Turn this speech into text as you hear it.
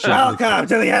Welcome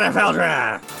to the NFL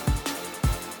Draft.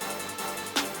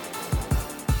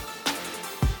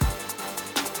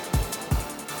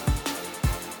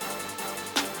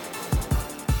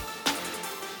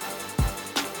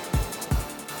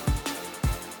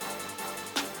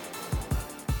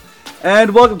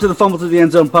 And welcome to the Fumble to the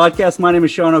End Zone podcast. My name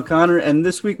is Sean O'Connor, and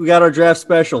this week we got our draft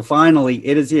special. Finally,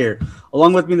 it is here.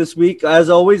 Along with me this week, as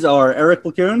always, are Eric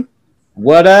LeCune.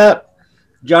 What up?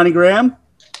 Johnny Graham.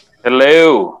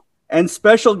 Hello. And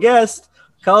special guest,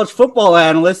 college football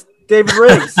analyst, David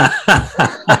Riggs.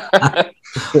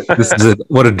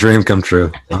 What a dream come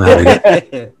true. I'm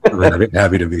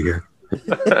happy to be here.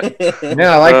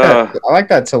 Yeah, I like that. I like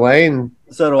that Tulane.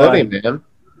 So do I, man.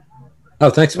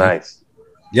 Oh, thanks, man. Nice.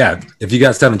 Yeah, if you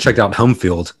guys haven't checked out Home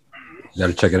Field, you got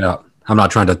to check it out. I'm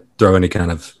not trying to throw any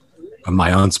kind of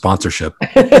my own sponsorship.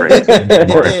 We're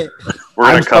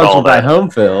gonna cut all by that. Home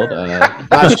Field.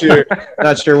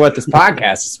 Not sure what this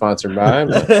podcast is sponsored by.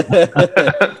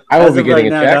 But I will be getting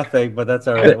a check. Nothing, but that's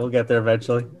all right. We'll get there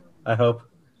eventually. I hope,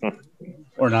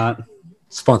 or not.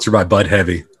 Sponsored by Bud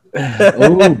Heavy.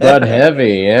 Ooh, Bud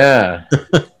Heavy, yeah.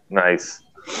 Nice.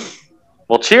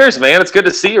 Well, cheers, man. It's good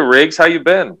to see you, Riggs. How you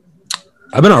been?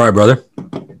 I've been all right, brother.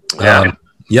 Yeah.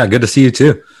 Yeah, good to see you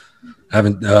too. I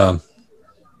haven't,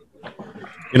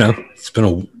 it's been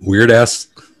a weird ass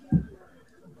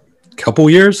couple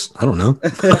years. I don't know.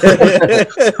 I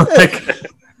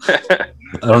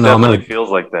don't know. It feels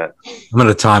like that. I'm in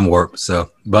a time warp. So,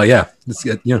 but yeah,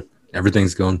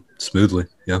 everything's going smoothly.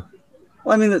 Yeah.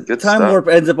 Well, I mean, the Good time stuff. warp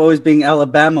ends up always being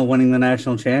Alabama winning the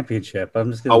national championship. I'm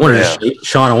just going to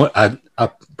Sean. I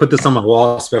put this on my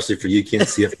wall, especially for you. You can't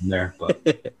see it from there, but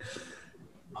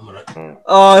I'm gonna.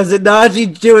 Oh, is it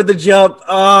Najee doing the jump?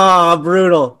 Oh,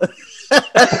 brutal.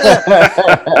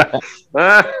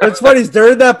 What's funny is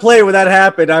during that play when that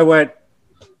happened, I went,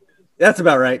 "That's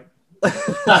about right."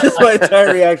 Just my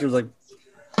entire reaction was like,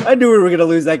 "I knew we were going to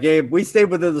lose that game. We stayed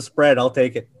within the spread. I'll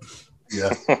take it."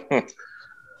 Yeah.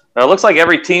 Now, it looks like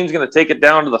every team's going to take it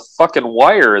down to the fucking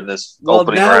wire in this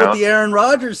opening now round. with the Aaron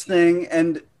Rodgers thing,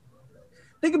 and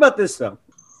think about this though: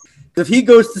 if he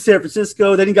goes to San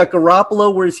Francisco, then you got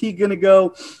Garoppolo. Where's he going to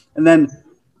go? And then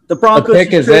the Broncos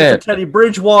pick is trade in. for Teddy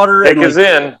Bridgewater. Pick and is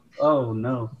in. Oh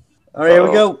no! All right, here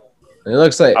we go. It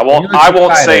looks like I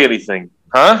won't say anything.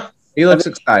 Huh? He looks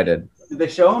excited. Did they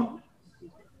show him?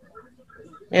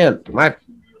 Man, my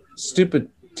stupid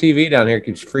TV down here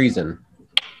keeps freezing.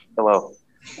 Hello.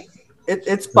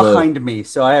 It's behind me,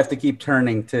 so I have to keep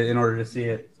turning in order to see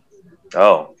it.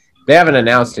 Oh. They haven't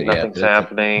announced it Nothing's yet.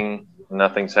 happening.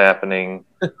 Nothing's happening.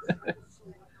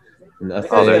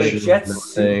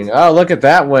 Nothing. Oh, look at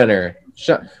that winner.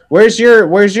 Where's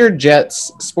your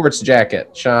Jets sports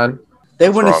jacket, Sean? They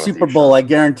win a wrong with Super you, Bowl. I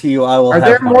guarantee you, I will. Are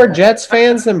there more Jets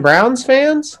fans than Browns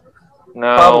fans?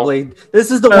 No. Probably.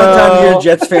 This is the one time year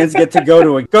Jets fans get to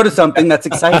go to something that's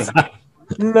exciting.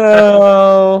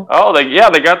 No. Oh, they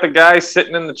got the guy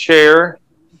sitting in the chair.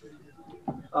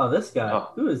 Oh, this guy.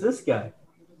 Oh. Who is this guy?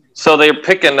 So they're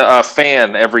picking a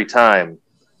fan every time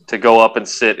to go up and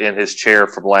sit in his chair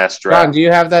from last draft. John, do you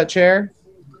have that chair?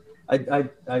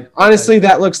 Honestly,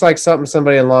 that looks like something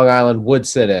somebody in Long Island would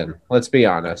sit in. Let's be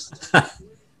honest.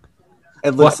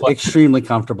 it looks extremely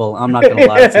comfortable. I'm not going to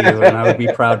lie to you, and I would be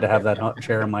proud to have that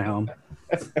chair in my home.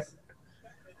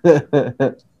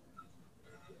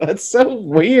 That's so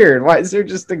weird. Why is there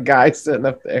just a guy sitting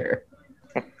up there?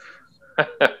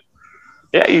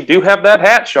 Yeah, you do have that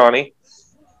hat, Shawnee.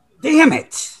 Damn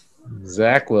it!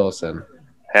 Zach Wilson.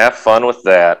 Have fun with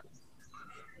that.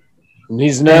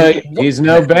 He's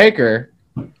no Baker.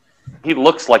 He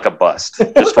looks like a bust,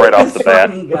 just right off the bat.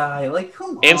 Fucking guy. Like,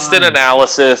 come on. Instant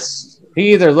analysis.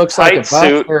 He either looks like a Tight bust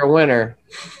suit. or a winner.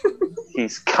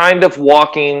 He's kind of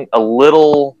walking a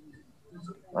little.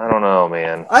 I don't know,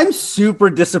 man. I'm super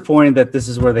disappointed that this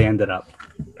is where they ended up.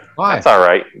 Why? That's all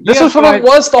right. This Yeah, is what it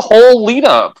was the whole lead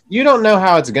up. You don't know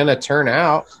how it's gonna turn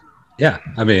out. Yeah,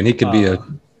 I mean, he could be a.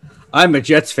 I'm a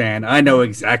Jets fan. I know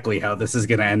exactly how this is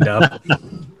going to end up.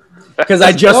 Because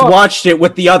I just watched it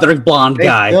with the other blonde They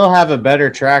guy. still have a better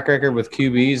track record with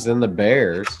QBs than the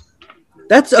Bears.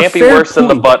 That's a Can't be fair worse than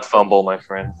the point. butt fumble, my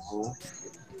friend.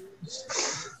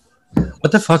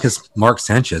 What the fuck is Mark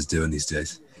Sanchez doing these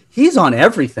days? He's on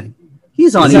everything.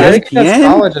 He's on I think that's ESPN.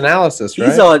 college analysis,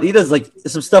 right? He does like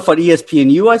some stuff on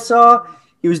ESPNU. I saw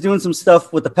he was doing some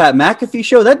stuff with the Pat McAfee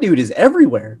show. That dude is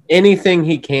everywhere. Anything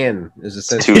he can is Two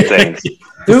essentially. things.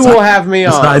 Who will have me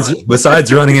on?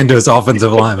 Besides running into his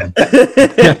offensive lineman. He's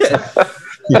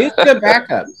a good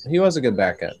backup. He was a good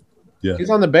backup. Yeah.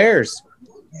 He's on the Bears.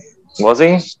 Was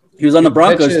he? He was on the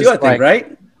Broncos Pitches too, I think, like-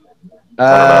 right?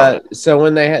 So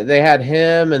when they had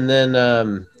him and then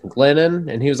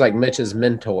Glennon, and he was like Mitch's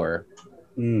mentor.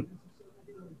 Mm.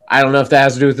 I don't know if that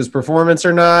has to do with his performance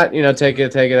or not. You know, take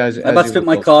it as I about you spit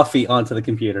my will. coffee onto the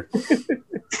computer.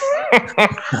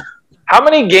 How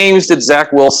many games did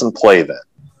Zach Wilson play then?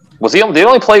 Did he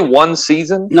only play one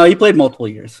season? No, he played multiple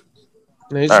years.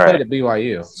 No, he's All played right. at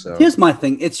BYU. So Here's my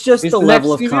thing. It's just He's the the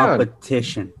level next of Steve Young.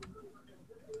 competition.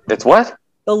 It's what?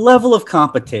 The level of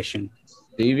competition.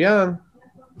 Steve Young.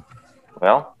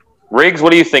 Well, Riggs,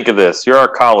 what do you think of this? You're our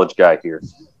college guy here.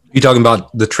 You talking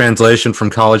about the translation from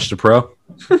college to pro?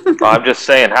 I'm just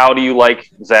saying, how do you like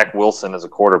Zach Wilson as a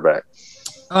quarterback?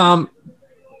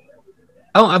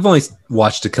 I've only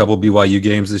watched a couple BYU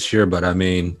games this year, but I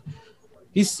mean,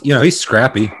 he's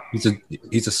scrappy.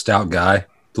 He's a stout guy.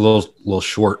 A little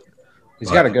short. He's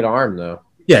got a good arm though.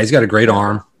 Yeah, he's got a great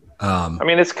arm. I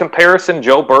mean, it's comparison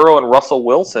Joe Burrow and Russell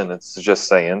Wilson. It's just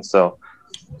saying. So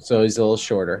So he's a little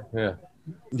shorter. Yeah.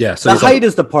 Yeah, so The he's height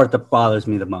is the part that bothers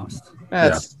me the most.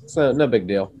 That's so no big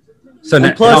deal. so And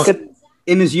now, plus,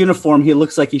 in his uniform, he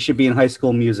looks like he should be in High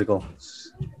School Musical.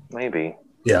 maybe.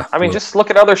 yeah. I mean, just look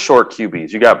at other short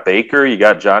QBs. You got Baker. You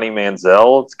got Johnny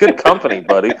Manziel. It's good company,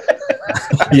 buddy.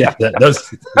 yeah, he's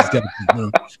got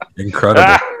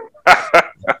incredible.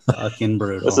 Fucking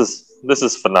brutal. This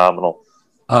is phenomenal.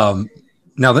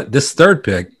 Now this third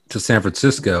pick to San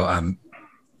Francisco,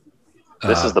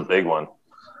 This is the big one.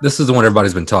 this is the one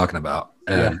everybody's been talking about.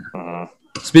 And Mhm.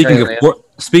 speaking Trey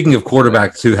of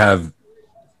quarterbacks who have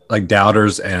like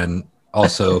doubters and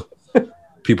also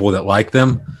people that like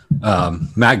them,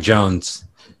 Mac Jones,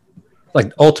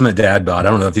 like ultimate dad bod. I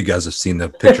don't know if you guys have seen the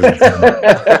picture of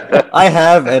him. I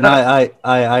have, and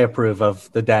I approve of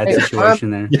the dad Hey, situation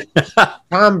there.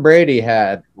 Tom Brady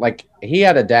had he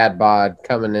had a dad bod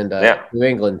coming into New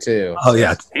England too. Oh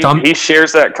yeah, He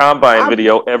shares that combine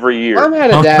video every year. Tom had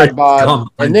a Tom dad Brady bod, combine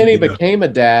and then he video. became a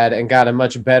dad and got a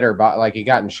much better bod. Like he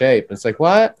got in shape. It's like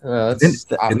what? and then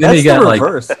That's he got the like,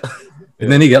 reverse.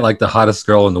 and then he got like the hottest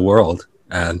girl in the world,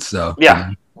 and so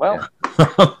Yeah. Well,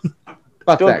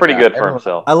 Fuck doing that pretty guy. good for Everyone-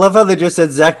 himself. I love how they just said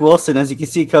Zach Wilson. As you can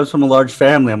see, comes from a large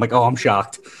family. I'm like, oh, I'm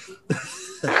shocked.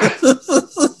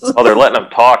 Oh, they're letting him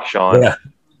talk, Sean. Yeah.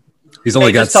 He's only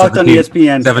He got just talked on 17,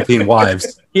 ESPN. 17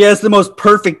 wives. He has the most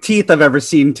perfect teeth I've ever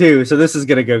seen too. So this is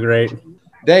gonna go great.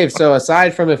 Dave, so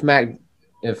aside from if Matt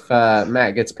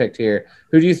gets picked here,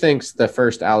 who do you think's the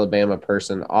first Alabama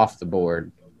person off the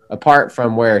board, apart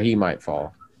from where he might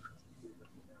fall?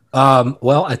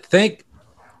 Well, I think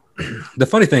the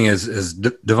funny thing is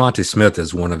Devontae Smith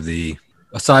is one of the,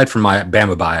 aside from my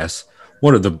Bama bias,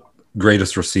 one of the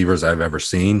greatest receivers I've ever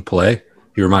seen play.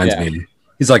 He reminds me,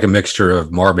 he's like a mixture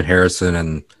of Marvin Harrison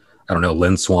and I don't know,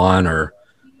 Lynn Swan or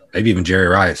maybe even Jerry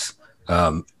Rice.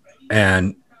 And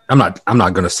I'm not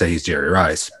going to say he's Jerry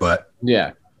Rice, but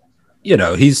Yeah. you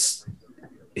know, he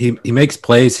makes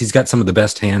plays. He's got some of the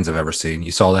best hands I've ever seen.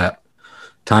 You saw that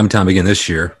time and time again this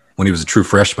year when he was a true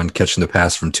freshman catching the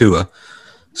pass from Tua.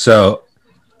 So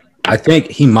I think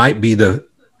he might be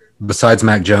besides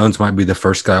Mac Jones, might be the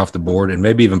first guy off the board, and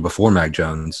maybe even before Mac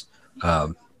Jones.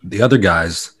 The other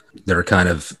guys that are kind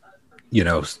of, you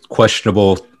know,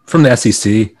 questionable from the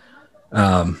SEC,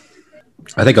 I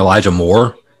think Elijah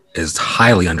Moore is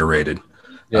highly underrated.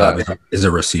 Is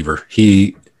a receiver.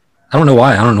 I don't know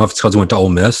why. I don't know if it's because he went to Ole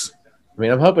Miss. I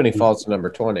mean, I'm hoping he falls to number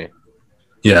 20.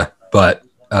 Yeah, but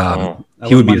I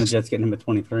he would wouldn't mind be. the Jets getting him at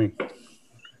 23.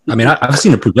 I mean, I've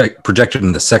seen it projected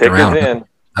in the second Pick round. it in.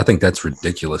 I think that's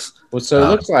ridiculous. Well, so it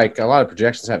looks like a lot of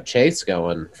projections have Chase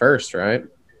going first, right?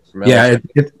 From Yeah,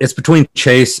 LSU. it's between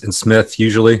Chase and Smith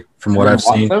usually, from what I've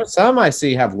seen. Some I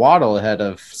see have Waddle ahead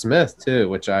of Smith too,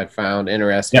 which I found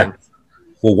interesting. Yeah.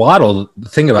 Well, Waddle, the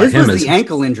thing about His him was is the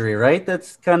ankle injury, right?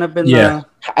 That's kind of been Yeah.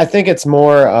 I think it's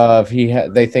more of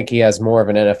they think he has more of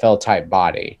an NFL type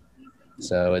body,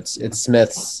 so it's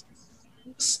Smith's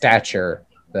stature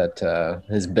that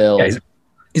his build. Yeah,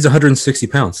 he's 160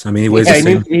 pounds. I mean, he weighs Yeah, the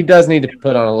same. he does need to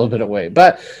put on a little bit of weight,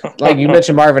 but like you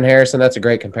mentioned, Marvin Harrison, that's a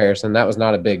great comparison. That was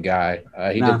not a big guy.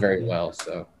 He No. did very well.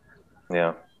 So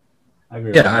Yeah, I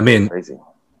agree. Yeah, I mean, crazy.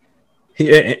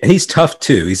 he's tough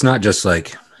too. He's not just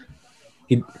like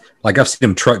I've seen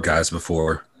him truck guys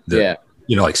before. yeah,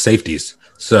 You know, like safeties.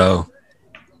 So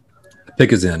the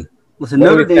pick is in. Listen, What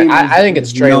do Notre we think? Dame I think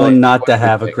it's Trey known Lance. not What to do we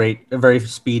have think? a very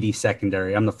speedy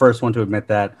secondary. I'm the first one to admit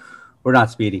that. We're not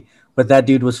speedy, but that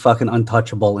dude was fucking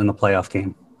untouchable in the playoff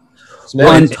game. Smith,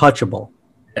 Untouchable.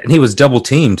 And he was double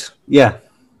teamed Yeah.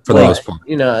 for the Well, most part.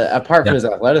 you know, apart from Yeah. his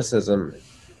athleticism,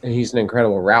 he's an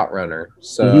incredible route runner.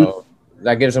 So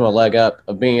that gives him a leg up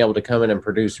of being able to come in and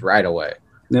produce right away.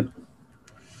 Yep.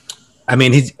 I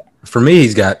mean, he's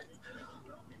got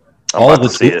I'm All about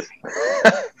of to the see tools-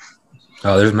 it.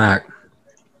 Oh, there's Mac.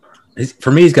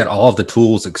 For me, he's got all of the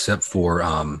tools except for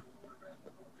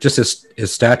just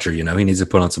his stature. You know, he needs to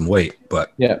put on some weight,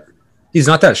 but Yeah. he's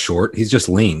not that short. He's just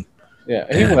lean. Yeah,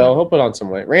 he And- will. He'll put on some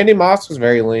weight. Randy Moss was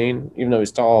very lean, even though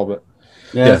he's tall, but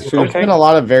Yeah, Yeah. that's true. there's been a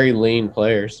lot of very lean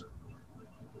players.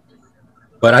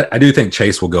 But I do think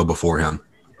Chase will go before him,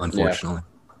 unfortunately,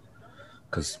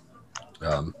 because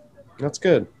That's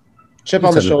good. Chip He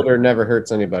on the said it. shoulder never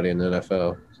hurts anybody in the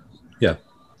NFL.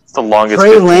 It's the longest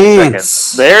Trey 15 Lance.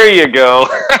 seconds. There you go.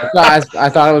 I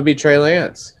thought it would be Trey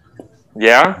Lance.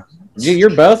 Yeah.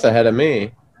 You're both ahead of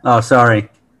me. Oh, sorry.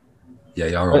 yeah,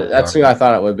 y'all But that's who I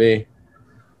thought it would be.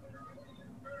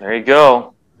 There you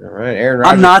go. All right, Aaron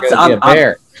I'm Rodgers not- is gonna be a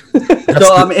bear.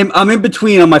 So I'm in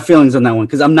between on my feelings on that one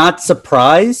because I'm not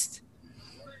surprised,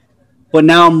 but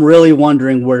now I'm really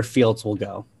wondering where Fields will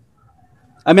go.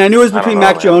 I mean, I knew it was I don't between know,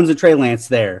 Mac man. Jones and Trey Lance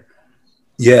there.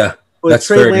 Yeah, With That's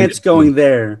Trey very Lance interesting. going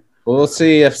there, We'll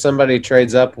see if somebody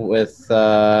trades up with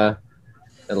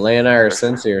Atlanta or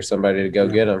Cincy or somebody to go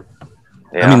get him.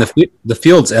 Yeah. I mean the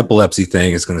Fields epilepsy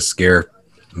thing is going to scare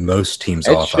most teams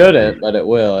It off. shouldn't, but it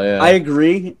will. Yeah. I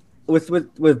agree with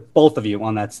both of you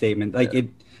on that statement. Like it,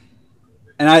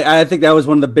 and I think that was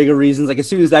one of the bigger reasons. Like as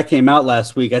soon as that came out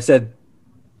last week, I said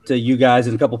to you guys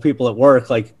and a couple people at work,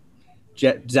 like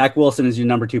Zach Wilson is your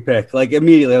number 2 pick. Like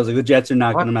immediately, I was like, the Jets are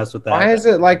not going to mess with that. Why is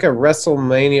it like a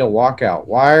WrestleMania walkout?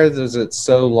 Why is it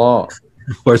so long?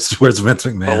 Where's Vince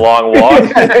a McMahon? long walk.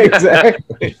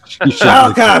 Exactly. You should-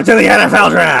 Welcome to the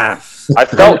NFL draft. I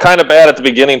felt kind of bad at the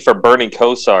beginning for Bernie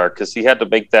Kosar because he had to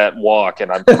make that walk,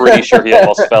 and I'm pretty sure he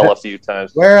almost fell a few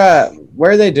times. Where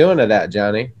are they doing it at,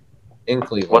 Johnny? In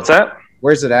Cleveland. What's that?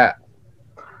 Where's it at?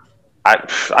 I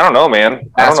don't know,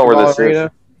 man. I don't know where this Basketball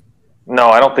is. No,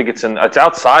 I don't think it's in. It's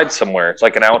outside somewhere. It's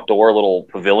like an outdoor little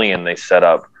pavilion they set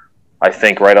up. I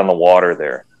think right on the water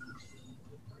there.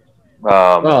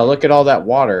 Oh, look at all that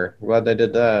water. Glad they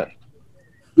did that.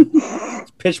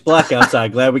 It's pitch black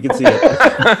outside. Glad we can see it.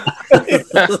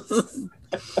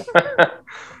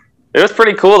 It was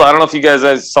pretty cool. I don't know if you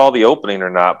guys saw the opening or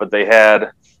not, but they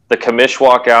had the commish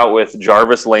walk out with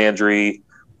Jarvis Landry,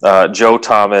 Joe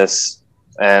Thomas,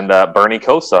 and Bernie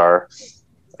Kosar.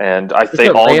 And I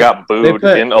think all got booed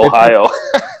in Ohio.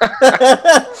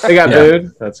 They got Yeah.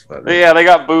 booed? That's funny. Yeah, they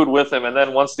got booed with him. And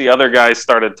then once the other guys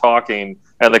started talking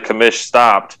and the commish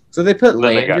stopped, So they put Then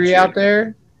they got Landry you. out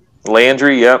there?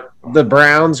 Landry, yep. The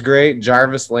Browns great,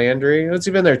 Jarvis Landry. What's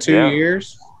he been there 2 Yeah.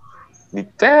 years?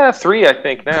 Yeah, 3, I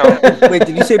think now. Wait,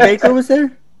 did you say Baker was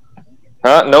there?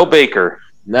 Huh? No Baker.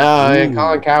 No, Ooh.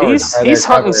 Colin Coward. He's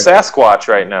hunting Sasquatch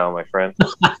right now, my friend.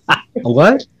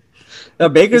 What? No,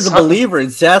 Baker's He's a believer in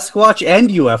Sasquatch and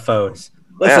UFOs.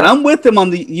 Listen, Yeah. I'm with him on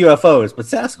the UFOs, but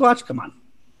Sasquatch, come on.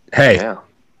 Hey, Yeah.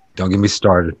 don't get me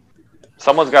started.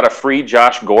 Someone's got a free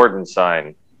Josh Gordon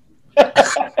sign.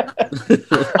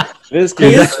 This He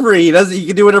kid, is free. He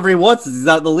can do whatever he wants. He's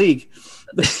not in the league.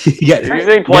 yeah, Is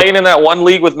he playing in that one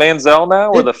league with Manziel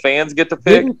now where the fans get to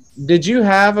pick? did you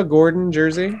have a Gordon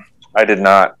jersey? I did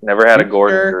not. Never had a You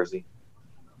Gordon sure? jersey.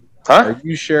 Huh? Are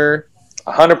you sure?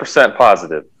 100%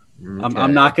 positive.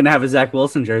 I'm not going to have a Zach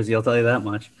Wilson jersey. I'll tell you that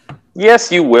much.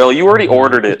 Yes, you will. You already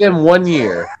ordered it. In 1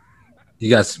 year. you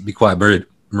guys be quiet.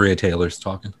 Maria Taylor's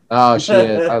talking. Oh, she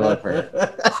is. I love her.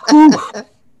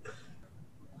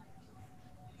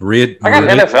 Maria, I got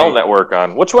Maria- NFL Network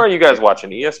on. Which one are you guys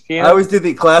watching? ESPN? I always do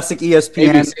the classic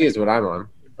ESPN. ABC is what I'm on.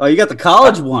 Oh, you got the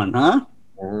college one, huh?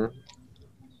 Mhm.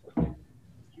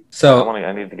 So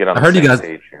I need to get on I heard the you same guys.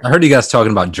 page here. I heard you guys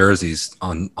talking about jerseys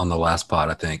on the last pod,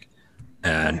 I think,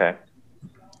 and Okay.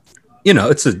 you know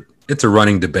it's a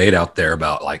running debate out there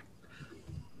about like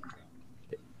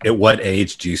at what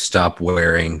age do you stop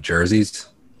wearing jerseys,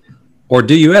 or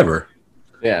do you ever?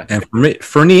 Yeah. And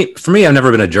for me, I've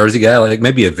never been a jersey guy. Like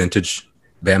maybe a vintage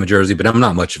Bama jersey, but I'm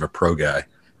not much of a pro guy.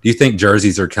 Do you think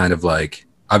jerseys are kind of like?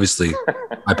 Obviously,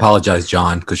 I apologize,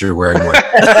 John, because you're wearing one.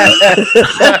 I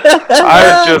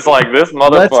was just like, this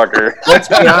motherfucker. Let's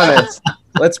be honest.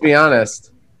 Let's be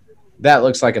honest. That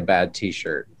looks like a bad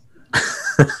T-shirt.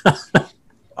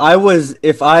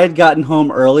 If I had gotten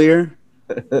home earlier,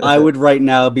 I would right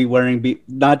now be wearing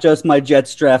not just my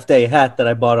Jets draft day hat that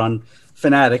I bought on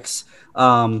Fanatics,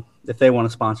 if they want to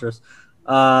sponsor us,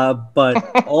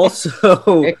 but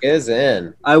also Nick is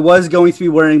in. I was going to be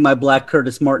wearing my black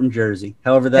Curtis Martin jersey.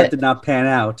 However, that did not pan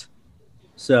out.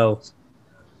 So,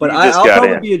 but You I'll just got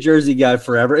probably in. be a jersey guy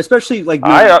forever, especially like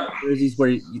jerseys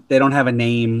where they don't have a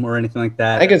name or anything like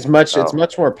that. I think it's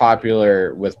much more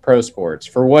popular with pro sports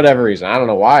for whatever reason. I don't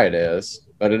know why it is,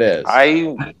 but it is.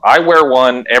 I wear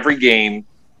one every game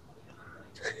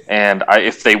And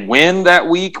if they win that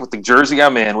week with the jersey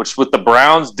I'm in, which with the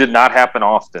Browns did not happen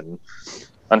often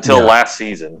until last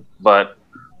season, but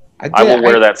I will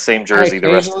wear that same jersey the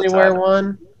rest of the time. I occasionally wear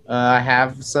one. I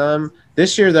have some.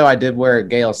 This year, though, I did wear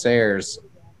Gale Sayers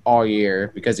all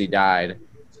year because he died.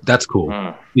 That's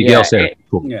cool. Gale Sayers,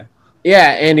 cool.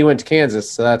 Yeah, and he went to Kansas,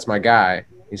 so that's my guy.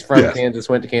 He's from Kansas,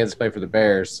 went to Kansas, played for the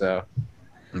Bears, so.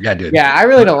 Yeah, dude. Yeah, I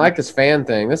really don't like this fan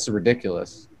thing. This is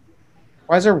ridiculous.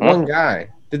 Why is there one guy?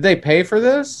 Did they pay for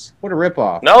this? What a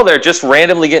ripoff. No, they're just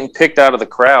randomly getting picked out of the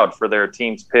crowd for their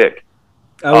team's pick.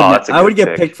 I would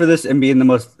get picked for this and be in the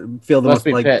most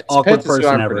like Pitts. awkward Pitts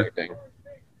person ever. Predicting.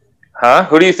 Huh?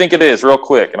 Who do you think it is, real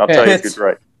quick? And I'll tell you if you're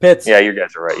right. Pitts. Yeah, you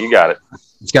guys are right. You got it.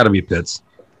 It's got to be Pitts.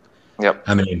 Yep.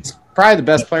 I mean, probably the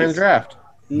best player in the draft.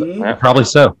 Probably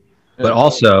so. But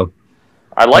also,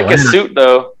 I like his suit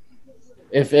though.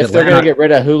 If they're going to get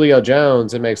rid of Julio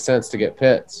Jones, it makes sense to get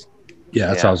Pitts. Yeah,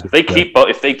 that's what I was going to say.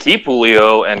 If they keep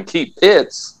Julio and keep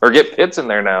Pitts or get Pitts in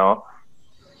there now,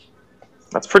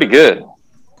 that's pretty good.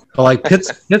 But like Pitts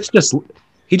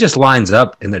just lines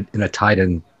up in a tight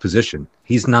end position.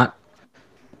 He's the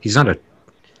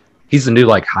new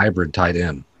like hybrid tight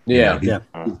end.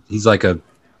 He's like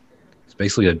he's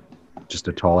basically just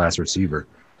a tall ass receiver.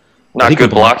 Not good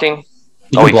blocking.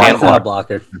 He can't block a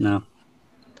blocker. No.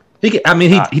 He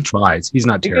tries. He's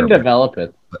not terrible. He can develop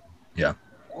it. But, yeah.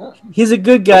 He's a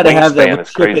good guy to have that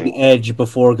with chip and edge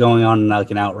before going on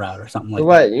like an out route or something like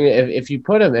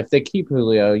that. If they keep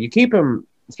Julio, you keep him,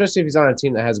 especially if he's on a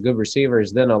team that has good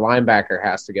receivers, then a linebacker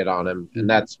has to get on him, and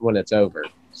that's when it's over.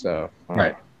 So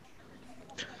right.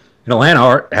 And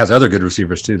Atlanta has other good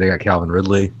receivers too. They got Calvin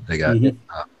Ridley. They got,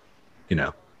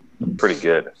 pretty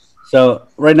good. So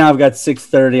right now I've got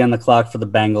 6:30 on the clock for the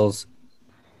Bengals.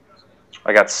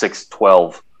 I got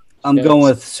 6:12. I'm going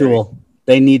with Sewell.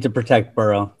 They need to protect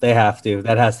Burrow. They have to.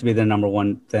 That has to be their number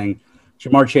one thing.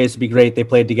 Jamar Chase would be great. They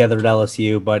played together at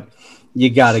LSU, but you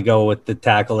got to go with the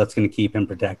tackle that's going to keep him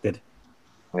protected.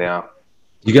 Yeah.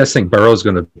 You guys think Burrow's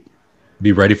going to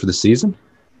be ready for the season?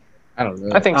 I don't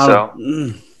know. I think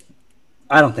so.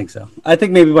 I don't think so. I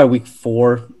think maybe by week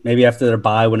 4, maybe after their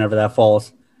bye, whenever that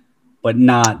falls, but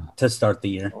not to start the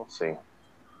year. We'll see.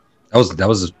 That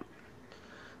was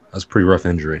a pretty rough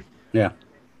injury. Yeah.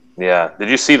 Yeah. Did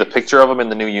you see the picture of him in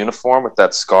the new uniform with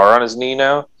that scar on his knee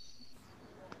now?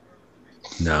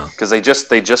 No. Because they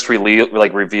just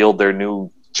revealed their new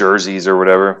jerseys or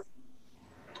whatever.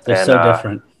 They're so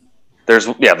different. They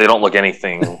don't look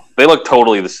anything. They look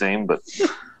totally the same, but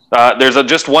there's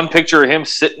just one picture of him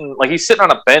sitting, like he's sitting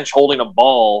on a bench holding a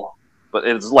ball, but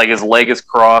it's like his leg is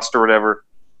crossed or whatever.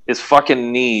 His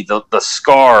fucking knee, the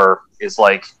scar is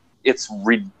like, it's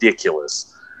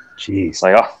ridiculous. Jeez.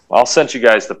 Like I'll send you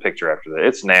guys the picture after that.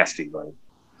 It's nasty, buddy.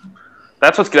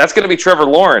 That's going to be Trevor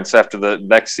Lawrence after the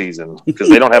next season because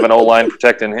they don't have an O-line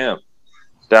protecting him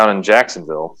down in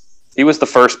Jacksonville. He was the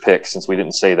first pick since we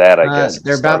didn't say that, I guess.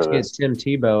 They're about to get Tim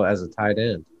Tebow as a tight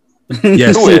end.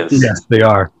 Yes, Who is? Yes, they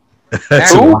are.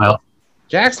 That's Who? wild.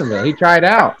 Jacksonville. He tried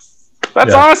out.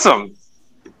 That's awesome.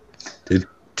 Dude,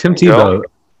 Tim Tebow,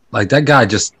 like that guy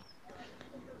just,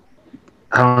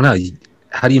 I don't know.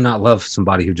 How do you not love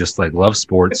somebody who just like loves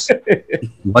sports,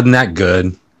 wasn't that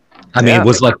good? I mean,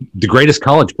 was like the greatest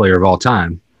college player of all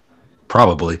time,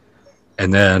 probably.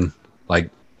 And then like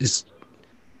he's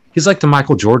like the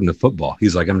Michael Jordan of football.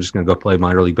 He's like, I'm just going to go play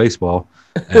minor league baseball.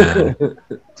 And,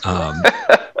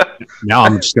 now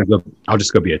I'll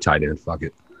just go be a tight end. Fuck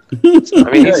it. I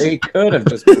mean, he could have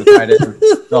just been tight end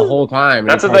the whole time.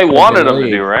 That's what they wanted him to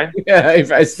do, right? Yeah,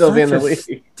 if I still be in the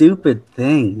league. Stupid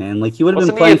thing, man. Like he would have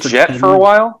been playing for Jet for a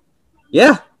while.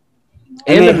 Yeah.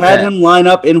 And they had him line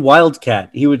up in Wildcat.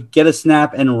 He would get a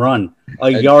snap and run a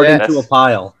yard into a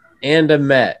pile. And a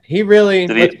Met. He really,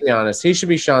 let's be honest, he should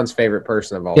be Sean's favorite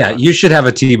person of all time. Yeah, you should have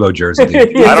a Tebow jersey.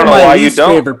 Dude. I don't know why you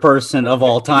don't. Favorite person of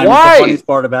all time. Why? That's the funniest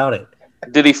part about it.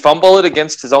 Did he fumble it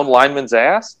against his own lineman's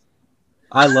ass?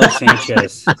 I love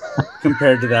Sanchez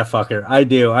compared to that fucker. I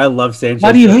do. I love Sanchez.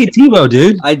 Why do you hate Tebow,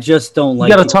 dude? I just don't like.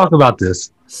 You got to talk about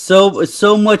this.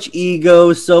 So much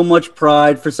ego, so much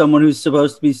pride for someone who's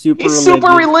supposed to be super He's religious.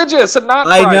 super religious and not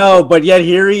I know, but yet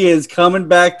here he is coming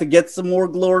back to get some more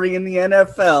glory in the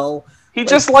NFL. He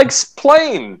just likes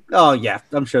playing. Oh, yeah.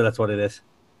 I'm sure that's what it is.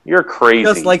 You're crazy. He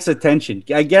just likes attention.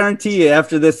 I guarantee you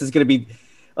after this is going to be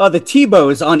the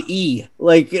Tebow's on E.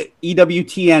 Like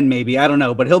EWTN maybe. I don't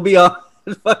know. But he'll be on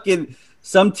fucking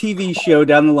some TV show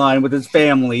down the line with his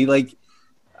family. Like,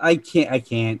 I can't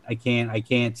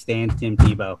stand Tim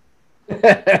Tebow.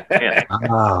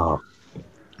 Oh,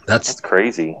 that's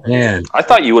crazy, man. I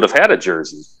thought you would have had a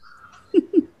jersey.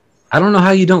 I don't know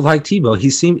how you don't like Tebow.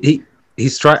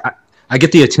 He's I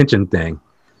get the attention thing,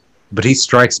 but he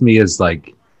strikes me as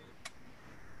like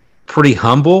pretty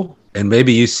humble, and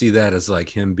maybe you see that as like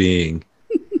him being,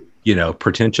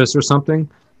 pretentious or something.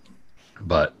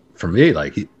 But for me,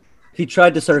 like He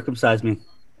tried to circumcise me,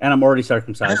 and I'm already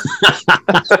circumcised.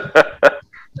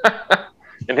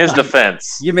 In his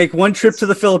defense, You make one trip to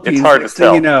the Philippines, It's hard to next thing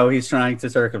tell. you know, he's trying to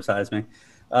circumcise me.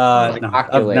 No,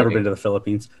 I've never been to the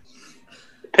Philippines.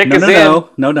 pick No, us no, in.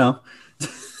 no, no, no.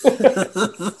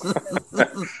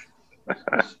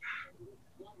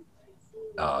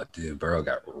 oh, dude, Burrow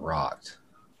got rocked.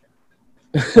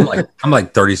 I'm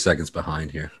like 30 seconds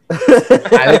behind here. I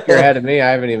think you're ahead of me. I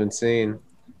haven't even seen.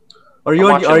 Are you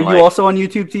I'm on? watching Are you Mike. also on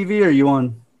YouTube TV? Or are you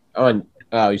on? Oh, and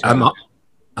you're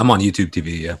I'm on YouTube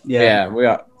TV. Yeah. yeah, we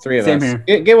got three of Same us.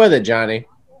 here. Get with it, Johnny.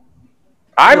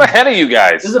 I'm ahead of you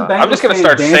guys. There's a I'm just going to Bengals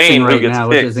start fan dancing saying who right gets now,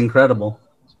 which picked. is incredible.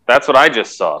 That's what I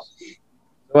just saw.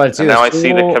 What, it's And either now I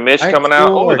see the Sewell- commish I- coming out.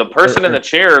 Sewell Oh, or- the person in or- the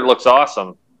chair looks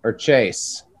awesome. or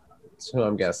Chase. That's who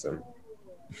I'm guessing.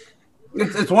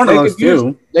 It's one of those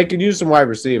two. They could use some wide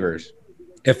receivers.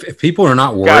 If people are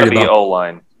not Got to worried be about O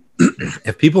line.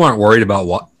 if people aren't worried about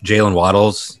Jalen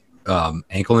Waddle's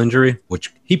ankle injury,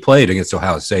 which he played against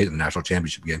Ohio State in the national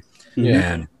championship game,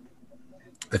 Yeah. and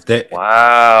if they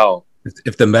Wow.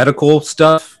 if the medical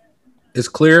stuff is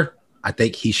clear, I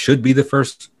think he should be the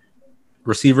first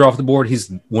receiver off the board. He's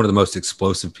one of the most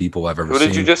explosive people I've ever Who seen.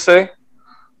 did you just say?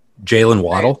 Jalen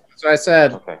Waddle? So I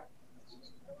said Okay.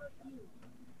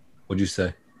 What'd you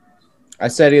say?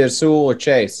 either Sewell or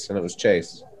Chase, and it was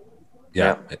Chase.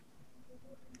 Yeah.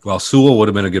 Well, Sewell would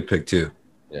have been a good pick too.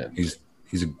 Yeah. He's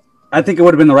a I think it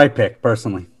would have been the right pick,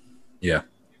 personally. yeah.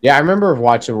 Yeah, I remember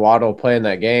watching Waddle play in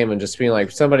that game and just being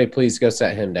like, "Somebody, please go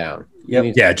set him down." Yep. He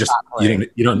needs- Yeah, just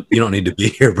you don't need to be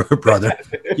here, brother.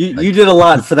 You did a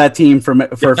lot for that team for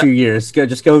a few years. Go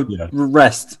Yeah.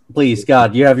 rest, please.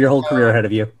 God, you have your whole career ahead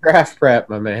of you. Draft prep,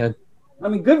 my man. I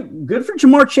mean, good for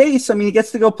Jamar Chase. I mean, he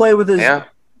gets to go play with his Yeah.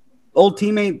 old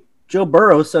teammate Joe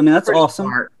Burrow. So I mean, that's Pretty awesome.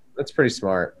 smart. That's pretty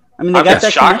smart. I mean, they got That's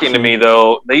that shocking connection. to me,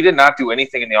 though. They did not do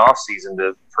anything in the offseason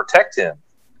to protect him.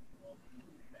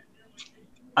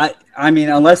 I mean,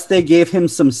 unless they gave him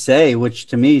some say, which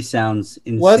to me sounds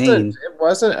insane. It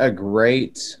wasn't a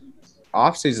great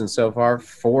offseason so far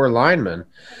for linemen.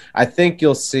 I think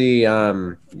you'll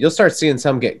start seeing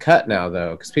some get cut now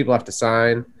though, because people have to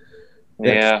sign.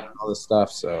 Yeah. All this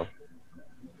stuff. So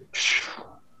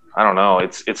I don't know.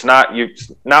 It's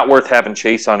not worth having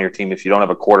Chase on your team if you don't have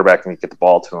a quarterback and you get the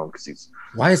ball to him because he's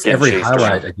Why is Yeah, every Chase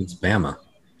highlight down. against Bama?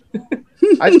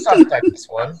 I just saw the Texas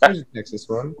one. There's a Texas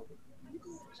one.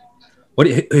 Who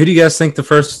do you guys think the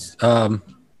first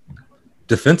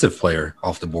defensive player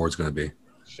off the board is going to be?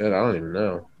 Shit, I don't even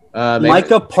know. Maybe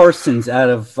Micah Parsons out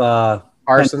of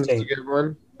Parsons Penn is a State. good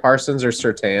one. Parsons or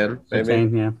Surtain, maybe.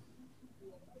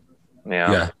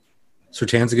 Yeah. yeah.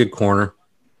 Surtain's a good corner.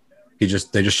 They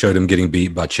just showed him getting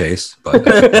beat by Chase, but A To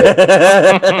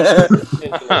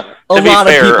be lot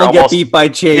fair, of people get almost- beat by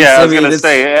Chase. Yeah, I was mean, gonna it's-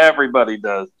 say everybody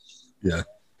does. yeah.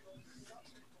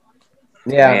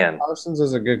 Yeah, Man. Parsons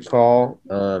is a good call.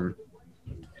 It's I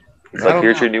like don't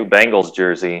here's know. your new Bengals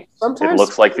jersey. Sometimes It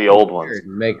looks like the old ones. weird.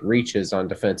 Make reaches on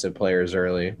defensive players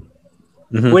early.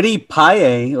 Quiddy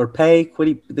Paye or Pay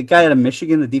Quiddy, the guy out of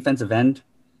Michigan, the defensive end.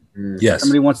 Yes.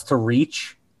 Somebody wants to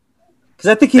reach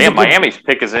because I think he's Damn, a good- Miami's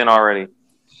pick is in already.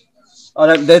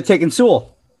 Oh, they're taking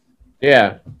Sewell.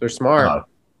 Yeah, they're smart.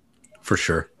 For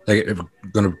sure. They're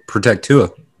going to protect Tua.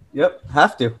 Yep,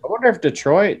 have to. I wonder if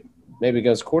Detroit maybe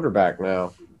goes quarterback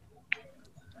now.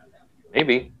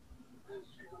 Maybe.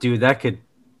 Dude, that could.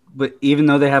 But even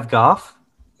though they have Goff,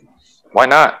 Why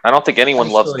not? I don't think anyone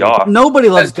loves Actually- Goff. nobody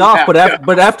loves Yes, Goff. yeah,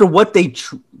 But after what they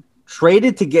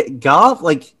traded to get Goff,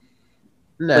 like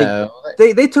No,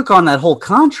 they took on that whole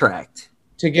contract.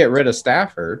 to get rid of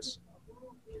Stafford's.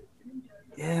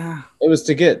 Yeah, It was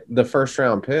to get the first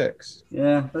round picks.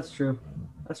 yeah, that's true.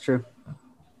 That's true.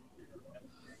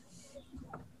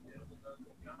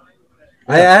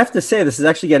 I have to say, this is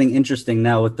actually getting interesting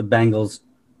now with the Bengals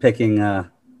picking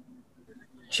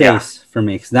Chase for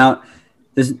me. Because now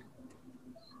it's an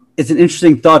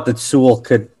interesting thought that Sewell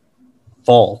could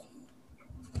fall.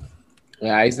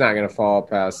 Yeah, he's not going to fall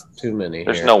past too many.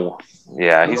 There's here. no.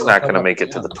 Yeah, he's not going to make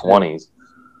it to the 20s.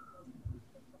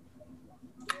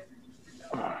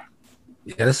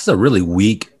 Yeah, this is a really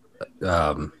weak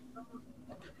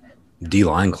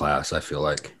D-line class, I feel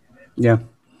like. Yeah,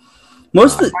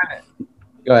 most of the,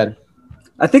 Go ahead.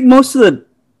 I think most of the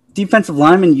defensive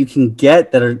linemen you can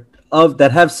get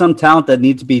that have some talent that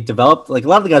need to be developed. Like a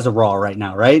lot of the guys are raw right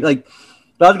now, right? Like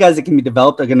a lot of the guys that can be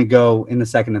developed are going to go in the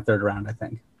second and third round, I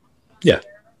think. Yeah.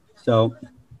 So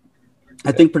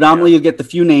I think predominantly you'll get the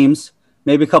few names.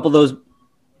 Maybe a couple of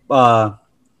those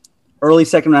early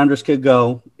second rounders could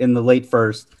go in the late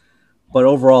first. But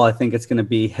overall, I think it's going to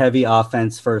be heavy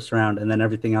offense first round, and then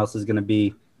everything else is going to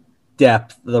be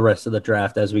depth the rest of the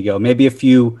draft as we go. Maybe a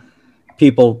few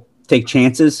people take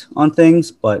chances on things,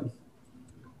 but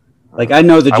like I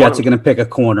know the Jets are going to pick a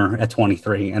corner at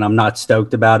 23, and I'm not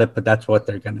stoked about it, but that's what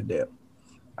they're going to do.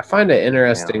 I find it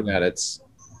interesting that it's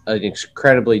an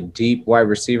incredibly deep wide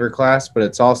receiver class, but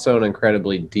it's also an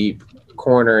incredibly deep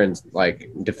corner and like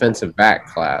defensive back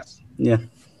class. Yeah.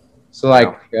 So,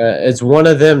 like, is one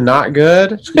of them not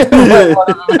good? One of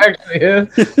them actually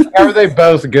is? How are they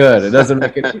both good? It doesn't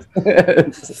make any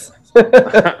sense.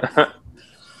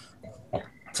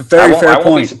 It's a very fair I won't be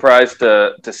point. surprised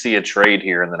to see a trade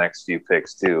here in the next few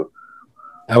picks, too.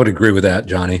 I would agree with that,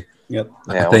 Johnny. Yep.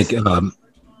 Yeah,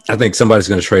 I think somebody's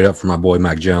going to trade up for my boy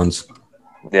Mac Jones.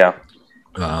 Yeah.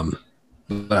 I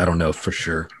don't know for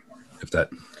sure if that.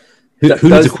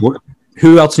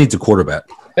 Who else needs a quarterback?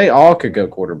 They all could go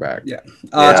quarterback. Yeah.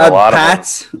 a lot of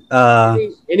Pats.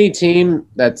 Any team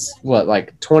that's,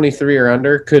 like 23 or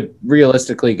under could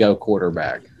realistically go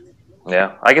quarterback.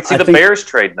 Yeah. I could see I the think- Bears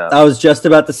trading up. I was just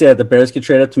about to say that the Bears could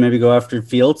trade up to maybe go after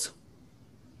Fields.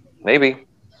 Maybe.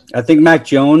 I think Mac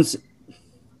Jones.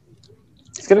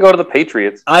 He's going to go to the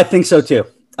Patriots. I think so too.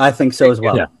 I think so as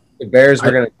well. Yeah. The Bears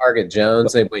were going to target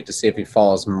Jones. They'd wait to see if he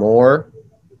falls more.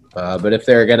 But if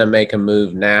they're going to make a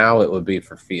move now, it would be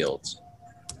for Fields.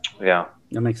 Yeah.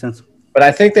 That makes sense. But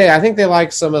I think they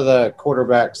like some of the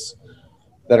quarterbacks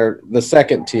that are the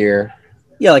second tier.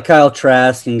 Yeah, like Kyle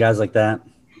Trask and guys like that.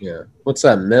 Yeah. What's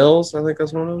that? Mills? I think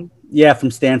that's one of them. Yeah,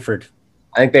 from Stanford.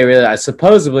 I think they really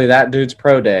supposedly that dude's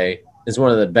pro day is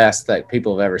one of the best that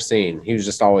people have ever seen. He was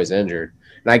just always injured.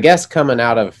 And I guess coming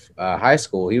out of high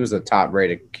school, he was a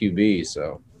top-rated QB.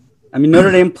 So, I mean,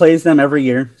 Notre Dame plays them every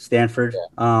year, Stanford.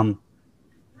 2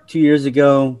 years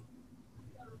ago,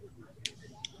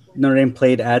 Notre Dame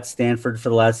played at Stanford for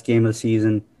the last game of the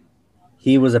season.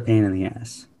 He was a pain in the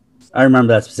ass. I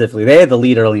remember that specifically. They had the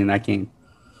lead early in that game.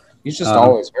 he's just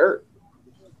always hurt.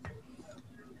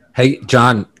 Hey,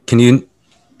 John, can you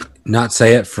not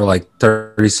say it for like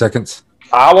 30 seconds?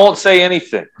 I won't say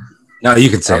anything. No, you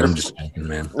can say it. I'm just joking,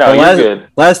 man. No, Well, you're good.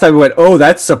 Last time we went, oh,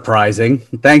 that's surprising.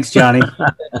 Thanks, Johnny.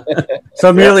 So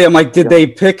immediately I'm like, did they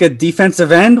pick a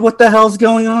defensive end? What the hell's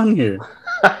going on here?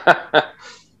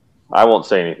 I won't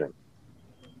say anything.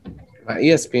 My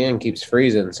ESPN keeps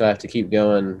freezing, so I have to keep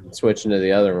going, switching to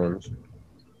the other ones.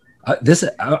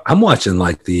 I'm watching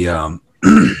like the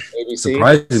ABC?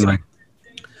 surprisingly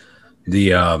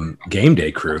the game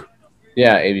day crew.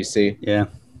 Yeah, ABC. Yeah.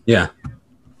 Yeah,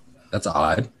 that's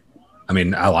odd. I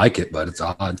mean, I like it, but it's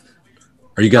odd.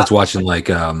 Are you guys watching like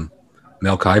Mel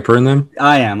Kiper and them?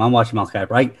 I am. I'm watching Mel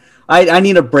Kiper. I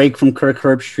need a break from Kirk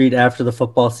Herbstreit after the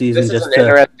football season This is just an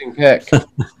interesting pick.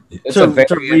 It's a to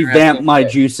very revamp interesting my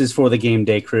pick. juices for the game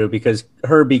day crew because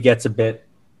Herbie gets a bit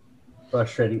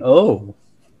frustrating. Oh,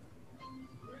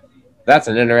 That's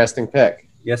an interesting pick.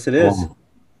 yes, it is. Oh.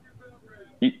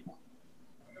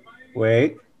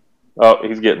 Wait. Oh,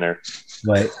 he's getting there.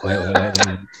 Wait.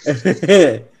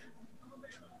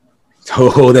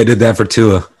 Oh, they did that for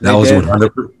Tua. That They was did.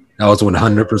 100%. That was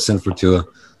 100% for Tua.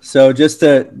 So just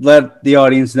to let the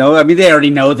audience know, I mean, they already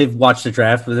know they've watched the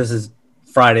draft, but this is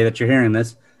Friday that you're hearing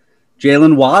this.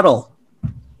 Jalen Waddle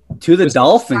to the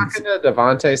Dolphins. Talking to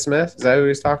Devontae Smith? Is that who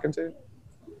he's talking to?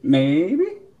 Maybe.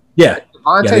 Yeah,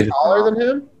 Devontae they did. taller than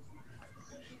him?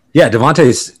 yeah.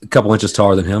 Devontae's a couple inches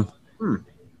taller than him.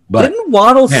 But Didn't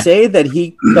Waddle Yeah. say that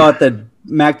he thought that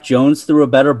Mac Jones threw a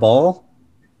better ball?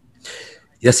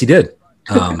 yes, he did.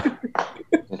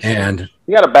 And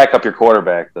You got to back up your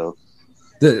quarterback, though.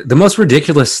 the most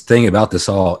ridiculous thing about this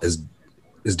all is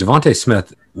Devontae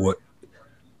Smith, what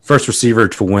first receiver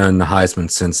to win the Heisman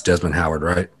since Desmond Howard,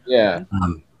 right? Yeah.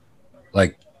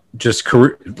 Like just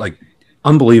career, like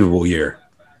unbelievable year.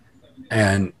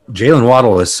 And Jalen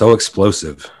Waddle is so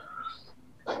explosive,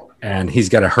 and he's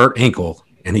got a hurt ankle,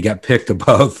 and he got picked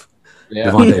above Yeah.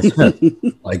 Devontae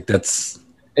Smith. Like that's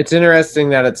It's interesting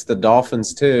that it's the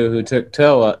Dolphins, too, who took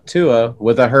Tua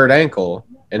with a hurt ankle,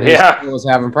 and he Yeah. was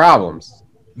having problems.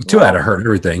 Tua had to hurt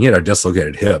everything. He had a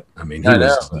dislocated hip. I mean, I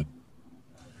That's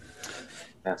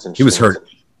he was interesting. hurt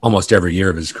almost every year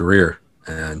of his career,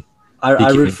 and I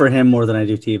He root can't- for him more than I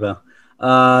do Tebow.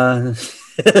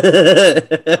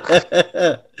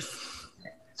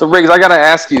 So, Riggs, I got to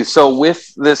ask you. So,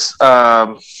 with this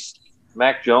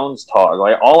Mac Jones talk,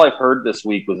 like all I've heard this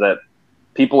week was that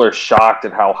people are shocked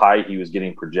at how high he was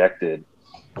getting projected.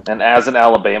 And as an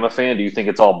Alabama fan, do you think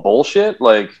it's all bullshit?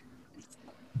 Like,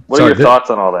 what So are your thi- thoughts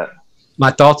on all that? My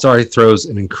thoughts are he throws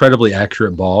an incredibly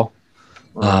accurate ball.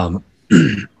 I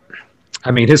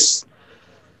mean, he's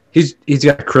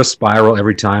got a crisp spiral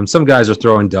every time. Some guys are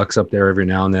throwing ducks up there every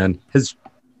now and then. His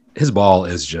ball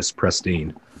is just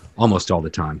pristine almost all the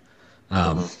time.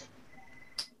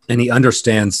 And he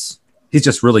understands – he's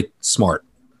just really smart.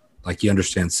 Like, he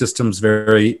understands systems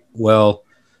very well.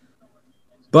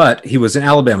 But he was in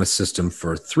Alabama system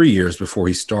for 3 years before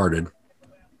he started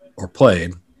or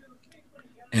played.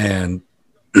 And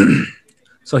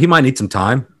so he might need some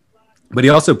time. But he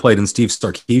also played in Steve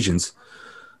Sarkisian's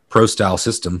pro-style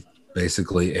system,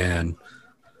 basically. And,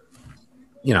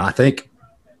 I think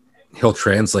he'll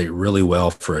translate really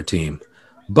well for a team.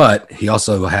 But he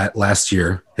also had last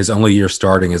year, his only year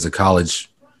starting as a college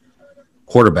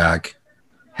quarterback,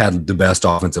 had the best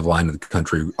offensive line in the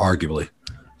country, arguably.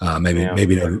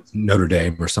 Maybe Notre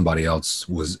Dame or somebody else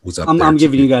was up there. I'm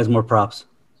giving you guys more props,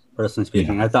 personally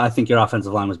speaking. Yeah. I think your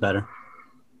offensive line was better.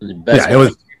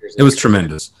 It was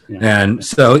tremendous. Yeah. And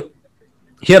so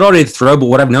he had already thrown, but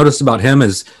what I've noticed about him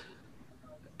is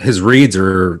his reads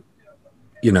are,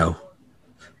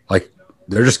 like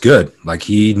they're just good. Like,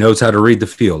 he knows how to read the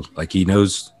field. Like, he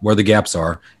knows where the gaps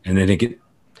are, and then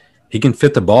he can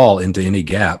fit the ball into any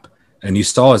gap. And you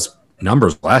saw his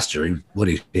numbers last year. What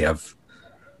did he have?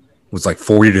 It was like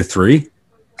 40-3,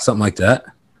 something like that.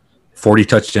 40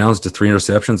 touchdowns to 3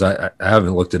 interceptions. I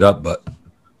haven't looked it up, but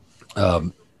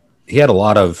he had a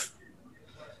lot of,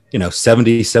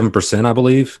 77%, I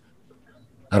believe.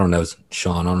 I don't know,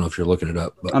 Sean. I don't know if you're looking it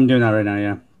up. But. I'm doing that right now,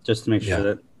 yeah, just to make sure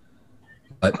that.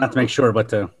 But not to make sure, but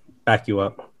to back you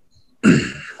up.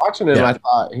 Watching him, I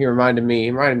thought he reminded me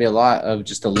a lot of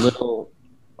just a little,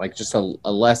 like just a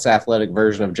less athletic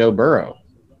version of Joe Burrow.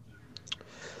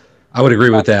 I would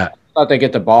agree with that. I thought they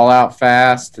get the ball out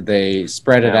fast. They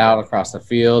spread it out across the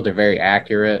field. They're very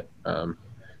accurate.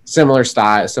 Similar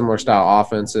style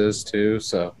offenses too.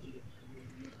 So,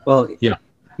 well, yeah,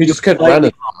 he just couldn't run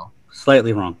it.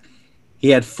 Slightly wrong. He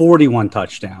had 41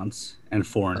 touchdowns and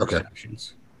 4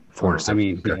 interceptions. Okay. 4 interceptions. I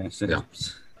mean,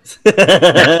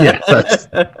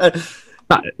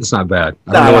 it's not bad.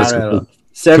 No.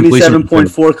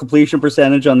 77.4 completion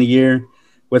percentage on the year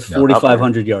with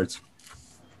 4,500 yards.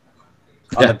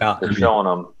 On the ballot. They're showing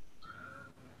them.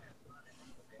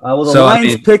 Well, the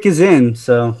Lions pick is in,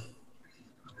 so.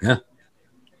 Yeah.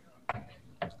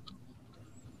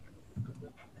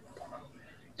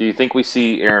 Do you think we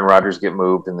see Aaron Rodgers get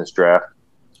moved in this draft?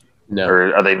 No.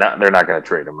 Or are they not? They're not going to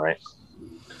trade him, right?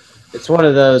 It's one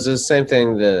of those. It's the same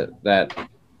thing that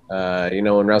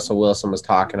when Russell Wilson was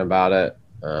talking about it,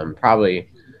 probably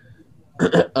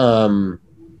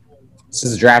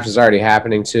since the draft is already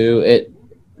happening too.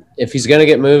 If he's going to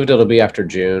get moved, it'll be after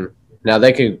June. Now,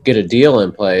 they could get a deal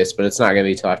in place, but it's not going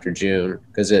to be till after June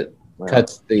because it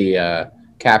cuts the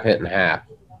cap hit in half.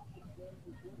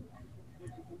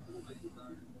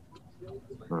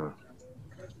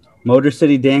 Motor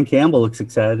City Dan Campbell looks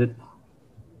excited.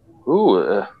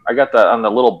 Ooh, I got that on the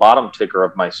little bottom ticker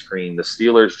of my screen. The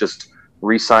Steelers just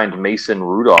re-signed Mason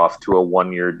Rudolph to a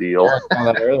 1-year deal. I saw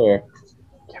that earlier.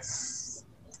 Yes.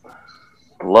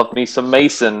 Love me some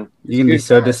Mason. You're going to be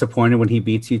so disappointed when he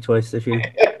beats you twice this year.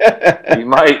 You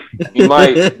might. You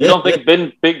don't think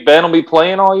Big Ben will be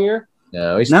playing all year?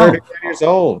 No, he's 39 years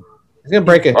old. He's going to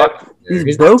break a hip.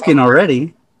 He's broken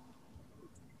already.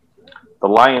 The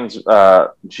Lions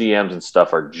GMs and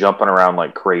stuff are jumping around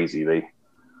like crazy. They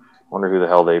wonder who the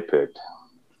hell they picked.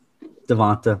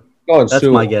 Devonta. That's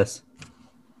Sewell. My guess.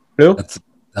 Who? That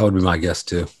would be my guess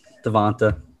too.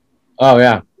 Devonta. Oh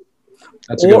yeah.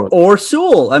 That's a good one. Or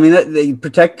Sewell. I mean, they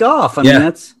protect Goff. I mean,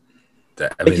 that's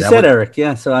like you said, Eric.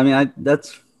 Yeah. So I mean,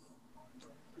 that's.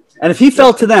 And if he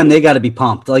fell to them, they got to be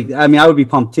pumped. Like, I mean, I would be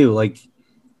pumped too. Like,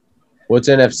 what's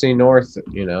NFC North?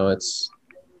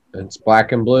 It's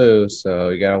black and blue, so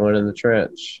you got to win in the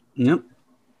trench. Yep.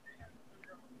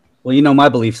 Well, you know my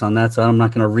beliefs on that, so I'm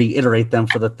not going to reiterate them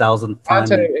for the 1,000th time. I'll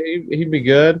tell you, he'd be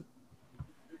good.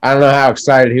 I don't know how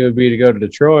excited he would be to go to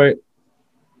Detroit.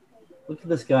 Look at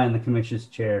this guy in the commissioner's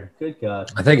chair. Good God.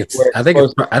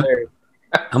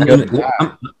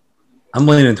 I'm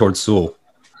leaning towards Sewell.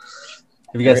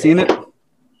 Have you guys seen it?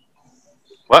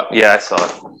 What? Yeah, I saw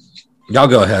it. Y'all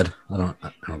go ahead. I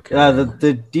don't care.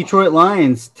 The Detroit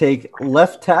Lions take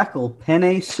left tackle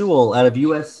Penei Sewell out of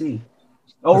USC.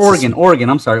 Oh, Oregon.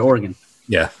 I'm sorry, Oregon.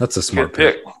 Yeah, that's a smart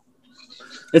pick.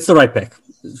 It's the right pick.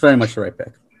 It's very much the right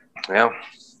pick. Yeah.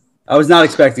 I was not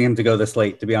expecting him to go this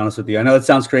late, to be honest with you. I know it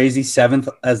sounds crazy, 7th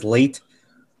as late,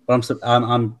 but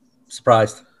I'm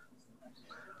surprised.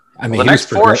 I mean, the next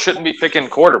 4 shouldn't be picking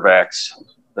quarterbacks.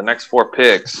 The next 4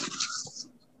 picks.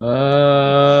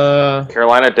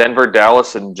 Carolina, Denver,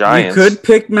 Dallas, and You Giants. could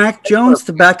pick Mac Jones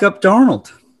to back up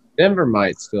Darnold. Denver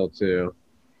might still too.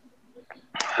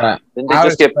 But Didn't they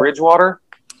just get Bridgewater?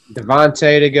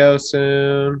 Devontae to go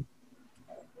soon.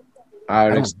 I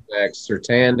would expect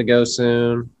Surtain to go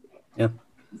soon. I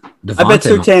bet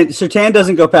Surtain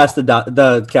doesn't go past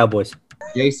the Cowboys.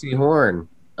 J.C. Horn,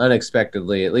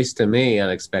 unexpectedly, at least to me,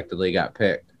 unexpectedly got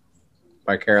picked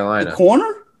by Carolina. The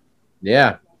corner?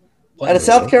 Yeah. Out of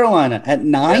South Carolina at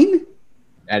 9?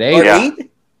 At Or 8. Yeah.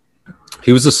 8?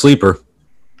 He was a sleeper.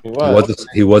 He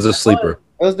He was a sleeper.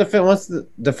 Those once the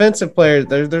defensive players,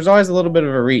 there's always a little bit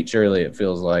of a reach early, it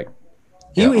feels like.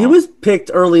 He was picked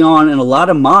early on in a lot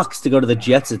of mocks to go to the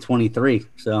Jets at 23.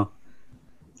 So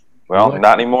Well,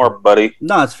 not anymore, buddy.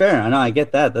 no, it's fair. I know, I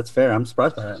get that. That's fair. I'm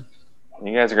surprised by that.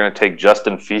 You guys are going to take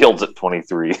Justin Fields at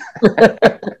 23.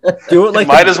 Do it like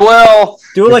Might as well.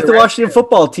 Do it like the Washington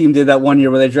football team did that one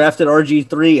year where they drafted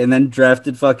RG3 and then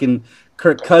drafted fucking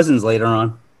Kirk Cousins later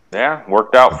on. Yeah,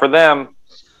 worked out for them.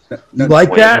 You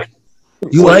like that?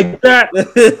 You like that?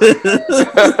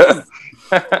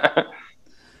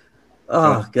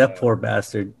 Oh, that poor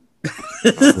bastard.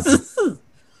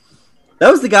 That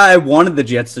was the guy I wanted the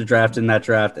Jets to draft in that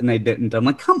draft, and they didn't. I'm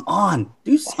like, come on,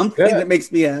 do something that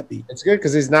makes me happy. It's good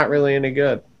because he's not really any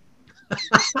good.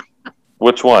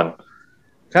 Which one?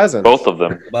 Cousins. Both of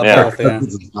them. Both, Yeah. yeah.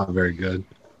 It's not very good.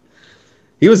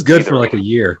 He was good for like a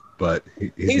year, but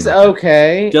He's not-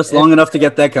 okay. Just long enough to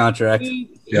get that contract. He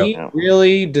Yeah.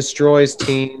 really destroys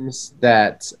teams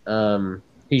that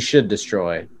he should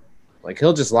destroy. Like,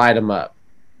 he'll just light them up.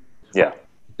 Yeah.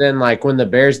 Then, like, when the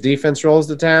Bears defense rolls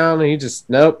to town, he just,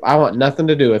 nope, I want nothing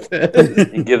to do with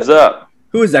it. He gives up.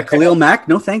 Who is that? Khalil Mack?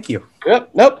 No, thank you. Yep,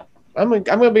 nope. I'm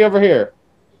gonna be over here.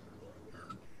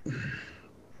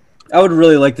 I would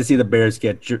really like to see the Bears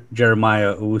get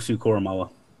Jeremiah Owusu-Koramoah.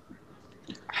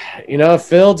 You know, if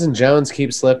Fields and Jones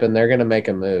keep slipping, they're gonna make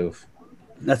a move.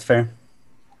 That's fair.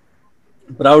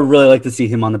 But I would really like to see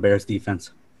him on the Bears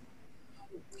defense.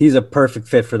 He's a perfect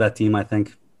fit for that team, I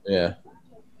think. Yeah.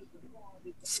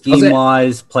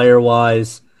 Scheme-wise,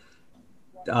 player-wise,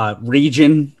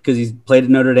 region, because he's played at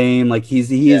Notre Dame. Like, he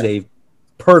is a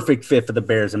perfect fit for the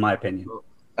Bears, in my opinion.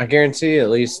 I guarantee, at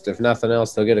least if nothing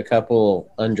else, they'll get a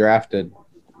couple undrafted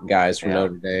guys from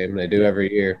Notre Dame. They do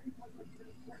every year.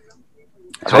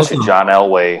 I bet you John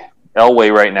Elway.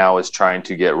 Elway right now is trying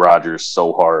to get Rodgers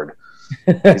so hard.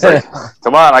 He's like,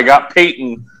 come on, I got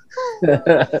Peyton.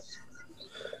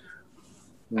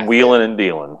 Wheeling and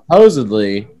dealing.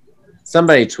 Supposedly,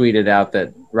 somebody tweeted out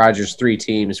that Rodgers' 3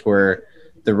 teams were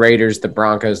the Raiders, the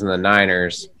Broncos, and the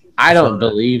Niners. I don't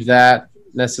believe that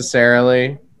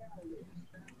necessarily.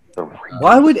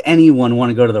 Why would anyone want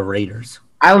to go to the Raiders?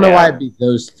 I don't know why it'd be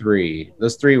those 3.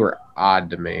 Those 3 were odd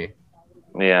to me.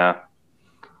 Yeah.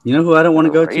 You know who I don't want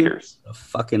to go Raiders. to? The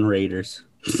fucking Raiders.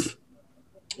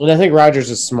 And I think Rodgers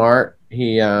is smart.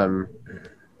 He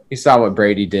saw what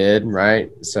Brady did,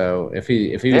 right? So if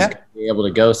he was gonna be able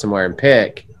to go somewhere and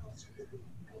pick,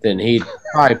 then he'd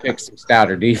probably pick some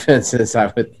stouter defenses,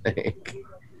 I would think.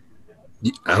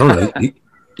 I don't know.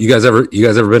 You guys ever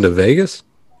been to Vegas?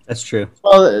 That's true.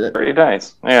 Well, Pretty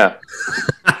nice. Yeah.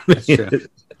 That's true.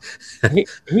 he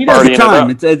It's doesn't Partying a it time.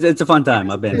 up. It's a fun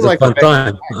time. I've been. It's like Fun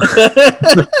time.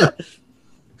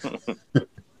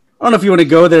 I don't know if you want to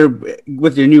go there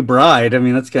with your new bride. I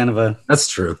mean, that's kind of a. That's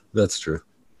true. That's true.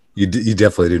 You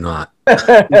definitely do not.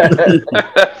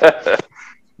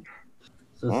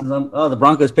 So the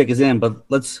Broncos pick is in, but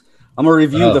I'm gonna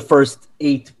review the first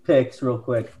 8 picks real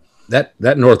quick. That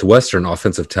Northwestern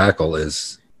offensive tackle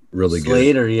is really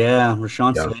Slater, yeah,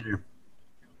 Rashawn Yeah. Slater.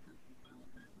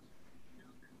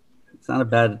 It's not a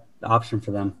bad option for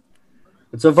them.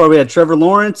 But so far, we had Trevor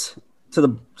Lawrence to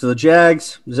the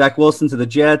Jags, Zach Wilson to the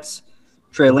Jets,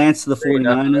 Trey Lance to the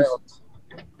 49ers.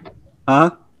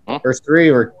 Huh? First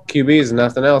 3 were QBs and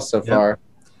nothing else so far.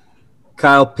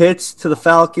 Kyle Pitts to the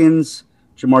Falcons,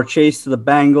 Jamar Chase to the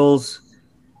Bengals.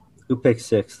 Who picked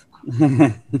 6th?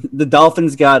 The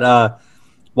Dolphins got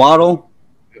Waddle.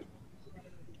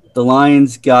 The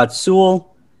Lions got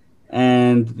Sewell.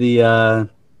 And the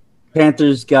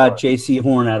Panthers got J.C.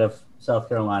 Horn out of South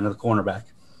Carolina, the cornerback.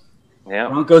 Yeah.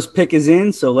 Broncos pick is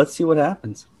in, so let's see what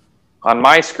happens. On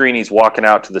my screen, he's walking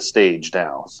out to the stage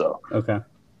now. So Okay.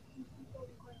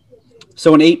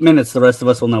 So in 8 minutes, the rest of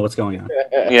us will know what's going on.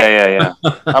 yeah.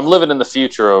 I'm living in the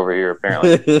future over here,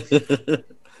 apparently.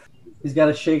 He's got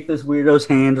to shake this weirdo's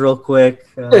hand real quick.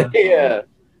 Yeah.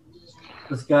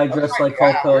 This guy dressed like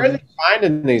Hulk Where are Hogan. they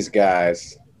finding these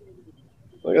guys?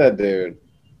 Look at that dude.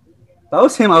 If I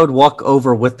was him, I would walk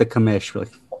over with the commish. Like,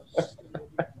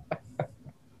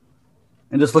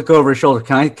 and just look over his shoulder.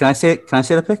 Can I say it? Can I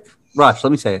say the pick? Rush,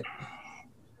 let me say it.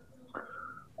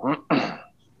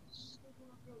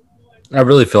 I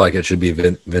really feel like it should be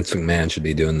Vince McMahon should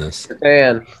be doing this.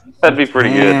 Man, That'd be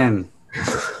pretty good. Man.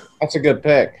 that's a good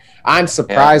pick. I'm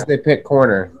surprised they picked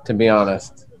corner, to be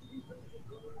honest,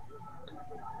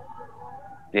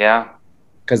 Yeah.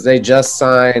 because they just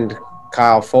signed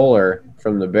Kyle Fuller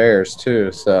from the Bears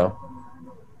too. So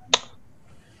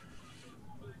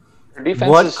Their defense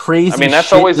What is, crazy I mean, that's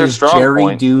shit always their does strong Jerry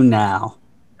point. do now?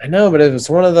 I know, but it was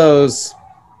one of those.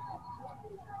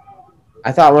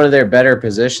 I thought one of their better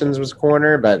positions was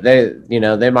corner, but they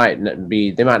might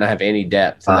not have any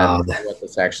depth. And that's what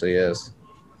this actually is.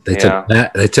 They Yeah. took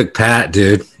Pat. They took Pat,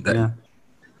 dude. Yeah.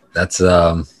 That's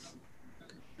I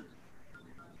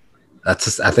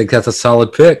think that's a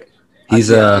solid pick. He's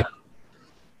he's like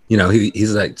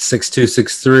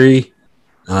 6'2",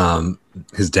 6'3".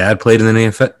 His dad played in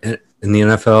the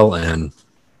NFL and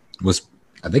was,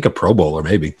 I think, a Pro Bowler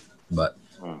maybe, but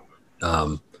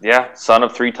Yeah, son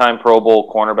of 3-time Pro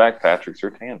Bowl cornerback Patrick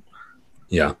Surtain.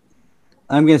 yeah.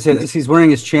 I'm going to say this. He's wearing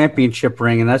his championship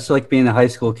ring, and that's like being a high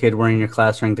school kid wearing your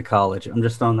class ring to college. I'm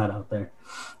just throwing that out there.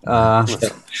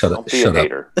 Shut Don't up! be Shut a up!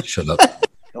 hater. Shut up!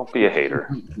 Don't be a hater.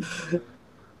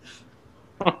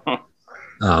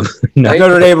 No,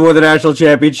 Notre Dame won the national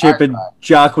championship, and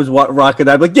Jock was rocking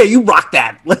that. I'm like, yeah, you rock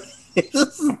that.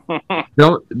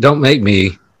 don't make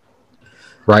me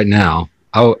right now.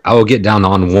 I will get down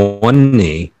on one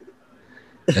knee,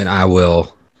 and I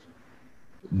will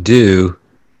do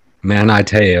Manny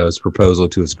Te'o's proposal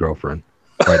to his girlfriend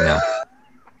right now.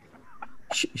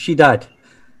 she died.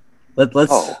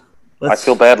 Let's. I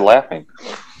feel bad laughing.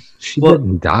 She Well,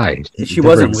 didn't die. she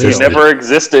wasn't It real. never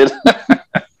existed.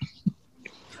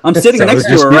 I'm sitting So next to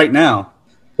just her me- right now.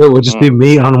 It would just be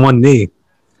me on one knee.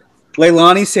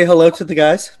 Leilani, say hello to the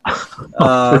guys.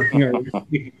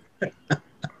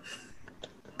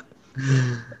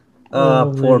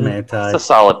 Poor Manti. It's a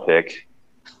solid pick.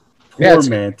 Yeah, Poor it's-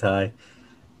 Manti.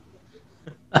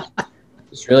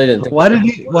 Just really didn't. Think Why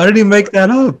did he make that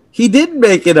up? He didn't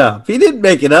make it up.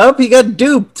 He got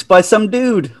duped by some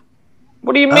dude.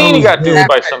 What do you mean he got duped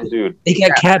by some dude? He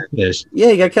got catfished.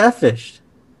 Yeah, he got catfished.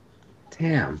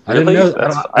 Damn, Really?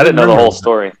 I didn't know the whole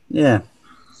story. Yeah.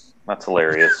 That's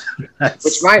hilarious.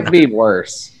 which might be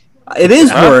worse. It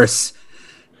is Huh? worse.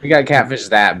 We got catfish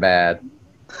that bad.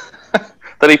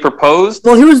 That he proposed?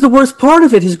 Well, here was the worst part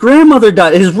of it. His grandmother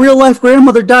died. His real life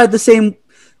grandmother died the same.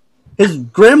 His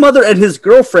grandmother and his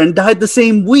girlfriend died the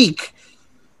same week.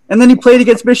 And then he played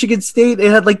against Michigan State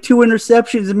and had like 2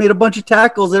 interceptions and made a bunch of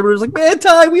tackles. Everyone was like,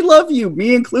 Manti, we love you, me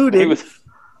He included. was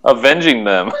avenging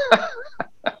them.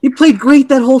 He played great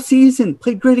that whole season.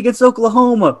 Played great against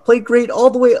Oklahoma. Played great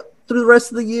all the way through the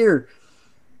rest of the year.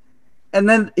 And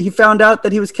then he found out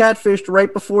that he was catfished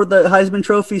right before the Heisman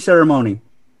Trophy ceremony.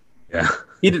 Yeah.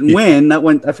 He didn't win. That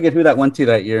went. I forget who that went to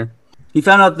that year. He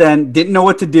found out then, didn't know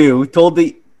what to do. Told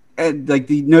the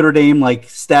Notre Dame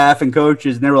staff and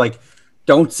coaches, and they were like,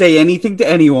 "Don't say anything to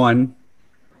anyone.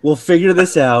 We'll figure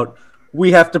this out.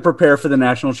 We have to prepare for the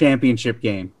national championship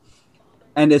game."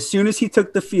 And as soon as he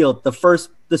took the field,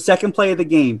 the second play of the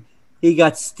game, he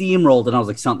got steamrolled, and I was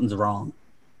like, "Something's wrong."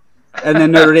 And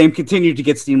then Notre Dame continued to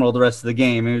get steamrolled the rest of the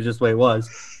game. It was just the way it was.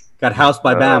 Got housed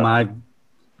by Bama.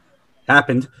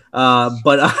 Happened.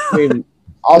 But I mean,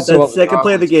 also, that what second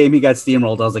play of the game, he got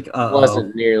steamrolled. I was like,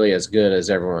 wasn't nearly as good as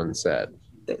everyone said.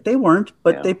 They weren't,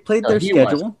 but Yeah. they played No, their he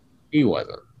schedule. wasn't. He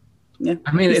wasn't. Yeah.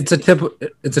 I mean, it's a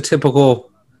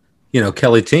typical,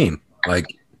 Kelly team. Like,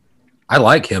 I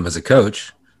like him as a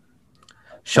coach.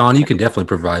 Sean, you can definitely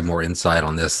provide more insight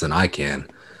on this than I can.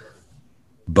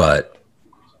 But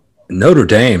Notre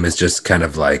Dame is just kind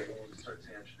of like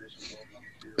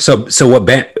so what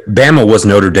Bama was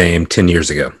Notre Dame 10 years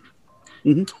ago.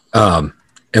 Mm-hmm.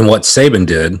 And what Saban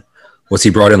did was he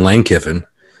brought in Lane Kiffin,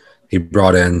 he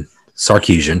brought in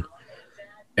Sarkisian,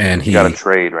 and You got a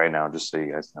trade right now, just so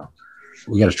you guys know.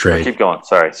 we got a trade. Keep going.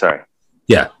 Sorry.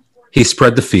 Yeah. He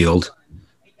spread the field.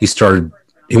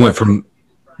 He went from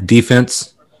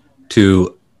defense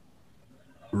to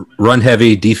run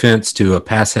heavy defense to a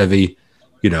pass heavy,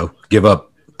 give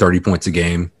up 30 points a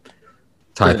game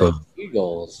type of.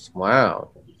 Eagles. Wow.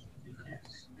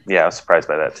 Yeah, I was surprised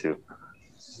by that too.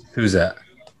 Who's that?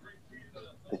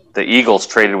 The Eagles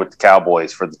traded with the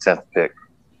Cowboys for the 10th pick.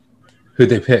 Who'd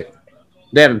they pick?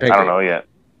 They haven't picked I don't it. know yet.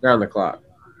 They're on the clock.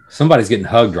 Somebody's getting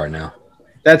hugged right now.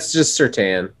 That's just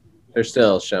Surtain. They're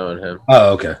still showing him.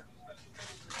 Oh, okay.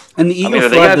 And the I Eagles mean, are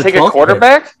they still have going to the take a 12th pick.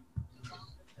 quarterback?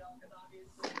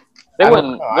 They I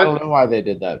wouldn't. don't know why they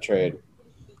did that trade.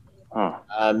 Huh.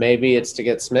 Maybe it's to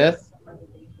get Smith.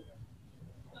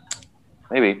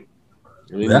 Maybe.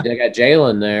 I mean, Yeah. they got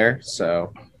Jalen there,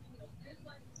 so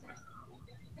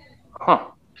Huh.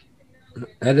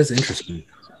 That is interesting.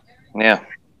 Yeah.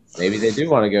 maybe they do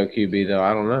want to go QB though.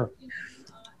 I don't know.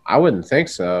 I wouldn't think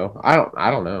so. I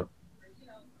don't know.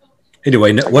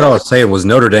 Anyway, what I was saying was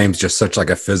Notre Dame's just such like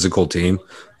a physical team.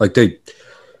 Like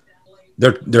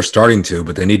they're starting to,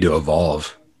 but they need to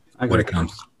evolve when it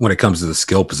comes to the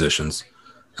skill positions.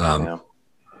 Yeah.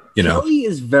 You know, Kelly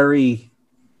is very,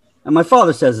 and my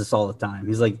father says this all the time.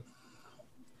 He's like,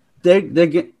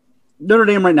 Notre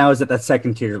Dame right now is at that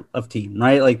second tier of team,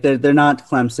 right? Like they're not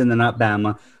Clemson, they're not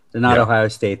Bama, they're not Ohio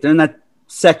State. They're in that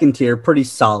second tier pretty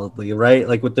solidly, right?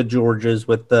 Like with the Georgias,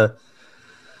 with the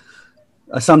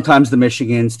sometimes the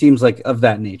Michigans, teams like of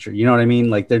that nature. You know what I mean?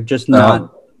 Like they're just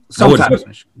not. Sometimes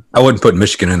Michigan. I wouldn't put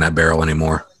Michigan in that barrel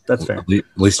anymore. That's fair. At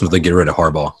least until they get rid of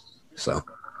Harbaugh. So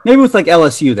maybe with like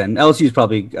LSU, then LSU is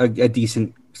probably a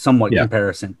decent, somewhat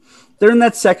comparison. They're in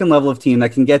that second level of team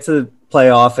that can get to the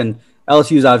playoff, and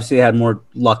LSU's obviously had more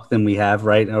luck than we have,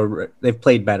 right? Or they've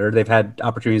played better. They've had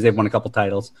opportunities. They've won a couple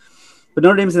titles, but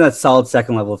Notre Dame's in that solid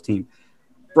second level of team.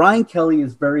 Brian Kelly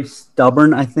is very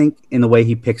stubborn, I think, in the way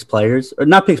he picks players, or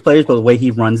not picks players, but the way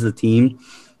he runs the team,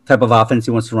 type of offense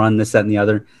he wants to run, this, that, and the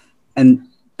other. And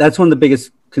that's one of the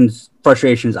biggest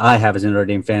frustrations I have as a Notre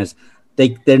Dame fan is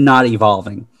they're not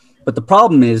evolving. But the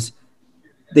problem is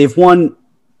they've won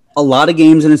a lot of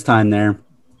games in his time there,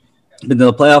 been to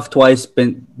the playoff twice,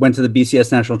 went to the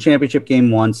BCS National Championship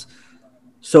game once.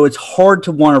 So it's hard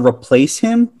to want to replace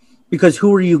him because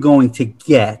who are you going to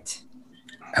get?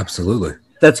 absolutely.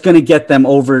 That's going to get them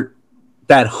over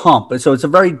that hump. So it's a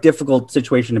very difficult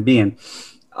situation to be in.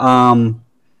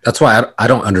 That's why I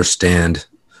don't understand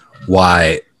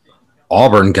why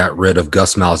Auburn got rid of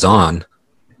Gus Malzahn,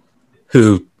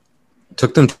 who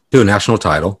took them to a national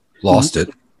title, lost it,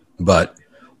 but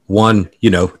won,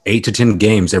 8 to 10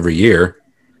 games every year,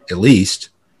 at least.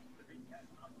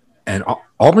 And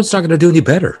Auburn's not going to do any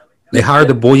better. They hired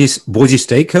the Boise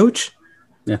State coach.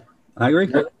 Yeah, I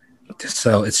agree.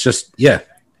 So it's just,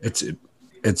 it's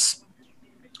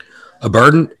a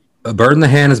bird in the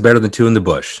hand is better than two in the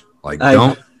bush. Like,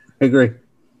 I agree.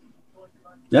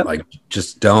 Yep. Like,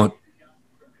 just don't,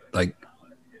 like,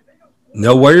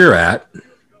 know where you're at,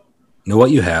 know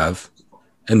what you have,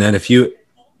 and then if you,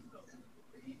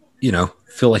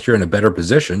 feel like you're in a better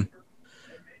position,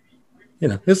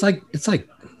 it's like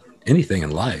anything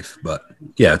in life. But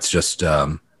yeah, it's just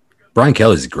Brian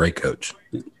Kelly's a great coach,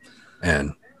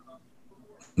 and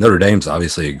Notre Dame's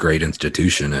obviously a great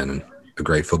institution and a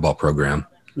great football program.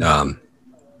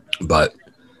 But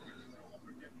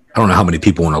I don't know how many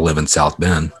people want to live in South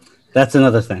Bend. That's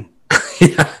another thing.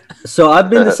 Yeah. So I've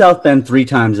been to South Bend 3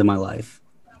 times in my life.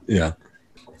 Yeah.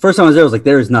 First time I was there, I was like,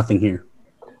 there is nothing here.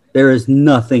 There is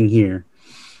nothing here.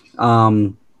 Yeah,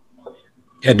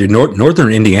 dude,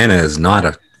 Northern Indiana is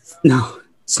not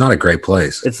it's not a great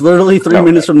place. It's literally 3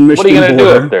 minutes from the Michigan What are you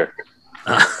border. going to do up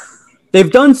there?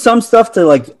 They've done some stuff to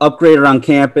like upgrade around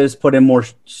campus, put in more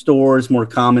stores, more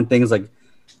common things. Like,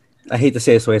 I hate to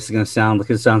say this way, it's going to sound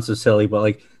because it sounds so silly, but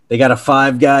like they got a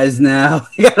Five Guys now.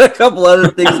 They got a couple other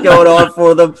things going on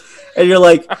for them, and you're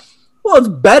like, well, it's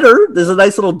better. There's a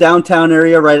nice little downtown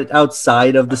area right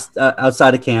outside of this,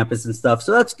 outside of campus and stuff,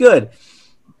 so that's good.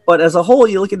 But as a whole,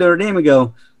 you look at Notre Dame and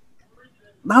go,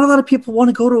 not a lot of people want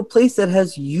to go to a place that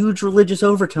has huge religious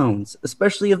overtones,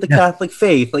 especially of the Catholic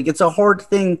faith. Like, it's a hard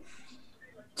thing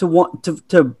to want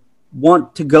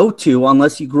to go to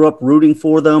unless you grew up rooting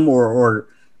for them or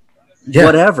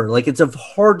whatever. Like, it's a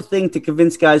hard thing to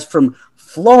convince guys from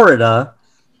Florida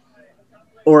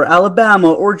or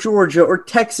Alabama or Georgia or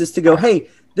Texas to go, hey,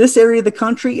 this area of the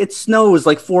country, it snows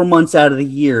like 4 months out of the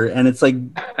year and it's like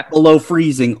below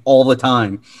freezing all the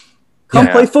time. Come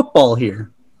play football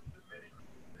here.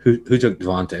 Who took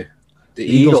Devontae? The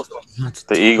Eagles.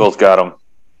 The Eagles got him.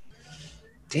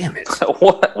 Damn it.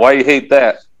 What? Why you hate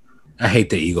that? I hate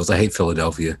the Eagles. I hate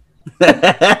Philadelphia.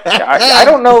 I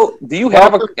don't know. Do you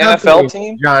have an NFL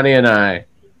team? Johnny and I.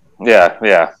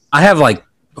 Yeah. I have like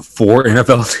 4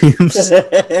 NFL teams.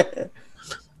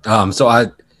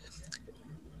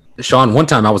 Sean, one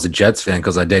time I was a Jets fan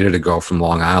because I dated a girl from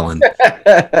Long Island.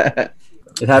 It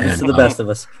happens to the best of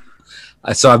us.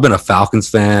 So I've been a Falcons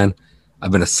fan, I've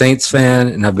been a Saints fan,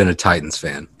 and I've been a Titans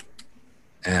fan.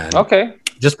 And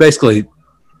just basically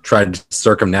tried to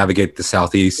circumnavigate the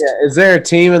Southeast. Yeah, is there a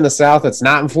team in the South that's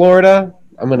not in Florida?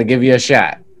 I'm going to give you a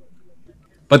shot.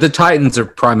 But the Titans are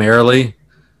primarily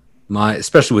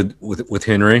especially with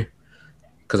Henry,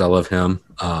 because I love him.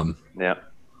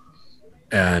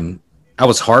 And I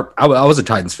was a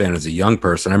Titans fan as a young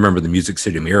person. I remember the Music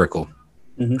City Miracle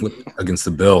against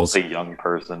the Bills. A young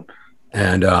person.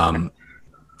 And I'm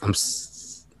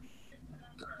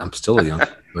still a young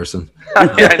person.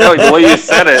 Yeah, I know the way you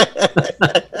said it.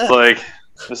 It's like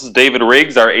this is David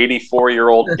Riggs, our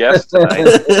 84-year-old guest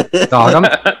tonight. Dog, I'm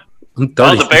 30.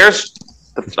 Oh, the Bears.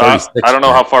 I don't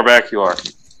know how far back you are.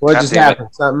 What God just damn it. happened?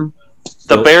 Something?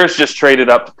 The Bears just traded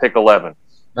up to pick 11.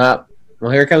 Well,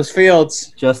 here comes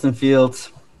Fields. Justin Fields.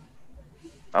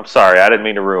 I'm sorry, I didn't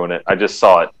mean to ruin it. I just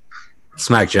saw it.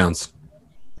 Smack Jones.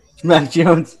 Mac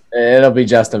Jones. It'll be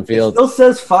Justin It Fields. still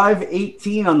says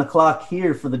 5:18 on the clock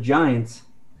here for the Giants.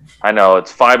 I know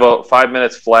it's 5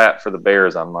 minutes flat for the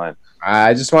Bears on mine.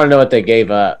 I just want to know what they gave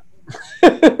up.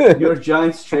 New York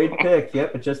Giants trade pick.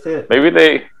 Yep, it just hit. Maybe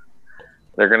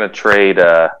they're gonna trade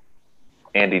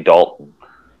Andy Dalton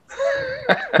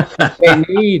They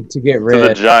need to get to rid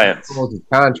the of Giants.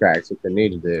 contracts, what they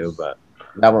need to do, but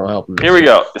that won't help them. Here we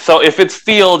go. So if it's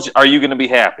Fields, are you gonna be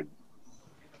happy?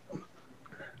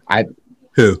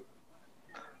 Who?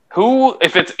 Who?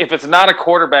 If it's not a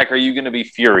quarterback, are you gonna be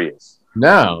furious?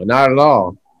 No, not at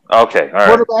all. Okay, all right.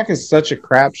 Quarterback is such a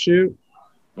crapshoot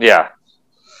Yeah.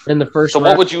 in the first So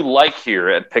round. what would you like here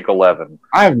at pick 11?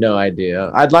 I have no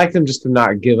idea. I'd like them just to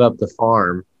not give up the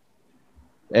farm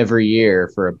every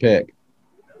year for a pick.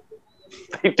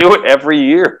 They do it every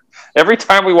year. Every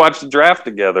time we watch the draft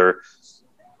together.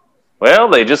 Well,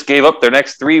 they just gave up their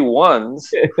next 3 ones.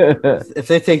 If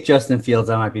they take Justin Fields,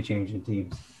 I might be changing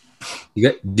teams.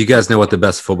 Do you guys know what the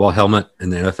best football helmet in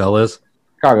the NFL is?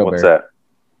 Chicago What's Bears. that?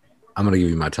 I'm going to give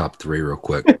you my top 3 real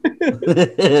quick.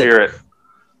 Hear it.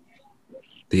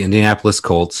 The Indianapolis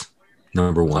Colts,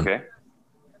 number 1. Okay.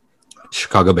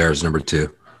 Chicago Bears, number 2.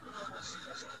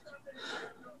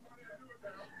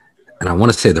 And I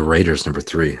want to say the Raiders, number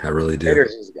 3. I really do.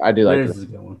 Raiders, I do like Raiders that. is a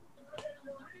good one.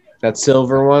 That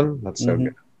silver one. That's so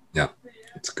Mhm. good.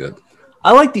 It's good.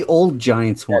 I like the old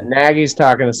Giants Yeah, one. Nagy's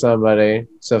talking to somebody.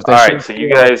 So if they All right, show so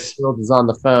you guys- Fields is on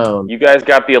the phone. You guys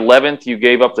got the 11th. You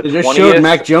gave up the They just 20th. showed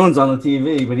Mac Jones on the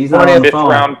TV, but he's not on the fifth phone.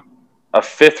 round, a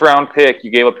 5th round pick. You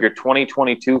gave up your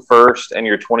 2022 first and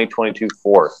your 2022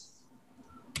 fourth.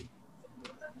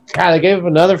 God, they gave up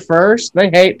another first. They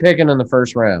hate picking in the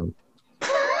first round.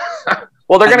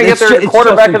 Well, they're going to get It's their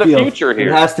quarterback Justin of the Fields. future It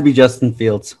here. has to be Justin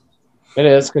Fields. It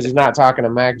is because he's not talking to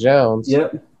Mac Jones.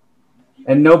 Yep.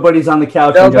 And nobody's on the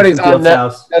couch Nobody's in Justin on Fields' that.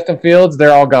 house. Justin Fields,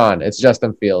 they're all gone. It's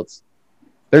Justin Fields.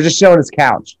 They're just showing his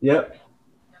couch. Yep.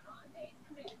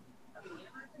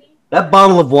 That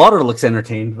bottle of water looks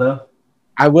entertained, though.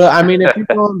 I mean, if you're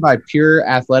going by pure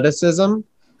athleticism,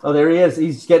 Oh, there he is.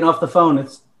 He's getting off the phone.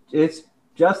 It's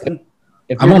Justin.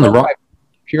 if I'm you're on the going wrong. by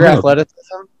pure I'm on the-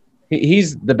 athleticism,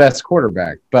 he's the best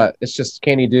quarterback. But it's just,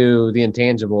 can he do the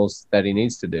intangibles that he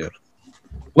needs to do?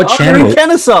 What Oh, they're channel? in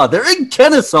Kennesaw. They're in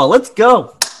Kennesaw. Let's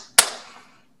go.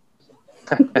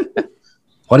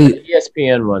 What do you?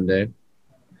 ESPN one day.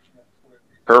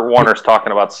 Kurt Warner's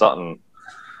talking about something.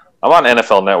 I'm on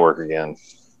NFL Network again.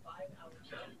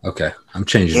 Okay, I'm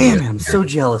changing. Damn, it. I'm so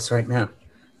jealous right now.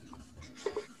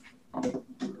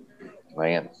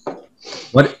 Man.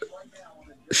 What,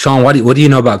 Sean? What do you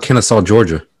know about Kennesaw,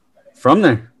 Georgia? From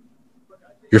there.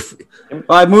 You're.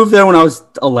 I moved there when I was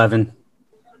 11.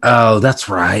 Oh, that's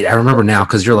right. I remember now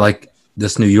because you're like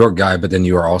this New York guy, but then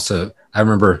you are also. I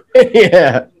remember.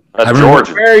 Yeah. That's I remember-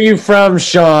 Georgia. Where are you from,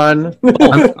 Sean?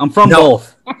 I'm from No.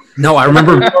 both. No, I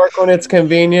remember. New York when it's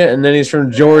convenient, and then he's from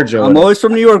Georgia. I'm always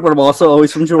from New York, but I'm also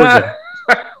always from Georgia.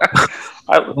 Every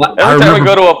I time we remember-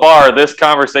 go to a bar, this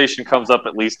conversation comes up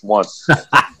at least once.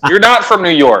 You're not from New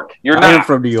York. You're I am not.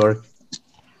 from New York.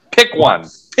 Pick one.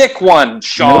 Pick one,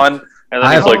 Sean. And then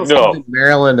I've he's like, almost no. lived in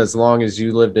Maryland as long as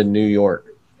you lived in New York.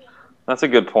 That's a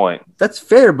good point. That's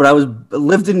fair, but I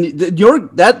lived in New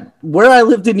York. That where I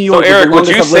lived in New So, York. is the Eric, would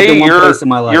longest you I've lived say in one place in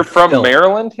my life. you're from Still.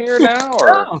 Maryland here now? Or?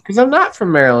 No, because I'm not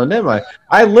from Maryland, am I?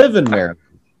 I live in Maryland.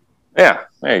 Yeah,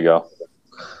 there you go.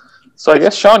 So I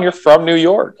guess, Sean, you're from New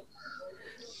York.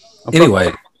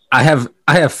 Anyway, I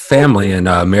have family in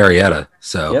Marietta,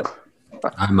 so Yep.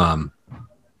 I'm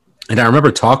and I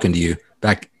remember talking to you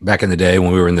back in the day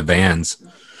when we were in the vans,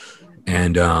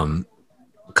 and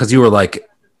because you were like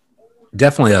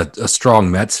definitely a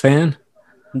strong Mets fan,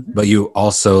 but you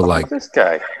also like This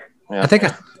guy. Yeah.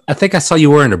 I think I saw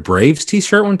you wearing a Braves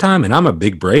t-shirt one time, and I'm a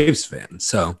big Braves fan,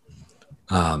 so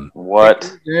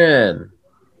What? Man.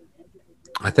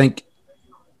 I think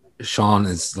Sean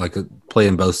is like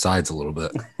playing both sides a little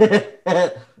bit. Yeah.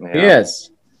 Yes.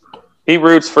 He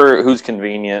roots for who's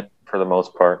convenient for the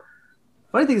most part.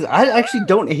 Funny thing is, I actually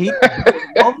don't hate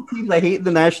all the teams I hate in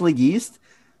the National League East.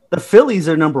 The Phillies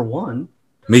are number one.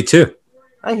 Me too.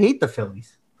 I hate the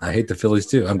Phillies. I hate the Phillies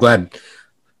too. I'm glad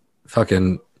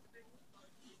fucking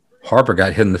Harper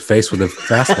got hit in the face with a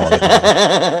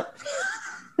fastball.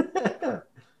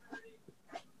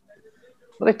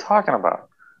 What are they talking about?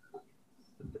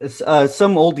 It's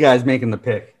some old guy's making the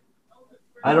pick.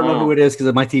 I don't know who it is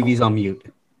because my TV's on mute.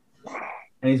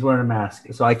 And he's wearing a mask,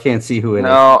 so I can't see who it is.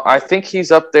 No, I think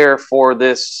he's up there for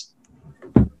this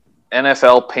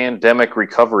NFL pandemic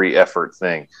recovery effort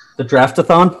thing. The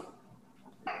Draftathon?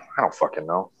 I don't fucking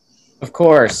know. Of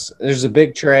course, there's a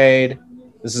big trade.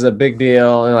 This is a big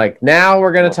deal. And like, now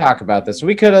we're going to talk about this.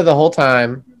 We could have the whole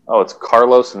time. Oh, it's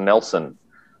Carlos Nelson.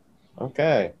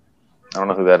 Okay. I don't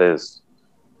know who that is.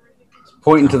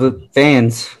 Pointing to the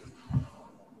fans.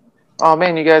 Oh,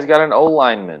 man, you guys got an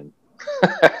O-lineman.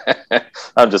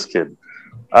 I'm just kidding.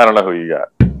 I don't know who you got.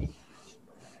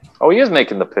 Oh, he is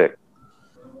making the pick.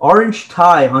 Orange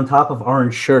tie on top of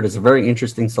orange shirt is a very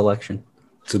interesting selection.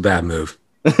 It's a bad move.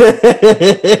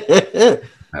 Good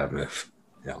Bad move.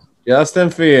 Yeah. Justin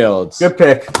Fields.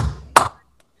 pick.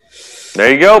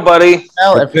 There you go, buddy.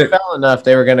 Well, if he fell enough,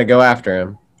 they were going to go after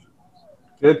him.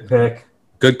 Good pick.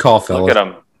 Good call, fellas. Look at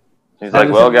him. He's How like,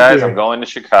 does well, it guys, appear? I'm going to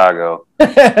Chicago.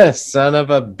 Son of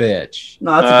a bitch.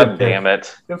 No, that's a good pick. Damn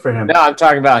it. Good for him. No, I'm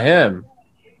talking about him.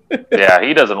 Yeah,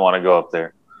 he doesn't want to go up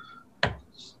there.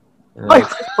 Like,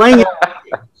 playing it.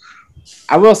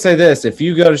 I will say this. If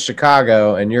you go to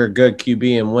Chicago and you're a good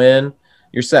QB and win,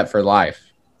 you're set for life.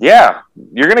 Yeah,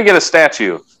 you're going to get a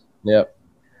statue. Yep.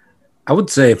 I would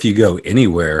say if you go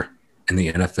anywhere in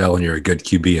the NFL and you're a good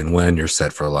QB and win, you're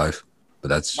set for life. But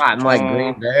that's Not in like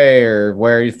Green Bay or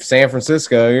where San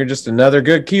Francisco. You're just another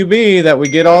good QB that we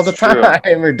get all the True.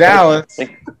 time, or Dallas.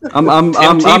 I'm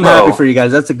Tebow. happy for you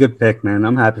guys. That's a good pick, man.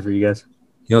 I'm happy for you guys.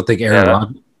 you don't think Yeah.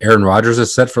 Aaron Rodgers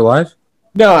is set for life?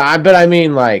 No, but I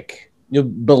mean like you're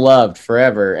beloved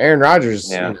forever. Aaron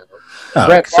Rodgers. Yeah. You know, Oh,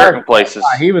 Brett Certain Favre places.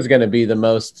 thought he was going to be the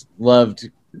most loved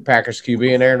Packers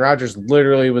QB, and Aaron Rodgers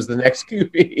literally was the next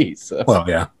QB. So well,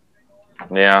 yeah.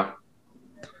 Yeah.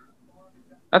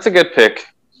 That's a good pick.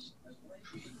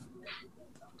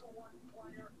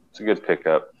 It's a good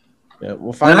pickup. yeah, we'll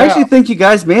And find I out. actually think you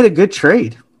guys made a good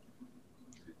trade.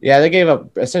 Yeah, they gave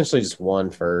up essentially just one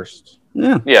first.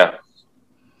 Yeah. Yeah.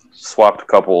 Swapped a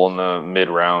couple in the mid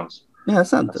rounds. Yeah,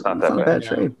 that's not That's a not that bad bad.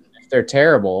 trade. If they're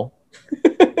terrible,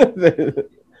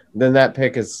 then that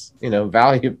pick is,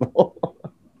 valuable.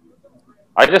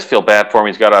 I just feel bad for him.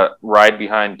 He's got to ride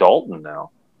behind Dalton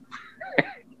now.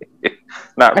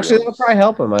 Not Actually, really. that'll probably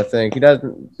help him. I think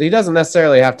he doesn't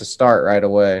necessarily have to start right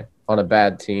away on a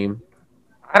bad team.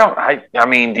 I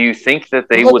mean, do you think that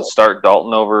they would start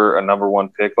Dalton over a number one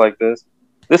pick like this?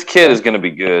 This kid is going to be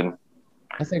good.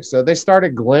 I think so. They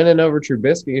started Glennon over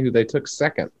Trubisky, who they took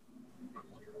second.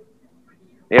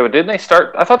 Yeah, but didn't they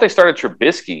start? I thought they started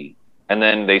Trubisky and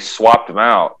then they swapped him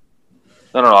out.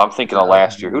 No. I'm thinking of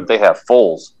last year. Who did they have?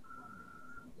 Foles.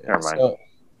 Never mind. So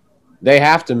they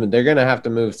have to. They're going to have to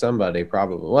move somebody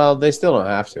probably. Well, they still don't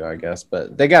have to, I guess,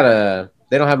 but they don't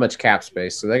have much cap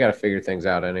space, so they got to figure things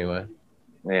out anyway.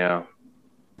 Yeah.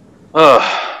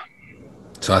 Ugh.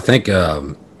 So I think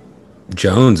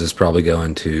Jones is probably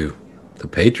going to the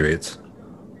Patriots.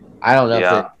 I don't know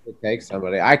Yeah. if they take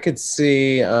somebody. I could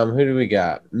see who do we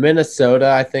got? Minnesota,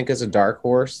 I think, is a dark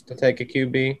horse to take a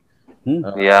QB.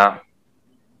 Yeah.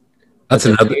 That's But the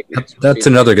another. Patriots would That's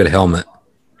be- another good helmet.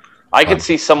 I could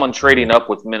see someone trading up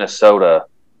with Minnesota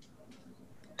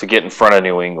to get in front of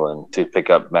New England to pick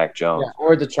up Mac Jones. Yeah,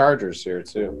 or the Chargers here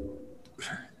too.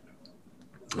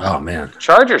 Oh man,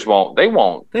 Chargers won't. They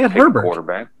won't. They had pick a Herbert.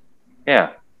 quarterback.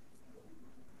 Yeah.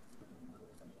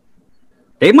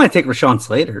 They might take Rashawn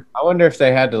Slater. I wonder if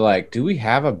they had to do we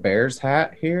have a Bears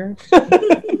hat here?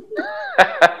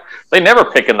 They never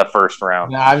pick in the first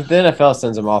round. Nah, the NFL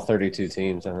sends them all 32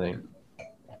 teams, I think.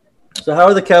 So how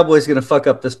are the Cowboys going to fuck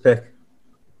up this pick?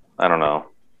 I don't know.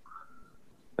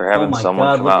 They're Oh having my someone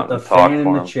God! come Look out at the and talk fan in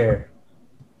for the them. chair.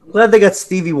 I'm glad they got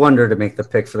Stevie Wonder to make the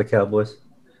pick for the Cowboys.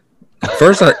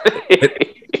 first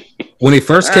when he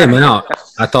first came out,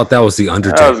 I thought that was the That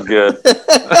Undertaker. was good.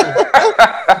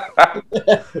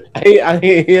 He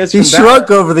is He from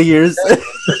shrunk over the years.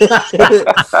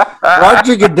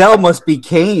 Roger Goodell must be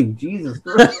Kane. Jesus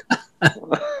Christ.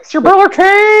 It's your brother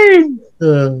Kane.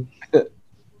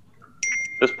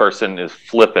 This person is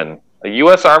flipping. A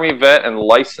U.S. Army vet and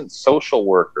licensed social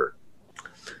worker.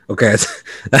 Okay,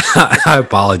 I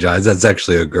apologize. That's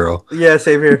actually a girl. Yeah,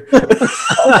 same here.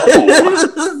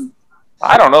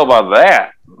 I don't know about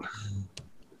that.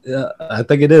 Yeah, I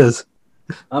think it is.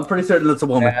 I'm pretty certain that's a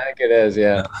Yeah, woman. I think it is,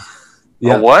 yeah.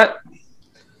 Yeah. A what?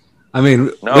 I mean,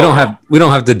 No. we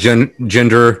don't have to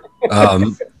gender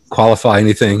qualify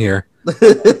anything here.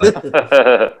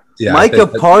 Yeah, I Micah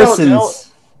think that- Parsons.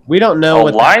 We don't A know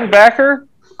what linebacker?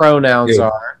 pronouns Dude.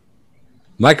 are.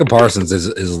 Micah Parsons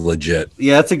is legit.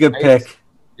 Yeah, that's a good pick.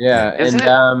 Yeah, Is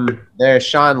and there's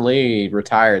Sean Lee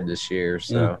retired this year,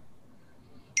 so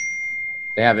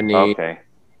they have a need. Okay.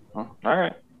 All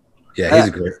right. Yeah,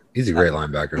 he's a great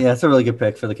linebacker. Yeah, it's a really good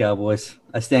pick for the Cowboys.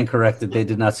 I stand corrected. They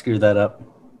did not screw that up.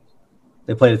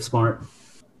 They played it smart.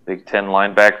 Big Ten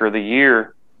linebacker of the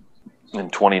year in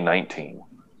 2019.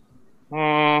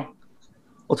 Well,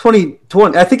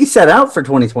 2020. I think he set out for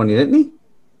 2020, didn't he?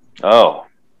 Oh,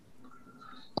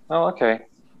 okay.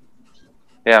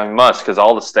 Yeah, he must, because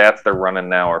all the stats they're running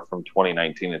now are from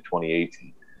 2019 and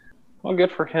 2018. Well,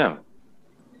 good for him.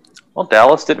 Well,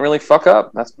 Dallas didn't really fuck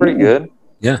up. That's pretty good.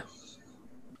 Yeah,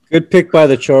 Good pick by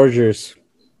the Chargers.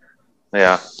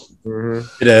 Yeah. Mm-hmm.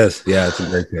 it is. Yeah, it's a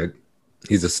great pick.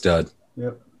 He's a stud.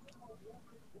 Yep.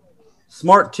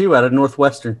 Smart too, out of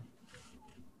Northwestern.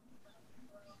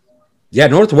 Yeah,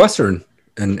 Northwestern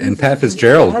and Pat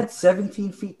Fitzgerald. Had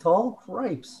 17 feet tall.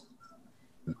 Cripes.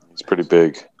 It's pretty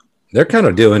big. They're kind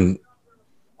of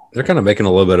making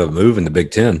a little bit of a move in the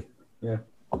Big Ten. Yeah.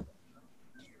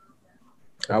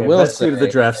 I will best say suit of the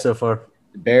draft so far.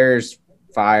 the Bears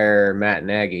fire Matt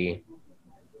Nagy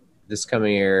this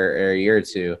coming year or a year or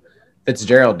two.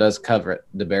 Fitzgerald does cover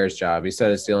the Bears job. He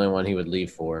said it's the only one he would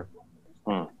leave for.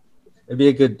 It'd be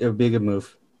a good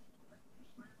move.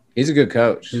 He's a good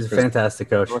coach. He's a fantastic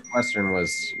coach. Northwestern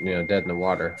was, dead in the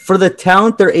water. For the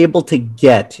talent they're able to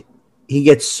get, he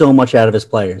gets so much out of his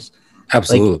players.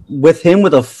 Absolutely. Like with him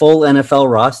with a full NFL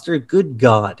roster, good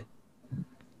God.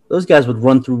 Those guys would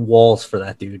run through walls for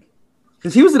that dude.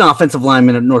 Because he was an offensive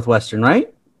lineman at Northwestern,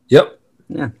 right? Yep.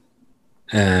 Yeah.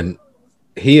 And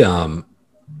he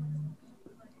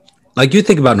like you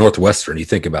think about Northwestern, you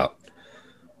think about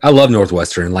I love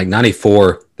Northwestern. Like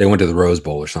 94, they went to the Rose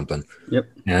Bowl or something. Yep.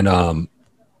 And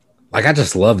I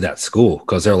just love that school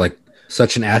because they're like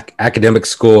such an academic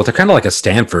school. They're kind of like a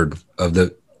Stanford of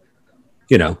the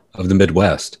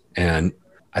Midwest. And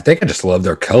I think I just love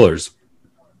their colors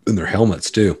and their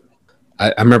helmets too.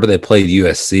 I remember they played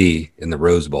USC in the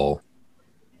Rose Bowl.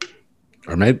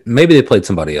 Or maybe they played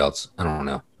somebody else. I don't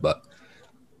know. But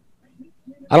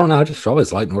I don't know. I just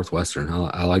always liked Northwestern.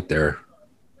 I like they're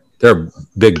a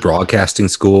big broadcasting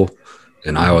school,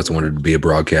 and I always wanted to be a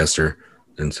broadcaster.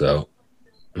 And so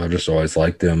I just always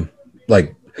liked them.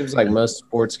 Like, Seems like most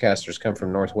sportscasters come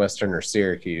from Northwestern or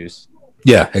Syracuse.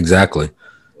 yeah, exactly.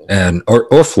 And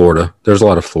or Florida. There's a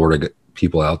lot of Florida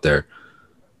people out there,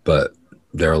 but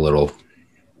they're a little,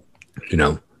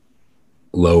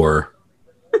 lower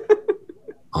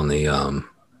on the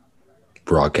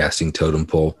broadcasting totem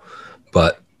pole.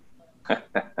 But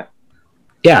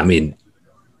yeah, I mean,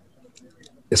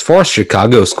 as far as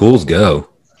Chicago schools go,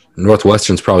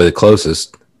 Northwestern's probably the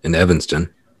closest in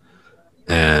Evanston.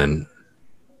 And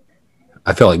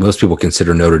I feel like most people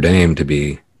consider Notre Dame to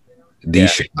be the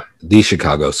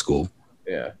Chicago school.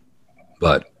 Yeah.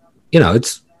 But,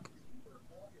 it's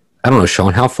 – I don't know,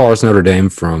 Sean, how far is Notre Dame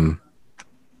from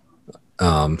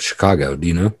Chicago? Do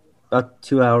you know? About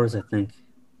 2 hours, I think.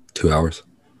 2 hours.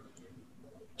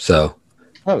 So.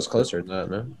 I was closer than that,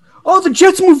 man. Oh, the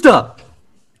Jets moved up.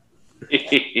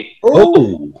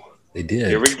 Oh, they did.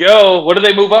 Here we go. What do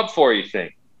they move up for, you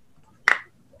think?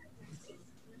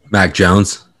 Mac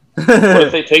Jones. What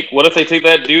if they take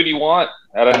that dude you want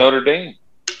out of Notre Dame?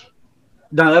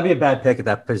 No, that'd be a bad pick at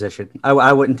that position.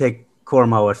 I wouldn't take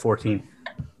Cormo at 14.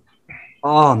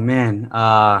 Oh, man.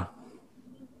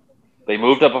 They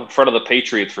moved up in front of the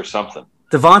Patriots for something.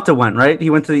 Devonta went, right? He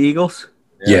went to the Eagles?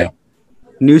 Yeah.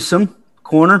 Newsome,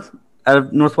 corner out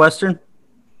of Northwestern?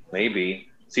 Maybe.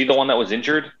 Is he the one that was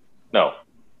injured? No.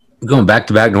 We're going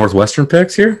back-to-back Northwestern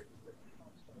picks here?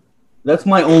 That's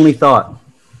my only thought.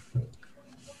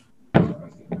 Is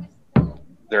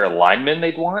there a lineman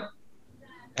they'd want?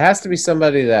 It has to be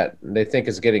somebody that they think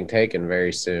is getting taken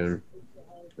very soon.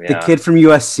 Yeah, The kid from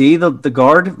USC, the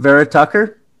guard, Vera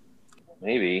Tucker?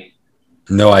 maybe.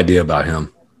 No idea about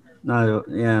him. No,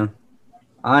 yeah.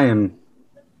 I am.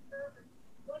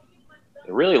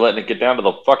 They're really letting it get down to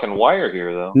the fucking wire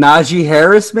here, though. Najee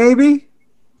Harris, maybe?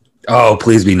 Oh,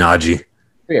 please be Najee.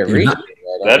 Be a Dude, reach.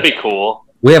 That'd be cool.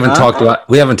 We haven't Huh? talked about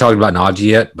Najee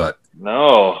yet, but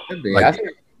No. Could be. Like- I think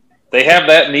They have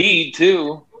that need,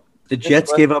 too. The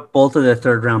Jets gave up both of their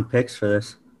third-round picks for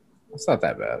this. it's not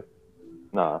that bad.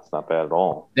 No, it's not bad at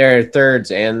all. Their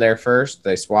thirds and their first,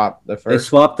 they swapped the They first.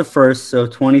 swapped the first, so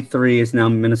 23 is now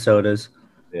Minnesota's.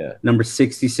 Yeah. Number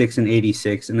 66 and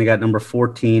 86, and they got number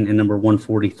 14 and number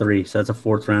 143. So that's a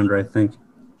fourth rounder, I think.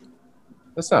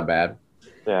 That's not bad.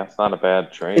 Yeah, it's not a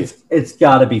bad trade. It's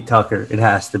got to be Tucker. It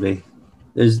has to be.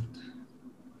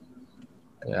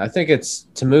 I think it's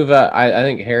to move up. I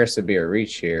think Harris would be a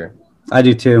reach here. I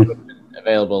do too.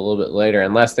 Available a little bit later,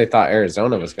 unless they thought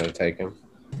Arizona was going to take him.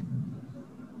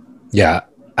 Yeah,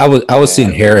 I was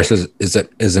seeing Harris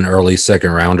as an early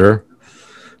second rounder,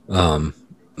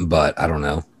 but I don't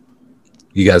know.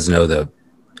 You guys know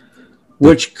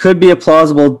which could be a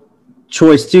plausible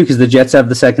choice too, because the Jets have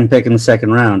the second pick in the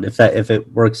second round if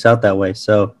it works out that way.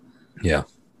 So yeah.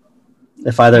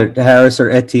 If either Harris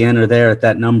or Etienne are there at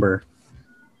that number,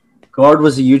 guard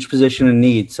was a huge position in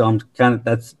need. So I'm kind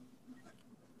of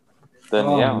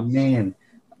man.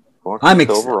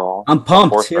 Overall. I'm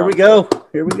pumped. Here we go.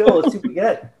 Let's see what we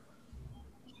get.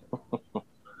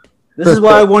 This is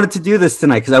why I wanted to do this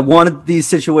tonight, because I wanted these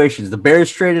situations. The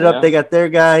Bears traded up. They got their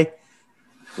guy.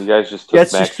 You guys just took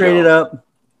Jets Mac just traded Jones. up.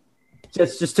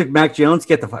 Jets just took Mac Jones.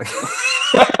 Get the fuck.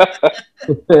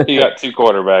 You got 2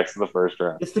 quarterbacks in the first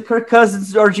round. It's the Kirk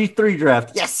Cousins RG3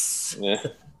 draft. Yes. Yeah.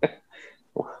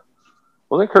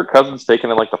 Wasn't Kirk Cousins taken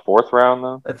in like the 4th round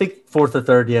though? I think 4th or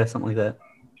 3rd. Yeah, something like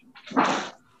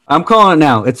that. I'm calling it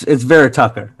now. It's Vera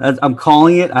Tucker. I'm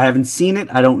calling it. I haven't seen it.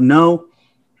 I don't know.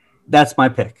 That's my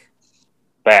pick.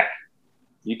 Back.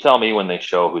 You tell me when they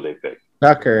show who they pick.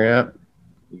 Tucker, yeah.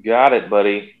 You got it,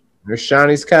 buddy. There's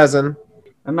Shawnee's cousin.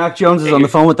 And Mac Jones is on the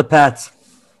phone with the Pats.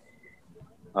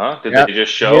 Huh? Did Yep. they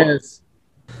just show? Yes.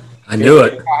 I knew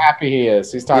it. How happy he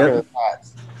is. He's talking to the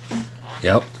Pats.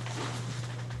 Yep.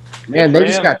 Man, they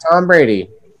just got Tom Brady.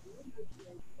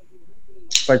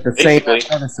 It's like the same Basically.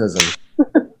 athleticism.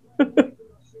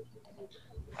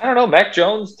 I don't know. Mac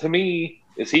Jones, to me,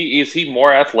 is he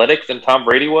more athletic than Tom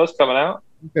Brady was coming out?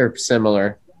 They're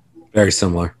similar. Very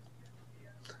similar.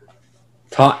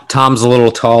 Tom's a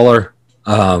little taller.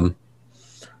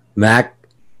 Mac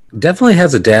definitely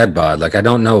has a dad bod. Like, I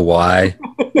don't know why.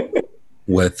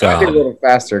 With a little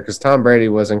faster because Tom Brady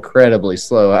was incredibly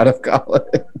slow out of college.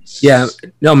 Yeah,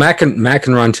 no, Mac can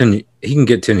run 10. He can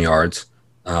get 10 yards.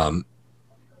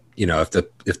 You know, if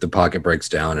the pocket breaks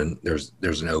down and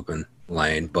there's an open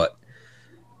lane, but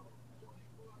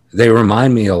they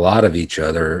remind me a lot of each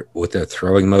other with their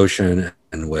throwing motion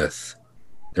and with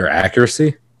their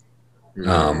accuracy.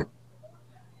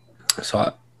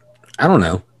 So I don't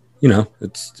know. You know,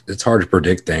 it's hard to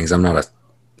predict things. I'm not a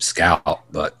scout,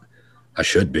 but I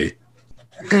should be.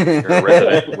 You're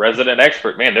a resident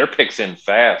expert. Man, their picks in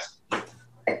fast.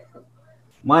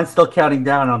 Mine's still counting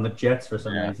down on the Jets for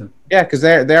some reason. Yeah, because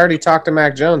they already talked to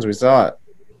Mac Jones. We saw it.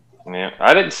 Yeah,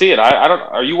 I didn't see it. I don't.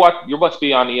 Are you watch? You must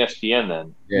be on ESPN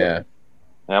then. Yeah.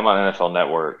 I'm on NFL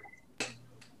Network.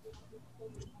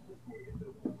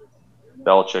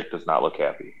 Belichick does not look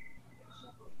happy.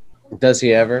 Does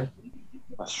he ever?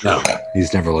 That's true. No,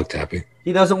 he's never looked happy.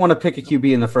 He doesn't want to pick a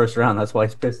QB in the first round. That's why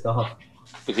he's pissed off.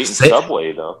 He's eating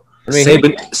Subway though. I mean,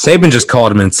 Saban just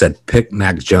called him and said, "Pick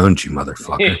Mac Jones, you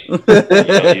motherfucker."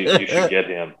 You should get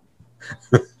him.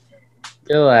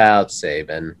 Chill out,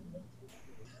 Saban.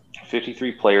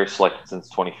 53 players selected since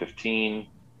 2015.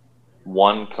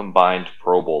 1 combined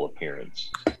Pro Bowl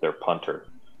appearance. Their punter.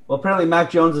 Well, apparently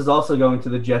Mac Jones is also going to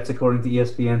the Jets, according to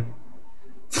ESPN.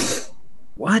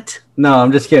 What? No,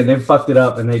 I'm just kidding. They fucked it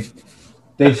up, and they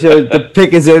showed the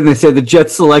pick is in. They said the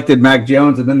Jets selected Mac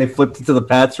Jones, and then they flipped it to the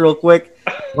Pats real quick.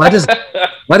 Why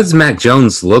does Mac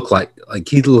Jones look like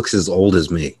he looks as old as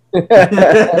me?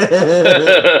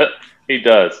 He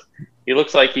does. He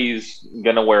looks like he's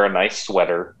gonna wear a nice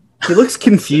sweater. He looks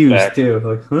confused too.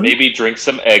 Like, huh? Maybe drink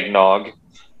some eggnog.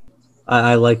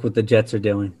 I like what the Jets are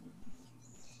doing,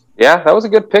 Yeah, that was a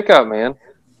good pickup, man.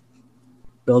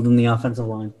 building the offensive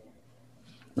line.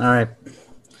 All right,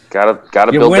 Gotta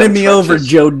you're build winning them me over, trenches.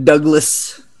 Joe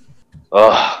Douglas.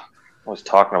 Ugh, I was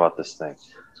talking about this thing.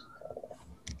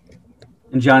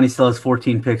 And Johnny still has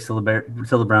 14 picks till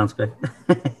the Browns pick.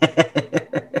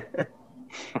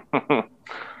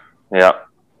 Yeah.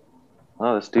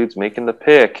 Oh, this dude's making the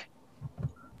pick.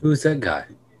 Who's that guy?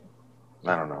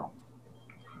 I don't know.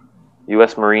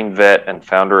 U.S. Marine vet and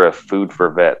founder of Food for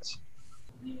Vets.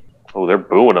 Oh, they're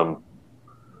booing him.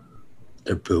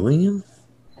 They're booing him?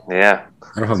 Yeah.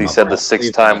 I don't have He my- said the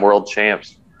 6-time world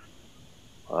champs.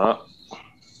 Why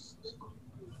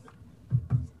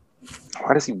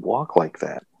does he walk like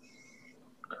that?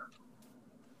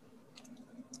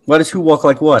 Why does who walk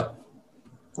like what?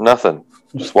 Nothing.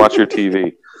 Just watch your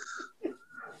TV.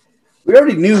 We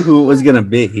already knew who it was going to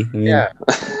be. I mean, Yeah.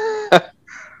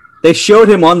 They showed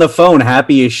him on the phone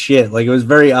happy as shit. Like, it was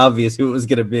very obvious who it was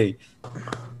going to be.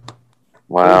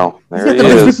 Wow. He's There got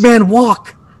he the Vince is. McMahon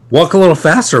walk. Walk a little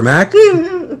faster, Mac.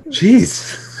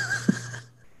 Jeez.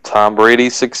 Tom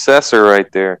Brady's successor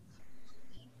right there.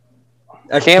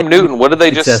 Cam Newton, what did they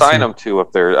just Successor. sign him to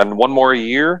up there? And one more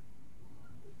year?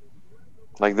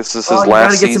 Like this is his You gotta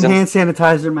last get some season. hand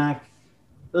sanitizer, Mac.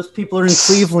 Those people are in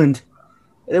Cleveland.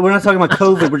 We're not talking about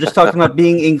COVID. We're just talking about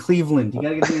being in Cleveland. You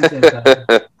gotta get hand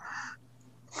sanitizer.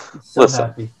 He's so Listen,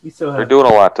 happy. He's so They're happy. doing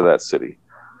a lot to that city.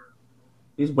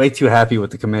 He's way too happy with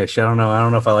the commish. I don't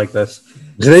know if I like this.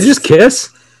 Did they just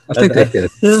kiss? I think they did.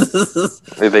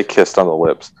 They kissed on the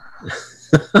lips.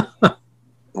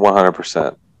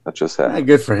 100%. That just happened.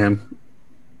 Good for him.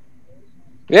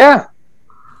 Yeah.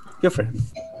 Good for him.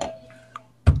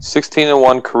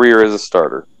 16-1 career as a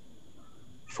starter.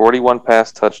 41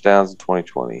 pass touchdowns in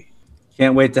 2020.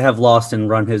 Can't wait to have Lawson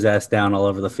run his ass down all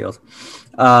over the field.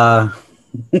 Yeah,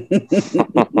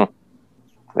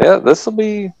 this will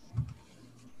be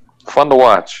fun to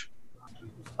watch.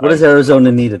 What does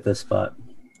Arizona need at this spot?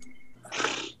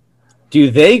 Do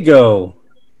they go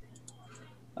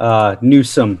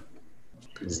Newsome?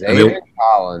 Xavier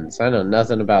Collins. I know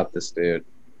nothing about this dude.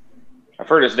 I've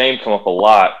heard his name come up a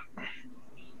lot.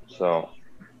 So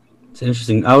It's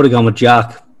interesting. I would have gone with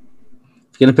Jock.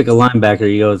 If you're going to pick a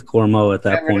linebacker, you go with Cormo at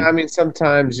that point. I mean,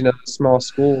 sometimes, the small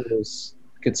schools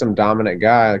get some dominant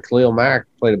guy. Khalil Mack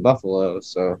played at Buffalo,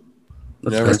 so.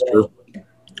 That's true.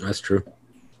 That's true.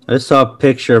 I just saw a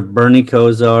picture of Bernie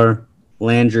Kosar,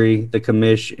 Landry, the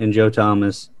commish, and Joe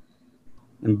Thomas.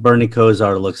 And Bernie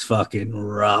Kosar looks fucking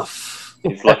rough.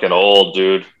 he's looking old,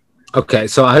 dude. Okay,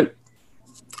 so I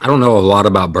don't know a lot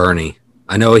about Bernie.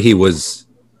 I know he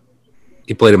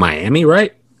played in Miami,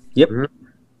 right? Yep.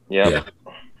 Yeah.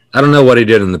 I don't know what he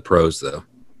did in the pros though.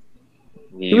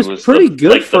 He was pretty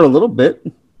good for a little bit.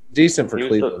 Decent for he was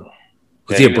Cleveland.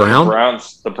 Was he a Brown?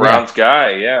 The Browns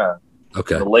guy, yeah.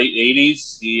 Okay. In the late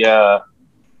 80s, he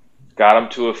got him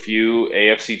to a few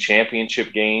AFC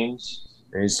championship games.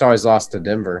 And he's always lost to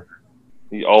Denver.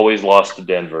 He always lost to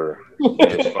Denver.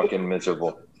 It was fucking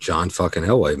miserable. John fucking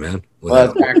Elway, man. Well,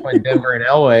 that's back when Denver and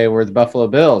Elway were the Buffalo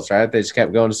Bills, right? They just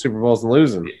kept going to Super Bowls and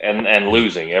losing. And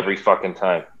losing every fucking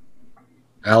time.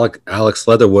 Alex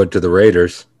Leatherwood to the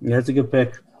Raiders. Yeah, that's a good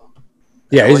pick.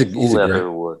 Yeah, he's a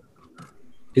Leatherwood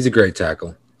great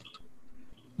tackle.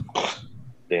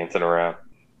 dancing around.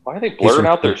 Why are they blurring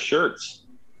out their shirts?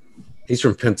 He's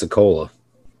from Pensacola.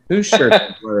 Whose shirt is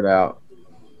blurred out?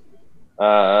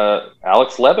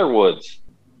 Alex Leatherwood's.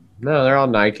 No, they're all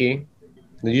Nike.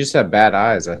 They just have bad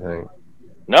eyes, I think.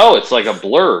 No, it's like a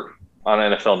blur on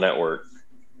NFL Network.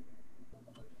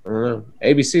 I don't know.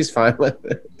 ABC's fine with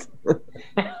it.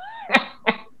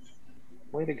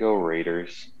 Way to go,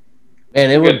 Raiders.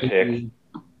 Man, it would Good be.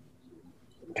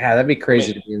 God, that'd be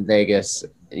crazy to be in Vegas,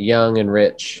 young and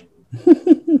rich.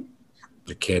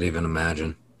 I can't even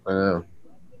imagine. I know.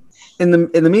 In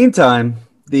the meantime,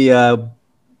 the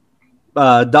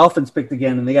Dolphins picked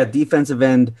again, and they got defensive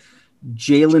end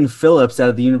Jalen Phillips out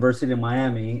of the University of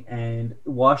Miami, and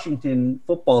Washington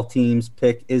football team's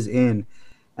pick is in.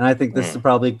 And I think this is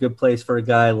probably a good place for a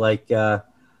guy like Owusu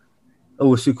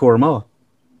Koromoa.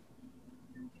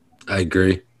 I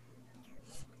agree.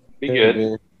 Be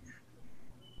good.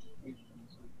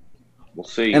 We'll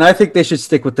see. And I think they should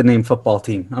stick with the name football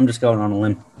team. I'm just going on a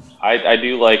limb. I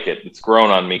do like it. It's grown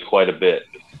on me quite a bit.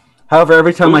 However,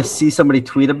 every time I see somebody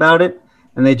tweet about it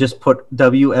and they just put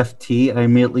WFT, I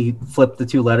immediately flip the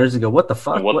two letters and go, what the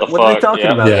fuck? What are they talking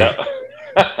about? Yeah.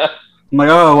 I'm like,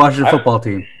 oh, Washington football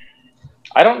team.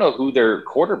 I don't know who their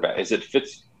quarterback is. It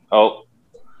Fitz? Oh,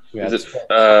 Yeah, is it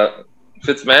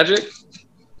Fitzmagic?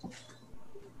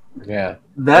 Yeah.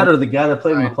 That or the guy that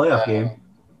played in the playoff game.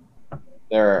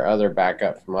 Their other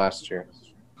backup from last year.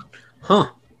 Huh.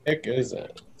 Heck is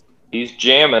it? He's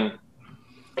jamming.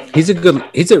 He's a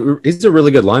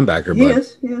really good linebacker, He but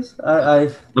is.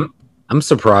 I'm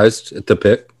surprised at the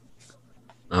pick.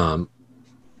 But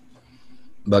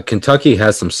Kentucky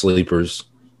has some sleepers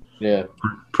Yeah.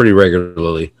 pretty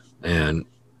regularly, and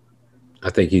I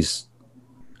think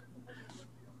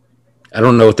I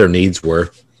don't know what their needs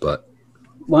were, but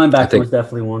Linebacker was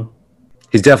definitely one.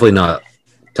 he's definitely not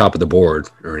top of the board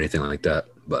or anything like that.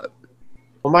 But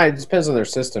Well, it depends on their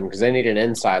system because they need an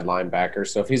inside linebacker.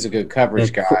 So if he's a good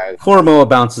coverage guy, Koromoa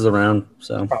bounces around.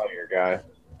 So probably your guy.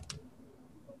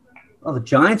 the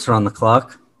Giants are on the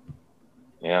clock.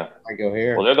 Yeah. I go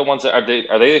here. Well, they're the ones that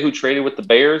are they who traded with the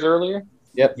Bears earlier?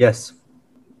 Yes.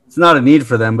 It's not a need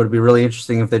for them, but it'd be really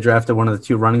interesting if they drafted one of the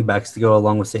two running backs to go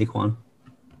along with Saquon.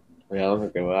 Yeah, I don't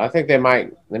think they will. I think they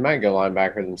might go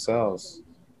linebacker themselves.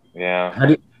 Yeah.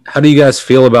 how do you guys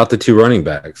feel about the two running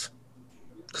backs?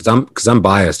 Because I'm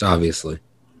biased, obviously.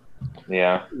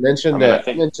 Yeah. Mentioned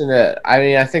it. I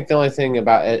mean, I think the only thing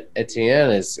about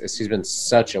Etienne is he's been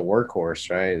such a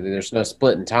workhorse, right? There's no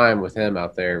splitting time with him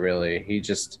out there, really.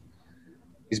 He's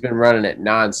been running it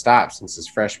nonstop since his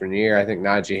freshman year. I think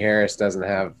Najee Harris doesn't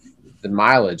have the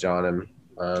mileage on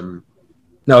him.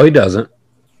 No, he doesn't.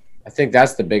 I think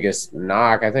that's the biggest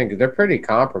knock. I think they're pretty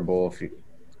comparable. If you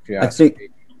I ask think me.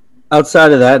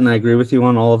 outside of that, and I agree with you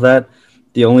on all of that,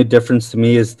 the only difference to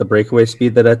me is the breakaway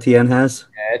speed that Etienne has.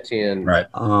 Etienne,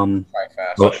 Right. quite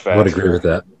fast. Much Would agree faster. with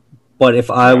that. But if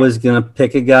I was gonna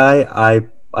pick a guy,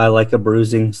 I like a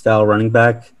bruising style running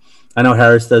back. I know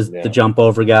Harris does Yeah. the jump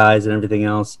over guys and everything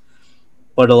else,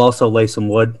 but he'll also lay some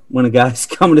wood. When a guy's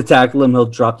coming to tackle him, he'll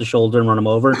drop the shoulder and run him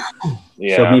over.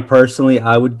 Yeah. So me personally,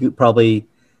 I would probably,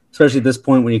 especially at this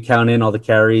point when you count in all the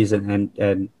carries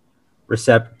and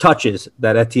touches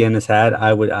that Etienne has had,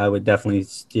 I would definitely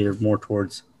steer more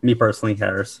towards me personally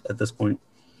Harris at this point.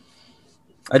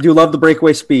 I do love the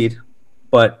breakaway speed,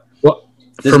 but Well,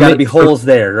 there's got to be holes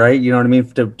there, right? You know what I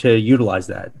mean, to utilize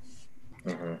that.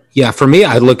 Yeah, for me,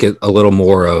 I look at a little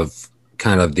more of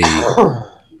kind of the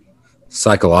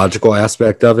psychological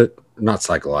aspect of it. Not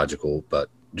psychological, but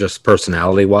just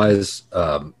personality-wise.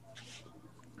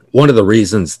 One of the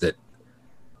reasons that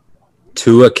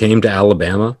Tua came to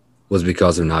Alabama was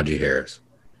because of Najee Harris.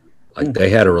 Like, they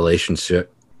had a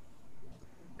relationship,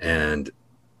 and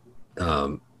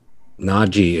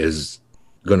Najee is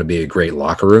going to be a great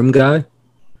locker room guy.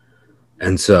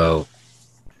 And so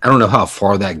I don't know how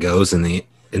far that goes in the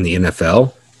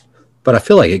NFL, but I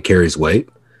feel like it carries weight.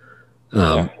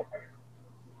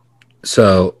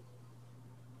 So,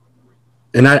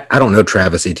 and I don't know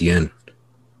Travis Etienne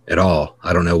at all.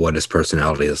 I don't know what his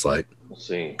personality is like. We'll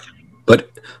see.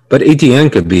 But Etienne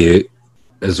could be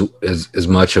as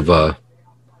much of a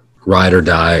ride or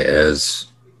die as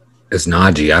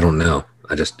Najee. I don't know.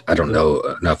 I don't know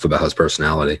enough about his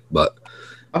personality, but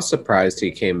I was surprised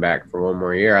he came back for one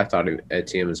more year. I thought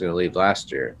Etienne was going to leave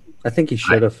last year. I think he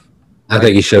should have. I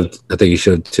think he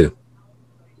should too.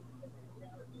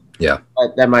 Yeah.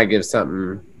 But that might give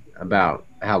something about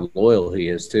how loyal he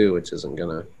is too, which isn't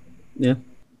going Yeah.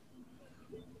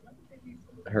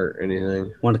 to hurt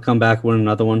anything. Want to come back, win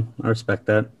another one. I respect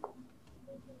that.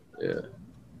 Yeah.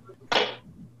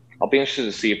 I'll be interested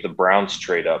to see if the Browns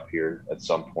trade up here at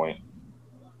some point.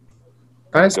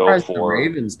 I'm surprised the for-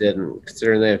 Ravens didn't,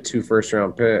 considering they have 2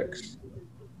 first-round picks.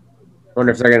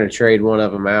 Wonder if they're going to trade one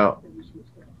of them out.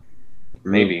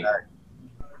 Maybe.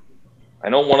 I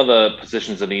know one of the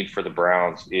positions of need for the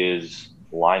Browns is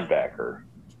linebacker.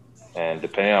 And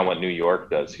depending on what New York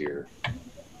does here,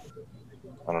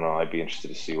 I don't know. I'd be interested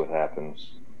to see what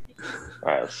happens. All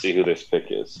right, let's see who this pick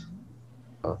is.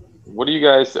 What are you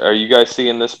guys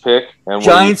seeing this pick? And what do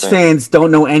you Giants think? fans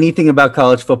don't know anything about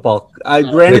college football.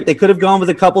 Granted, they could have gone with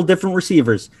a couple different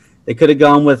receivers. They could have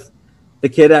gone with the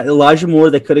kid Elijah Moore.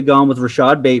 They could have gone with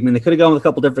Rashad Bateman. They could have gone with a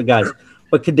couple different guys.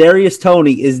 But Kadarius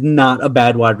Toney is not a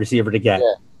bad wide receiver to get.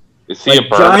 Yeah. Is he a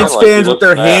burner? Giants Like, he fans with looks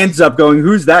their fast. hands up going,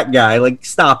 who's that guy? Like,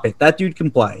 stop it. That dude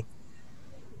can play.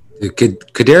 Dude,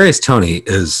 Kadarius Toney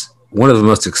is one of the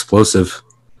most explosive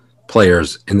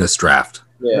players in this draft.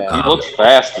 Yeah. He looks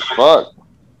fast as fuck.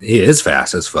 He is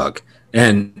fast as fuck.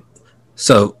 And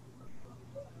so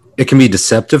it can be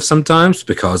deceptive sometimes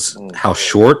because how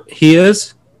short he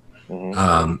is.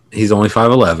 He's only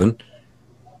 5'11",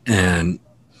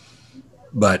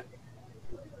 but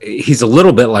he's a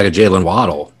little bit like a Jalen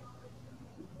Waddle.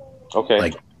 Okay.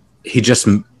 Like he just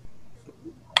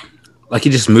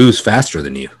moves faster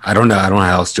than you. I don't know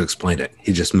how else to explain it.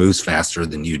 He just moves faster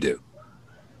than you do.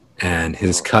 And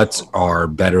his cuts are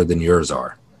better than yours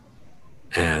are.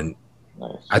 And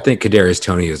Nice. I think Kadarius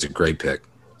Toney is a great pick.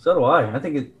 So do I. I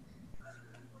think it.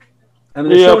 I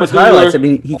mean, they Yeah, showed but his these highlights. are- I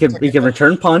mean, he can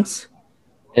return punts.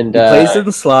 And He plays in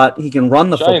the slot. He can run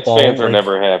the Giants football. fans are Like,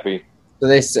 never happy. so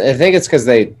I think it's because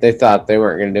they thought they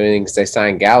weren't going to do anything because they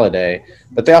signed Galladay,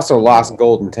 but they also lost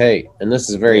Golden Tate, and this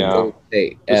is very Yeah. Golden This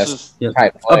Tate-esque is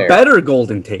type a player. better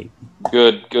Golden Tate.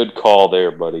 good call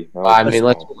there, buddy. I mean,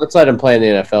 let's let him play in the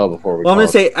NFL before we. Well, I'm call going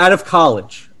to say out of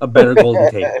college, a better Golden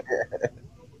Tate.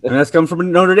 And that's coming from a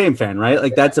Notre Dame fan, right?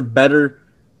 Like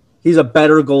he's a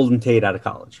better Golden Tate out of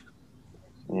college.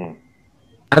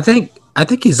 I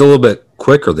think he's a little bit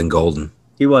quicker than Golden.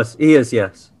 He is,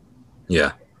 yes.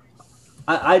 Yeah.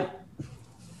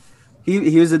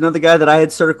 He was another guy that I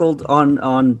had circled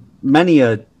on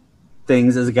many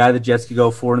things as a guy that Jets could go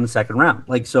for in the second round.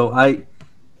 Like, so I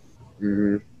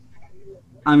mean,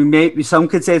 maybe some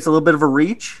could say it's a little bit of a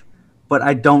reach, but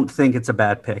I don't think it's a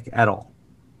bad pick at all.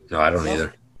 No, I don't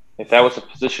either. If that was a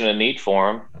position of need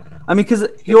for him, I mean, because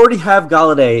you already have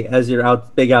Galladay as your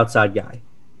big outside guy.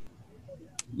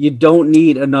 You don't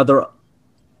need another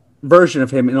version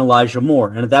of him in Elijah Moore.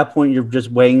 And at that point, you're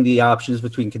just weighing the options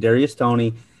between Kadarius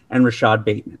Toney and Rashad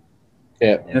Bateman.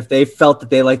 Yeah. And if they felt that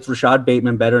they liked Rashad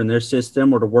Bateman better in their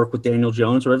system or to work with Daniel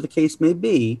Jones, whatever the case may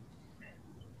be,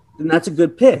 that's a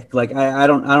good pick. Like I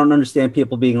don't understand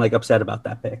people being like upset about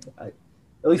that pick. At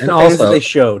least And the fans also- that they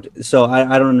showed. So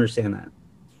I don't understand that.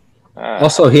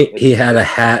 Also, he had a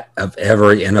hat of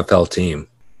every NFL team.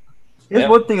 Here's Yeah.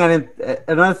 one thing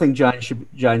another thing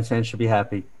Giants fans should be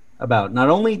happy about. Not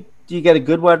only do you get a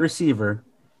good wide receiver,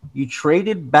 you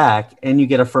traded back and you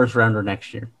get a first rounder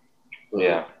next year.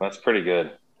 Yeah, that's pretty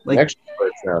good. Like, Extra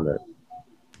first rounder.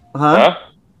 huh? Huh?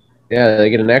 Yeah, they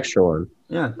get an extra one.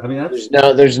 Yeah, I mean that's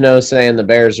There's no saying the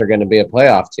Bears are going to be a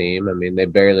playoff team. I mean, they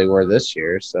barely were this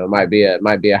year, so it might be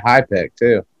a high pick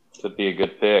too. Could be a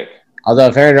good pick. Although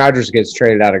if Aaron Rodgers gets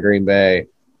traded out of Green Bay,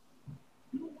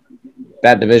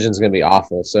 that division's going to be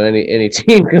awful. So any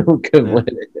team could win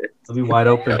it. it'll be wide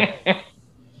open.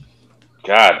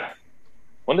 God,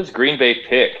 when does Green Bay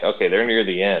pick? Okay, they're near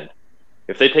the end.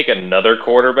 If they take another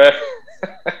quarterback,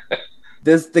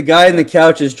 The guy in the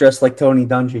couch is dressed like Tony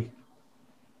Dungy.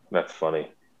 that's funny.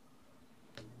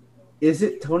 Is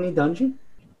it Tony Dungy?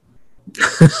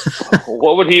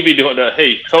 What would he be doing?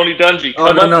 Hey, Tony Dungy, Oh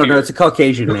come no, up no, here. no! It's a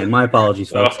Caucasian man. My apologies,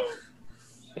 folks.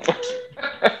 Oh.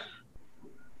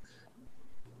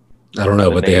 I don't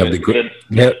know, but they name have is the good.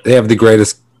 they have the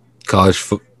greatest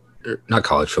not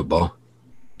college football,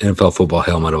 NFL football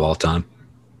helmet of all time.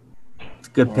 It's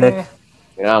a good pick.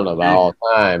 I don't know about all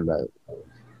time, but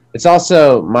it's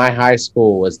also my high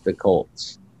school was the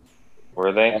Colts.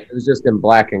 Were they? It was just in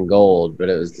black and gold, but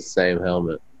it was the same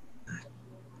helmet.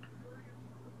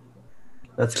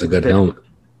 That's It's a good helmet.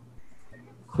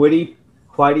 Quiddy,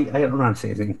 I don't know how to say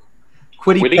his name.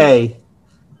 Quiddy Quiddy? Pay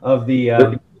of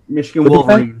the Michigan Quiddy Pay?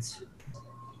 Wolverines.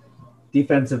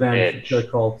 Defensive end Edge. for the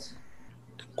Colts.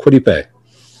 Quiddy Pay.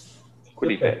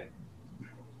 Quiddy Pay.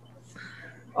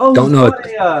 Oh, Don't he's know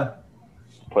got it.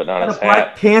 Putting on got his a Black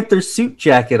hat. Panther suit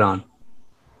jacket on.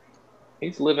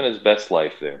 He's living his best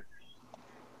life there.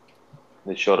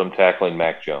 They showed him tackling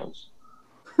Mac Jones.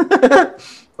 I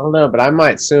don't know, but I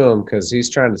might sue him because he's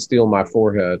trying to steal my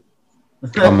forehead.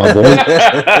 Oh, my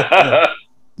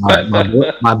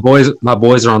boys, my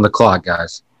boys are on the clock,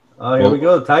 guys. Oh, here we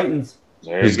go, the Titans.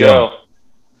 There Who's you go.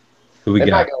 Who we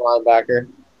They might got? go linebacker.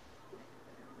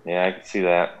 Yeah, I can see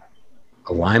that.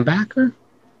 A linebacker?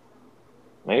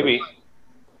 Maybe.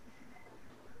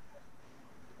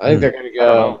 I think they're going to I don't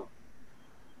go. know.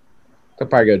 They'll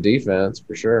probably go defense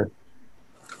for sure.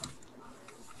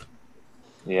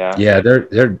 Yeah. Yeah,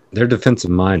 they're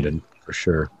defensive minded for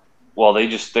sure. Well, their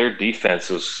defense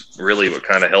was really what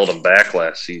kind of held them back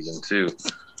last season too.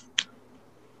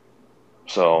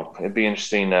 So it'd be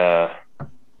interesting. Yeah,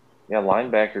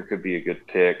 linebacker could be a good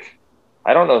pick.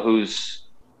 I don't know who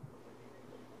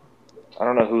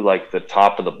like the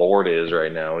top of the board is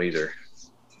right now either.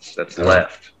 That's Oh.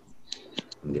 left.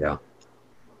 Yeah.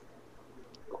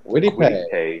 Would he pay?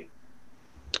 Hey,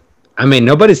 I mean,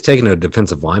 nobody's taken a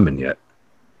defensive lineman yet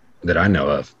that I know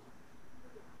of.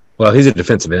 Well, he's a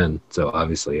defensive end, so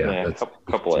obviously, yeah. yeah, a that's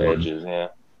couple of edges. Yeah.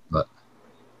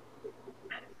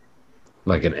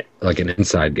 like an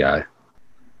inside guy.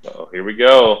 Oh, here we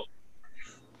go.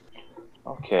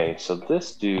 Okay, so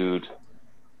this dude.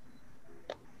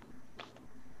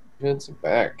 Defensive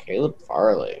back, Caleb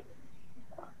Farley.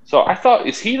 So I thought,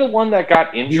 is he the one that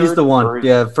got injured? He's the one, or is-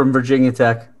 yeah, from Virginia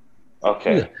Tech. Who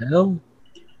Okay. the hell?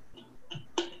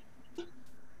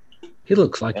 He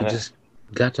looks like he Yeah. just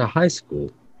got to high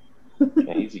school.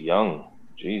 Yeah, he's young.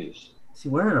 Jesus. Is he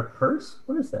wearing a purse?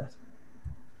 What is that?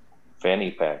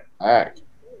 Fanny pack. Back.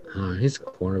 Oh, he's a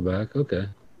cornerback. Okay.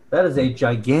 That is a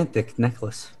gigantic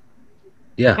necklace.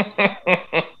 Yeah.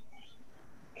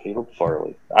 Caleb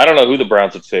Farley. I don't know who the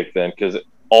Browns would pick then, because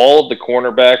all of the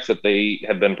cornerbacks that they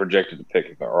have been projected to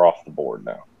pick are off the board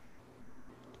now.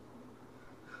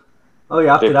 Oh, he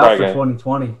opted They're out for probably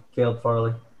 2020, Caleb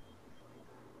Farley.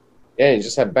 Yeah, he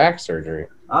just had back surgery.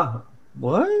 Ah,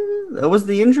 what? That was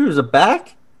the injury? It was a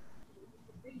back?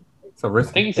 It's a I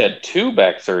risk. think he's had 2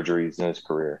 back surgeries in his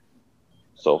career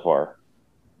so far.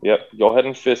 Yep. Go ahead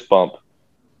and fist bump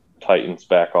Titans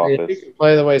back If he office. can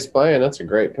play the way he's playing, that's a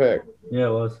great pick. Yeah,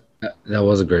 it was. That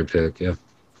was a great pick. Yeah.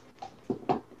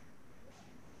 I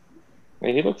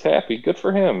mean, he looks happy. Good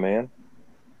for him, man.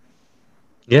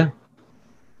 Yeah.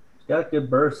 He's got a good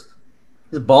burst.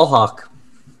 He's a ball hawk.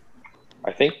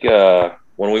 I think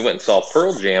when we went and saw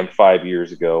Pearl Jam 5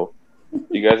 years ago,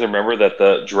 you guys remember that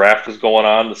the draft was going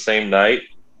on the same night?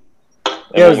 And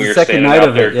Yeah, it was when the second standing night out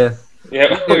of there, it, yeah.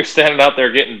 Yeah, we were standing out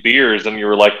there getting beers, and you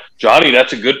were like, "Johnny,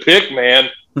 that's a good pick, man."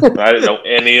 I didn't know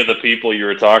any of the people you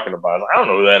were talking about. I don't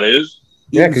know who that is.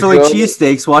 Yeah, Eating 'cause Philly you only-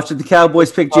 cheesesteaks, watching the Cowboys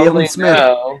pick Only Jalen Smith.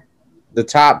 know the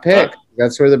top pick.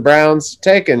 That's where the Browns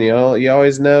taken. You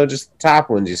always know just the top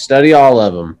ones. You study all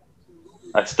of them.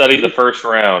 I studied the first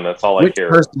round. That's all Which I care.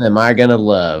 person am I gonna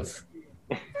love?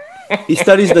 He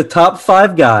studies the top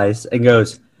 5 guys and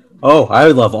goes, "Oh, I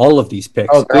love all of these picks.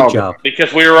 Oh, they're all Good job."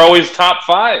 Because we were always top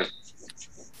 5.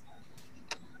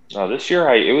 No, this year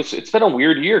it's been a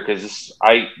weird year because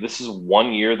this is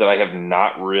one year that I have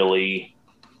not really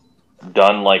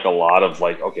done like a lot of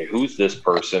like, okay, who's this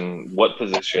person? What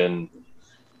position?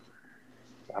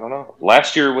 I don't know.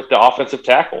 Last year with the offensive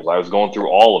tackles, I was going through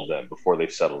all of them before they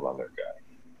settled on their guy.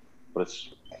 But it's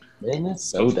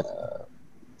Minnesota.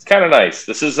 kind of nice.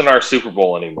 This isn't our Super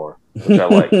Bowl anymore, which I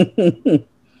like. It's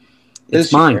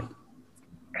This mine. year.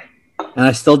 And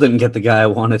I still didn't get the guy I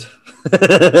wanted.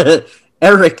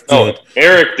 Eric Oh, did.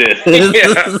 Eric did.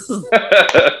 Yeah.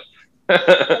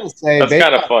 I will say, That's based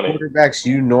kinda on funny. Quarterbacks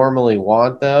you normally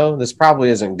want, though, this probably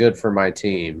isn't good for my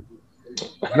team.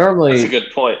 That's a Normally,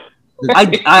 good point.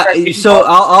 So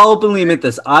I'll openly admit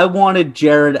this. I wanted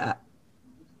Josh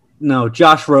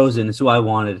Rosen is who I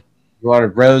wanted. you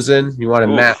wanted Rosen, you wanted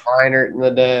Oof. Matt Leinart in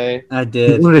the day. I You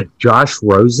did. wanted Josh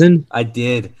Rosen? I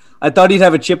did. I thought he'd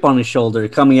have a chip on his shoulder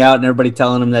coming out and everybody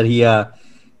telling him that he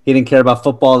didn't care about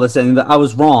football. This and that. I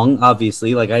was wrong,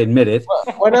 obviously. Like I admit it.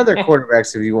 What other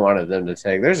quarterbacks have you wanted them to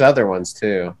take? There's other ones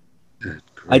too.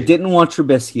 I didn't want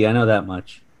Trubisky. I know that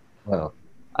much. Well,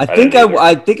 I didn't think either.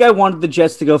 I think I wanted the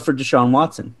Jets to go for Deshaun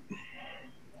Watson.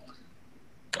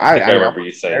 I think I remember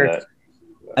you saying that.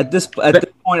 At this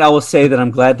point, I will say that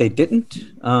I'm glad they didn't.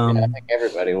 I think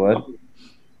everybody would.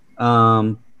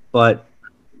 But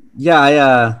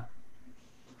yeah,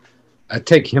 I'd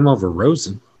take him over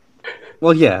Rosen.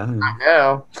 well, yeah.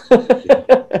 Now,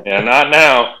 Yeah, not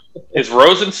now. Is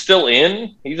Rosen still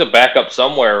in? He's a backup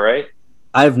somewhere, right?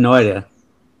 I have no idea.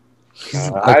 he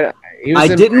was I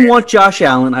in- didn't want Josh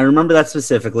Allen. I remember that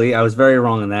specifically. I was very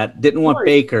wrong on that. Didn't want Sorry.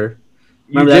 Baker.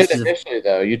 You remember did that's- initially,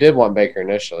 though. You did want Baker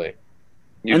initially.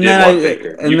 You And did then want I- Baker.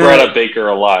 and You then brought I- up Baker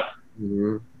a lot.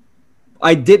 Mm-hmm.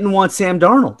 I didn't want Sam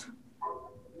Darnold.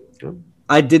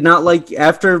 I did not like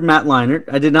after Matt Leinart.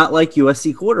 I did not like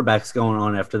USC quarterbacks going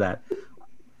on after that.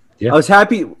 Yeah. I was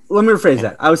happy. Let me rephrase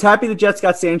that. I was happy the Jets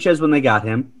got Sanchez when they got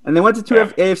him, and they went to two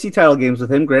AFC title games with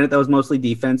him. Granted, that was mostly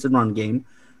defense and run game,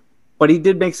 but he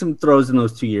did make some throws in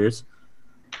those 2 years.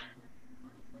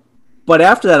 But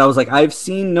after that, I was like, I've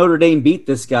seen Notre Dame beat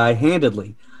this guy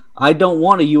handedly. I don't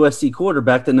want a USC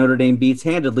quarterback that Notre Dame beats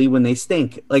handedly when they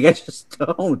stink. Like, I just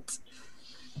don't.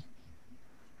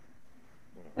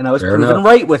 And I was Fair proven enough.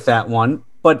 right with that one,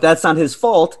 but that's not his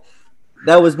fault.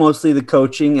 That was mostly the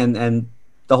coaching and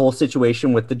the whole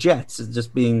situation with the Jets. It's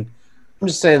just being I'm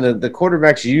just saying that the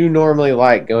quarterbacks you normally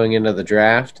like going into the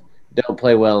draft don't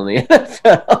play well in the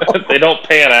NFL. They don't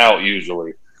pan out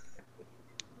usually.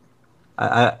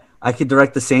 I could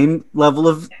direct the same level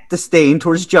of disdain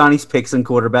towards Johnny's picks and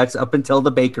quarterbacks up until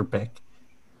the Baker pick.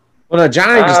 Well, no,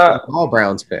 Johnny just likes all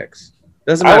Browns picks.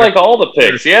 Doesn't I matter. like all the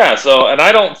picks, yeah. So, and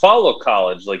I don't follow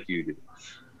college like you do.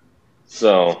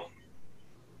 So,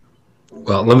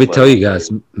 Well, let me tell you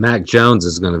guys, Mac Jones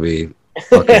is going to be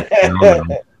fucking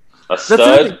phenomenal. a That's the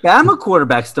stud. thing. Bama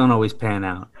quarterbacks don't always pan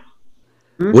out.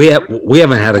 We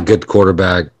haven't had a good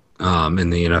quarterback in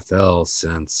the NFL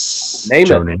since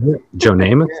Namath. Joe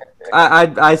Namath.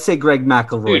 I'd say Greg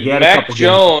McElroy. Dude, He had a Mac couple games with the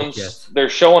Jones, Jets. they're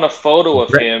showing a photo of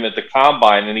Right. him at the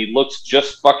combine, and he looks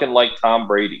just fucking like Tom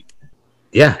Brady.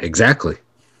 Yeah, exactly.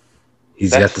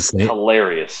 He's That's got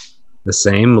hilarious. the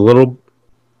same little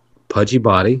pudgy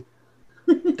body,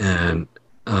 and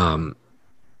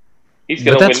He's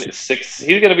gonna But that's- win 6.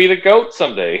 He's gonna be the GOAT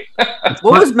someday.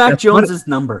 What was Mac that's what- Jones's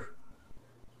number?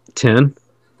 10.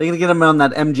 They're gonna get him on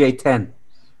that MJ10.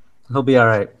 He'll be all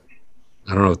right.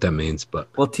 I don't know what that means, but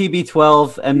Well,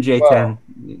 TB12, MJ10.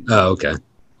 oh, okay.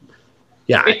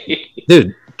 Yeah,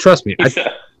 dude, trust me.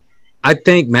 I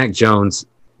think Mac Jones,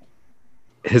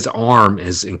 his arm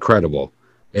is incredible.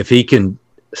 If he can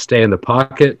stay in the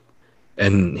pocket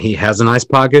and he has a nice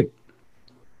pocket,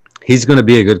 he's going to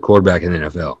be a good quarterback in the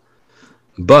NFL.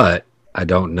 But I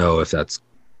don't know if that's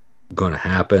going to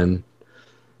happen.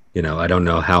 You know, I don't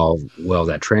know how well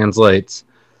that translates.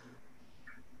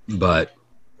 But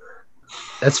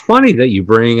that's funny that you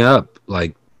bring up,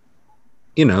 like,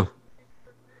 you know,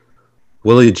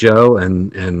 Willie Joe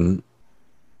and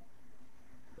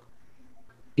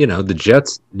you know, the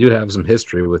Jets do have some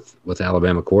history with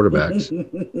Alabama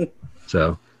quarterbacks.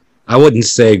 So I wouldn't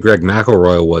say Greg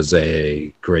McElroy was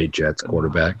a great Jets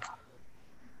quarterback,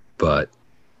 but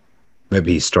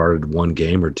maybe he started one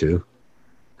game or two.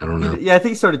 I don't know. Yeah, I think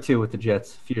he started 2 with the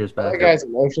Jets a few years back. That guy's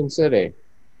in Ocean City.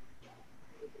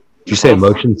 Did you say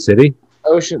Motion City?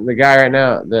 The guy right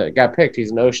now that got picked,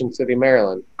 he's in Ocean City,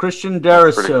 Maryland. Christian Pretty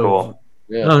Darrisaw. cool.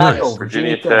 Yeah. Oh, nice. Tackle,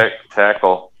 Virginia Tech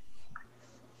tackle.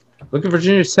 Look at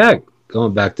Virginia Tech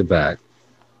going back to back.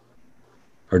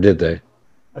 Or did they?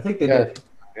 I think they Yeah. did.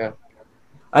 Yeah.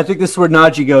 I think this is where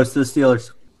Najee goes to the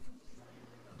Steelers.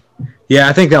 Yeah,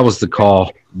 I think that was the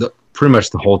call. Pretty much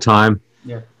the whole time.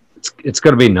 Yeah. It's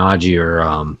going to be Najee or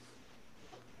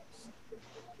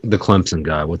the Clemson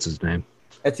guy. What's his name?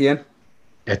 Etienne.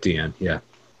 At the end, yeah.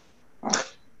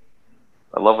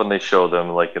 I love when they show them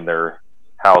like in their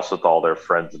house with all their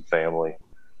friends and family.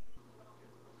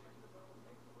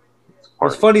 It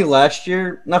was funny last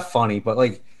year. Not funny, but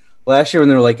like last year when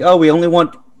they were like, "Oh, we only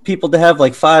want people to have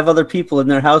like 5 other people in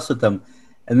their house with them,"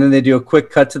 and then they do a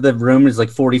quick cut to the room. There's like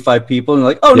 45 people, and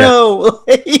they're like, "Oh no!"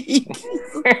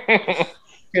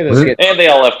 And they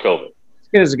all have COVID.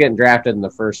 Kids are getting drafted in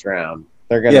the first round.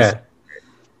 They're gonna. Yeah.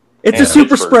 It's Man, a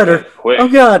super Pittsburgh spreader. went quick. Oh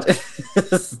god.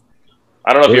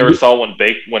 I don't know if you ever saw when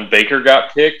Baker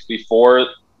got picked before,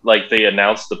 like they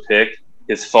announced the pick.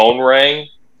 His phone rang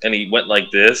and he went like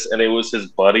this, and it was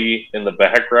his buddy in the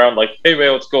background, like, "Hey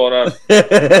man, what's going on?"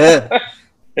 And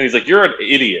he's like, "You're an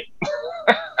idiot."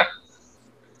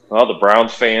 Well, the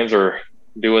Browns fans are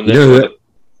doing this. with it.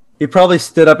 He probably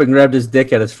stood up and grabbed his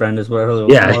dick at his friend. Is what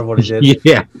more of what he did.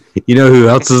 Yeah. You know who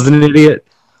else is an idiot?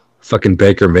 Fucking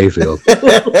Baker Mayfield.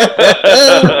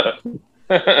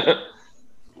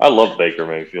 I love Baker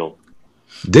Mayfield.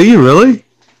 Do you really?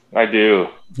 I do.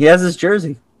 He has his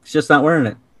jersey. He's just not wearing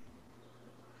it.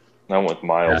 I'm with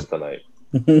Miles tonight.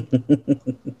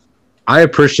 I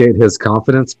appreciate his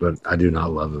confidence, but I do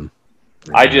not love him.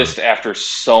 I just, after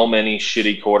so many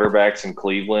shitty quarterbacks in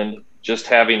Cleveland, just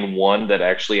having one that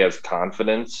actually has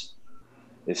confidence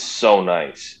is so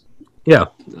nice. Yeah,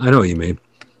 I know what you mean.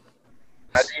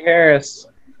 Najee Harris.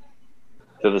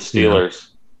 To the Steelers.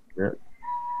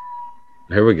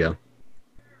 Here we go.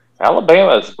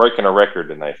 Alabama is breaking a record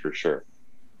tonight for sure.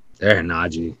 There,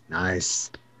 Najee.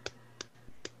 Nice.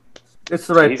 It's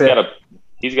the right He's pick.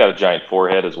 got a giant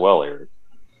forehead as well, Eric.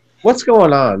 What's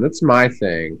going on? That's my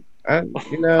thing.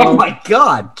 Oh my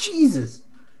god, Jesus!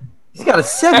 He's got a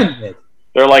 7 bit.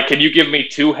 They're like, "Can you give me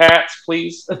 2 hats,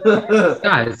 please?"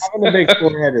 Guys, having a big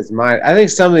forehead is mine. I think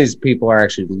some of these people are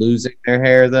actually losing their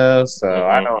hair, though. So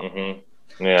I don't.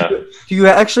 Mm-hmm. Yeah. Do you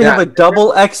actually have a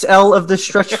double XL of the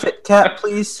stretch fit cap,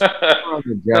 please?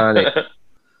 Johnny.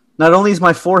 Not only is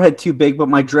my forehead too big, but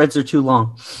my dreads are too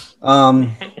long.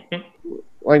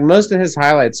 Like most of his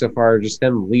highlights so far are just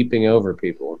him leaping over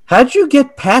people. How'd you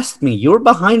get past me? You were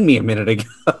behind me a minute ago.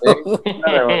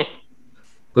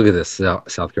 Look at this,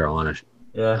 South Carolina.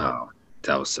 Yeah. Oh,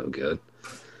 that was so good.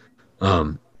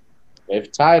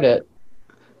 They've tied it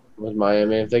with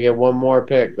Miami. If they get one more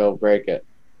pick, they'll break it.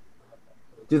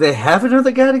 Do they have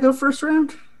another guy to go first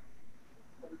round? Is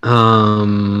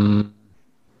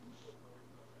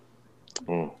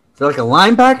there like a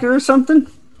linebacker or something?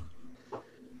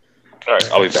 All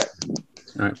right, I'll be back.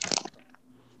 All right.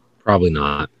 Probably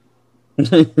not.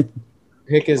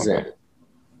 Pick is in.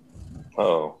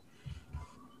 Oh.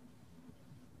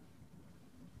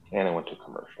 And I went to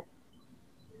commercial.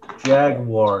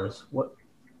 Jaguars. What?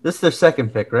 This is their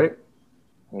second pick, right?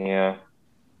 Yeah.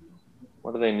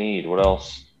 What do they need? What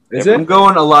else? Is I'm it?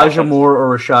 going Elijah Moore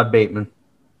or Rashad Bateman.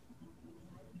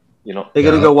 You know, They're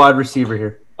going to go wide receiver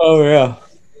here. Oh yeah.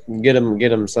 Get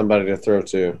him somebody to throw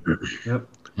to. Yep.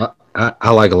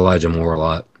 I like Elijah Moore a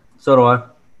lot. So do I.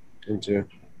 Into.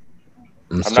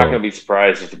 I'm not going to be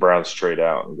surprised if the Browns trade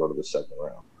out and go to the second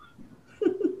round.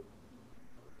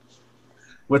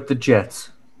 With the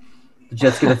Jets. The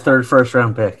Jets get a third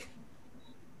first-round pick.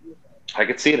 I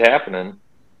could see it happening.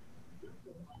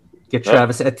 Get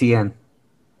Travis Etienne.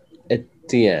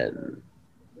 Etienne.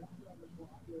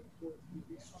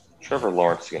 Trevor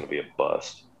Lawrence is going to be a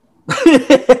bust.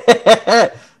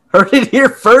 Heard it here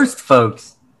first,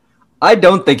 folks. I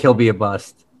don't think he'll be a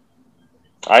bust.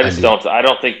 I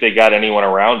don't think they got anyone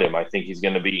around him. I think he's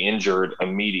going to be injured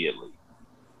immediately.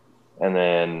 And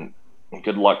then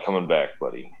good luck coming back,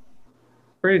 buddy.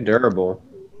 Pretty durable.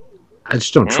 I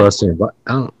just don't trust anybody.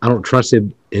 I don't trust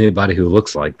anybody who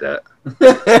looks like that.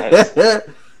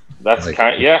 That's Like-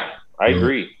 I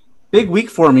agree. Big week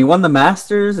for him. He won the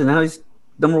Masters, and now he's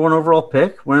number 1 overall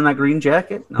pick, wearing that green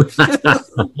jacket. No, I'm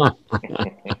just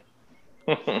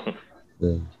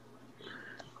kidding.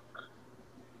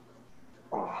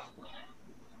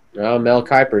 Well, Mel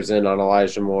Kiper's in on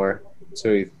Elijah Moore,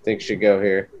 so he thinks should go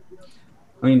here.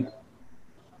 I mean,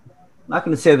 I'm not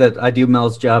going to say that I do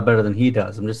Mel's job better than he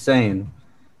does. I'm just saying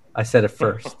I said it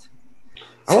first.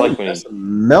 I like when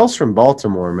Mel's from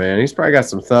Baltimore, man. He's probably got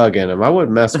some thug in him. I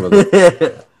wouldn't mess with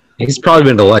him. He's probably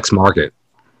been to Lex Market.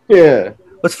 Yeah.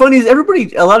 What's funny is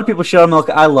a lot of people shit on Mel.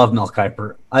 I love Mel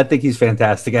Kiper. I think he's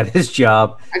fantastic at his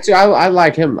job. Actually, I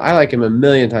like him. I like him a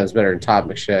million times better than Todd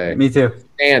McShay. Me too.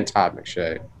 And Todd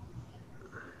McShay.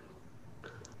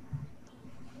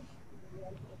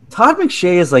 Todd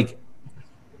McShay is like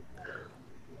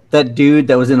that dude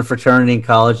that was in a fraternity in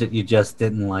college that you just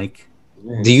didn't like.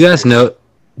 Do you guys know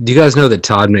that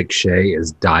Todd McShay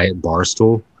is Diet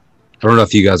Barstool? I don't know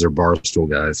if you guys are Barstool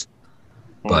guys,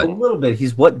 A but little bit.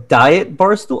 He's what? Diet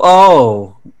Barstool?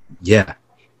 Oh. yeah,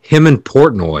 him and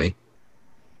Portnoy,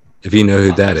 if you know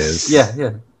who that is.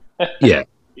 Yeah. Yeah.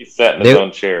 He sat in his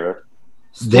own chair.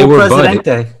 They were Presidente.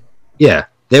 buddies. Yeah,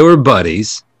 they were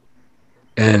buddies.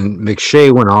 And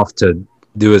McShay went off to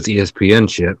do his ESPN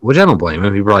shit, which I don't blame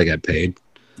him. He probably got paid.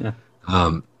 Yeah.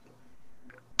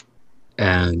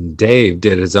 And Dave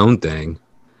did his own thing.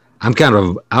 I'm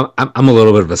a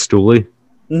little bit of a stoolie,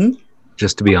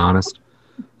 just to be honest.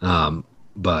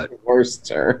 But Worst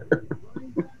term.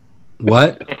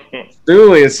 what?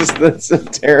 Stoolie, that's a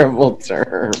terrible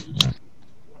term.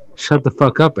 Shut the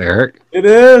fuck up, Eric. It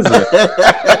is.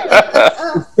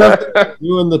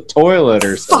 You in the toilet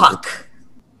or something. Fuck.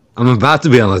 I'm about to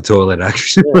be on the toilet,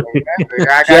 actually.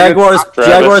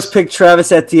 Jaguars picked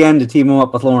Travis Etienne to team him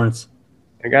up with Lawrence.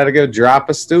 I got to go drop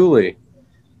a stoolie.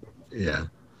 Yeah.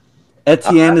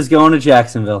 Etienne is going to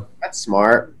Jacksonville. That's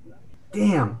smart.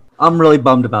 Damn. I'm really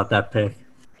bummed about that pick.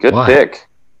 Good Why? pick.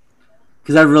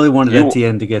 Because I really wanted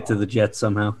Etienne to get to the Jets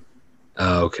somehow.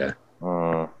 Oh, okay.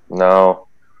 No.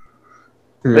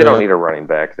 They don't need a running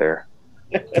back there.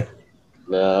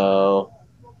 No.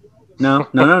 No.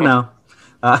 No.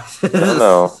 Look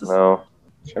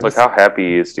how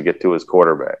happy he is to get to his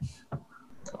quarterback.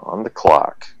 On the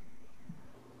clock.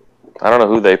 I don't know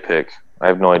who they pick. I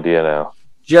have no idea now.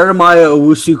 Jeremiah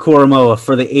Owusu-Koramoah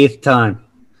for the 8th time.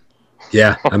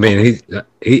 Yeah, I mean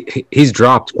he's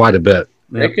dropped quite a bit.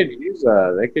 They could use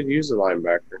a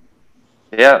linebacker.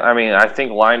 Yeah, I mean, I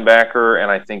think linebacker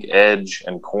and I think edge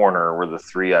and corner were the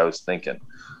three I was thinking.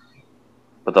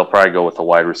 But they'll probably go with a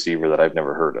wide receiver that I've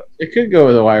never heard of. They could go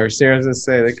with a wide receiver. I was going to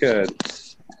say they could.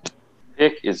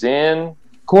 Pick is in.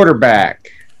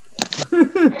 Quarterback.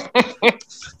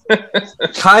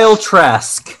 Kyle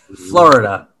Trask,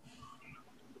 Florida.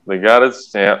 They got his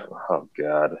stamp. Oh,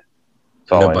 God.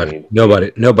 That's all I need.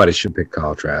 Nobody should pick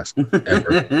Kyle Trask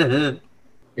ever.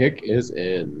 Pick is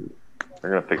in.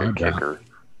 They're going to pick a kicker.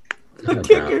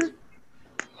 Kicker.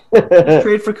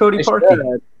 Trade for Cody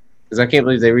Parkey. Because I can't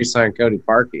believe they re-signed Cody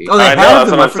Parkey. Oh, they I know, have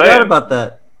that's him. what I I'm forgot saying. about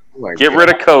that. Oh Get rid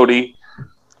of Cody.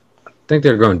 I think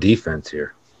they're going defense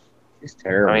here. He's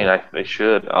terrible. I mean, they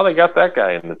should. Oh, they got that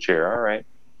guy in the chair. All right.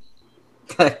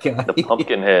 That guy. The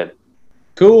pumpkin head.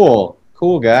 Cool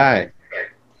guy.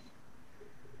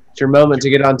 It's your moment to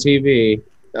get on TV.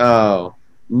 Oh,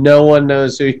 no one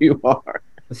knows who you are.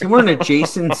 Is he wearing a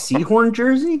Jason Sehorn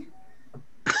jersey?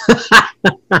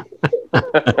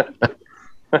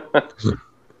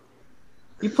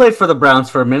 He played for the Browns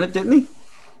for a minute, didn't he?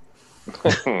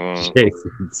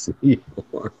 Jason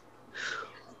Sehorn.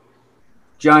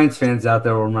 Giants fans out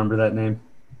there will remember that name.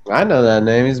 I know that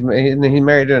name. He's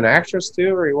married to an actress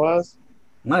too, or he was.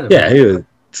 Might have Yeah, been.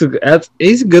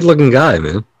 he's a good-looking guy,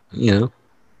 man. You know.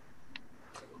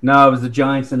 No, it was the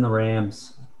Giants and the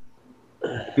Rams.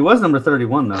 He was number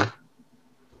 31, though.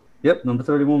 Yep, number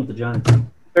 31 with the Giants.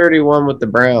 31 with the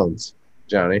Browns,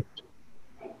 Johnny.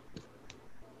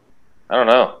 I don't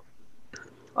know.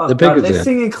 Oh, The God, are Pickers they in.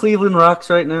 singing Cleveland Rocks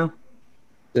right now?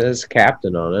 There's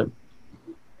captain on it.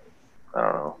 I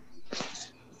don't know.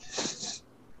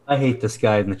 I hate this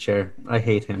guy in the chair. I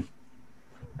hate him.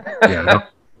 Yeah,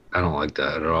 I don't like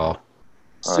that at all.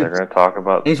 Oh, they're going to talk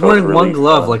about. And he's those wearing really one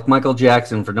glove fun- like Michael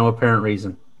Jackson for no apparent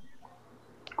reason.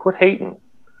 Quit hating.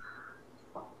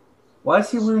 Why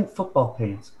is he wearing football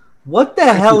pants? What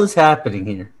the hell is happening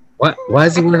here? Why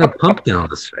is he wearing a pumpkin on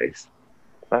his face?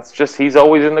 That's just he's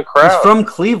always in the crowd. He's from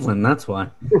Cleveland, that's why.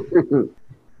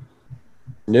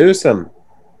 Newsom.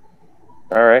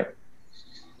 All right.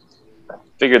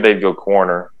 Figured they'd go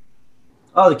corner.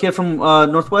 Oh, the kid from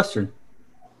Northwestern.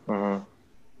 Mm-hmm.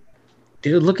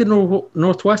 Dude, look at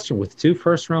Northwestern with 2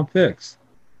 first-round picks.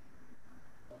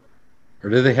 Or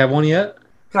do they have one yet?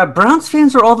 God, Browns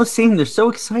fans are all the same. They're so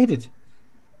excited.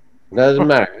 Doesn't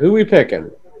matter. Who we picking?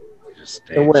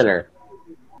 The winner.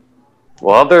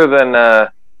 Well, other than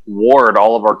Ward,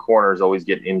 all of our corners always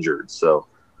get injured. So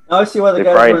Now I see why the They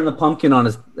guy's probably- wearing the pumpkin on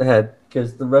his head,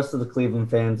 because the rest of the Cleveland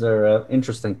fans are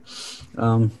interesting.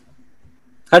 How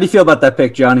do you feel about that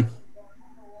pick, Johnny?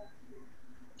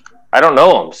 I don't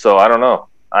know them, so I don't know.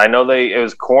 I know it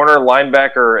was corner,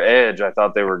 linebacker, or edge. I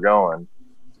thought they were going.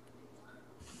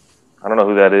 I don't know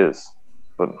who that is.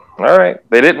 But all right,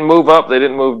 they didn't move up. They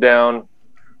didn't move down.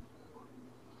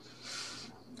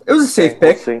 It was a safe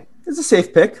We'll pick. see. It's a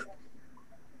safe pick.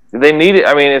 They need it.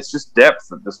 I mean, it's just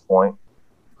depth at this point.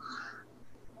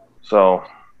 So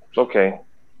it's okay.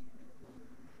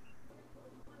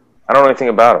 I don't know anything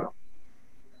about him.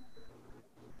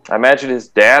 I imagine his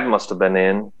dad must have been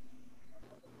in.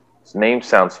 His name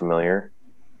sounds familiar.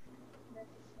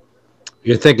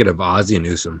 You're thinking of Ozzie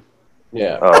Newsome.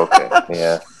 Yeah. Oh, okay.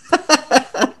 Yeah.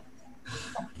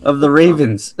 Of the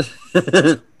Ravens.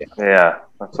 Yeah.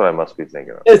 That's what I must be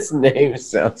thinking of. His name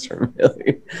sounds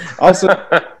familiar. Also,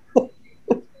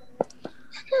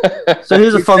 So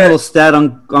here's a fun little stat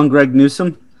on Greg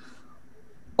Newsome.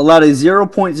 Allowed a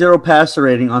 0.0 passer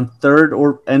rating on third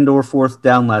or fourth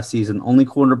down last season. Only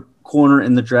corner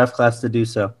in the draft class to do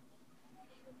so.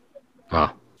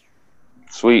 Wow.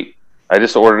 Sweet. I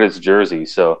just ordered his jersey,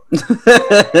 so He'll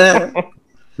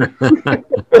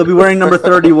be wearing number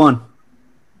 31.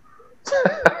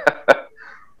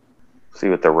 see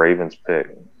what the Ravens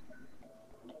pick.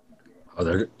 Oh,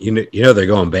 they're they're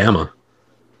going Bama.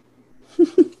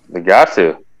 They got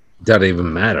to. Doesn't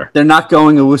even matter. They're not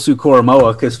going Owusu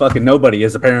Koromoa because fucking nobody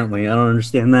is apparently. I don't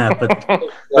understand that, but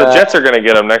The Jets are going to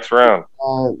get him next round.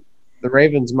 the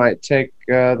Ravens might take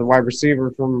the wide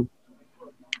receiver from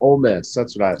Ole Miss.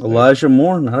 That's what I think. Elijah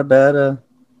Moore, not a bad.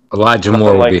 Elijah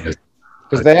Moore would be an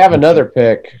Because they have another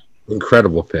pick,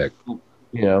 incredible pick.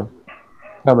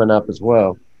 coming up as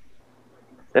well.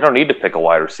 They don't need to pick a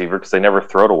wide receiver because they never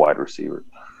throw to wide receiver.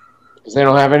 Because they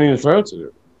don't have any to throw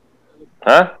to.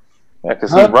 Huh? Yeah,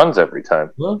 because Huh? he runs every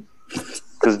time. Huh?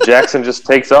 Because Jackson just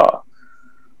takes off.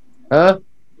 Huh?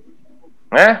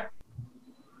 Eh?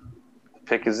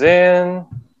 Pick is in.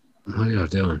 What are y'all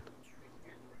doing?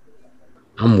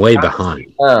 I'm way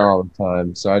behind. All the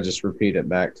time, so I just repeat it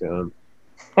back to him.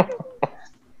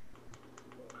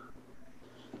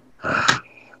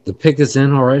 The pick is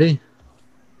in already?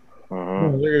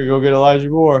 Mhm. They're gonna go get Elijah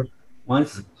Moore.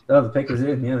 Once the pick is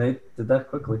in, yeah, they did that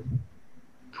quickly.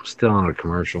 I'm still on a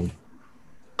commercial.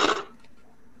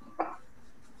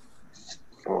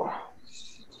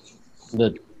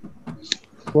 The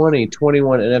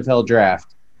 2021 NFL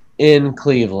Draft in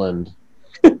Cleveland.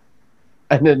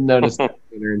 I didn't notice that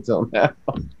until now.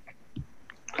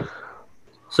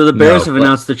 So the Bears No, have but-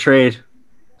 announced a trade.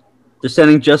 They're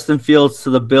sending Justin Fields to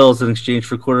the Bills in exchange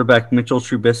for quarterback Mitchell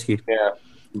Trubisky. Yeah,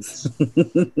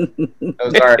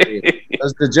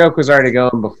 the joke was already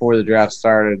going before the draft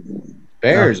started.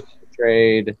 Bears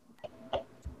trade.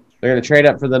 They're going to trade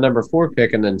up for the number 4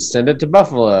 pick and then send it to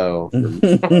Buffalo.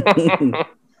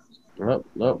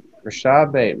 Nope.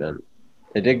 Rashad Bateman.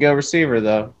 They did go receiver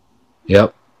though.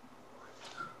 Yep.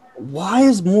 Why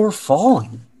is Moore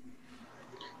falling?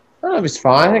 I don't know if he's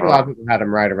fine. I think a lot of people had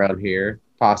him right around here,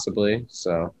 possibly.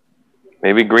 So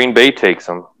Maybe Green Bay takes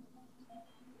him.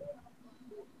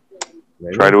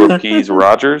 maybe. Try to appease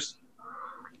Rodgers.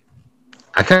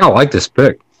 I kind of like this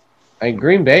pick. I mean,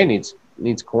 Green Bay needs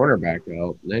cornerback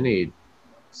help. They need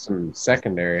some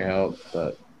secondary help,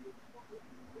 but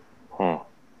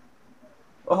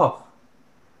Oh,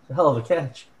 a hell of a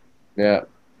catch. yeah.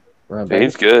 Well, Yeah,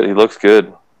 he's good. He looks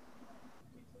good.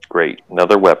 Great.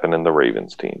 Another weapon in the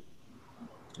Ravens team.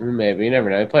 maybe. You never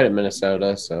know. He played at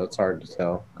Minnesota, so it's hard to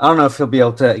tell. I don't know if he'll be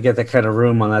able to get that kind of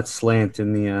room on that slant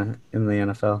in the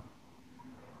NFL.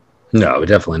 No,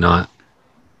 definitely not.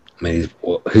 I mean,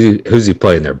 who's he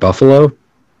playing there? Buffalo?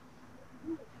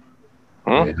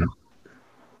 Hmm? Yeah.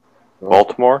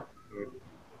 Baltimore?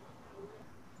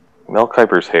 Mel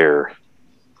Kiper's hair.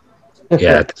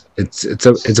 Yeah, it's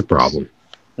a problem.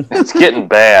 It's getting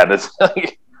bad. It's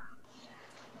like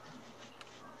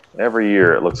every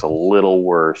year it looks a little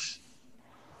worse.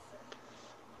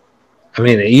 I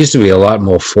mean, it used to be a lot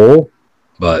more full,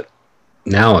 but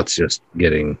now it's just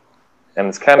getting. And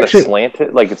it's kind of Actually-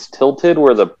 slanted, like it's tilted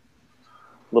where the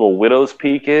little widow's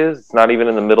peak is. It's not even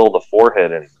in the middle of the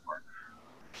forehead anymore.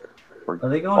 Are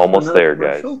they going Almost for another there,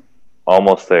 guys. commercial?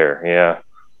 Almost there, yeah.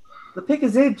 The pick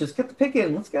is in. Just get the pick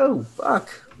in. Let's go. Fuck.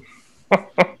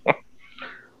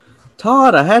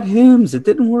 Todd, I had hymns. It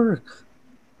didn't work.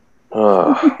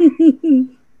 Ugh.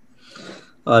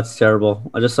 Oh, that's terrible.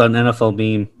 I just saw an NFL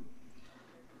meme.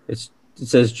 It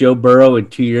says Joe Burrow in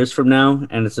 2 years from now,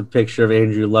 and it's a picture of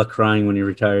Andrew Luck crying when he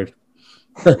retired.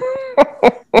 It's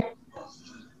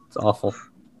awful.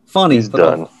 Funny. He's but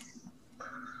done. awful.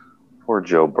 Poor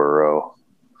Joe Burrow.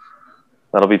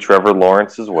 That'll be Trevor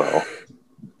Lawrence as well.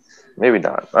 Maybe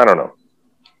not. I don't know.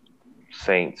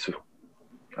 Saints.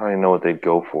 I don't even know what they'd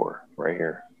go for right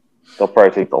here. They'll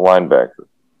probably take the linebacker.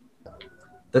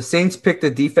 The Saints picked a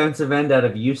defensive end out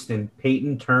of Houston,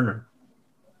 Peyton Turner.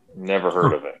 Never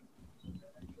heard of it.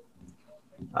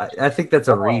 I think that's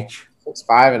a reach. It's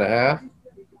 5.5.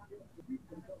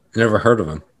 Never heard of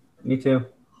him. Me too.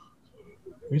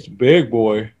 He's a big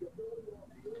boy.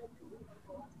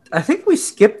 I think we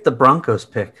skipped the Broncos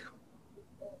pick,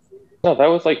 No, that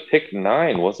was like pick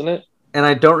 9, wasn't it? and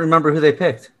I don't remember who they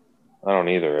picked. I don't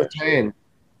either. Surtain.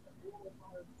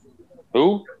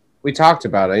 Who? We talked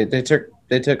about it. They took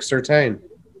Surtain.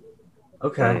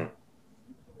 Okay. Hmm.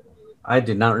 I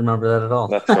did not remember that at all.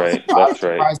 That's right. I'm That's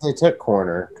right. surprised they took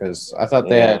corner because I thought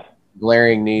they Yeah. had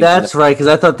glaring needs. That's right, because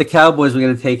I thought the Cowboys were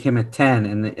going to take him at 10,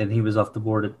 and he was off the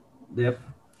board. Yep.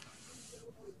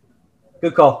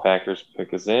 Good call. Packers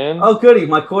pick is in. Oh, goody.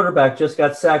 My quarterback just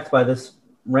got sacked by this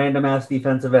random-ass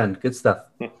defensive end. Good stuff.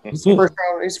 He's a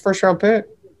first round pick.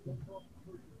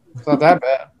 It's not that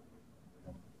bad.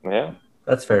 Yeah.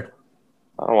 That's fair.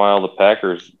 I don't know why all the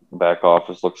Packers back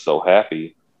office looks so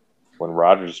happy when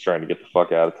Rodgers is trying to get the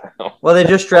fuck out of town. Well, they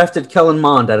just drafted Kellen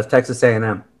Mond out of Texas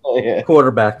A&M. Yeah.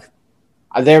 Quarterback.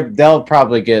 They'll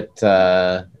probably get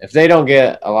if they don't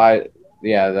get a lot.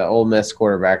 Yeah, the Ole Miss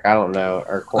quarterback. I don't know.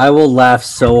 I will laugh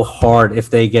so hard if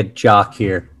they get Jock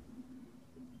here.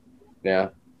 Yeah.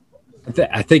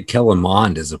 I think Kellen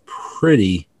Mond is a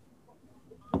pretty.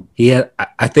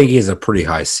 I think he has a pretty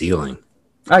high ceiling.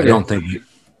 I don't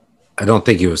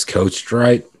think he was coached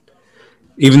right.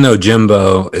 Even though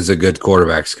Jimbo is a good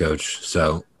quarterbacks coach,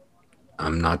 so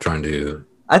I'm not trying to.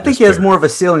 I think he has more of a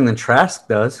ceiling than Trask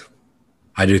does.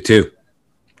 I do too.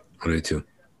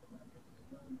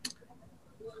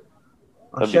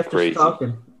 That'd be Chef is crazy.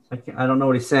 talking. I don't know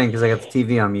what he's saying because I got the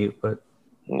TV on mute, but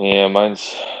Yeah,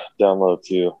 mine's down low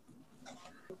too.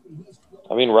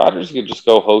 I mean, Rodgers could just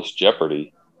go host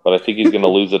Jeopardy, but I think he's going to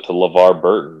lose it to LeVar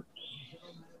Burton.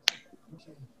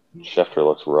 Schefter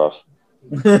looks rough.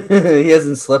 he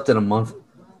hasn't slept in a month.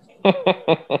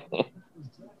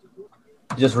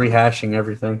 Just rehashing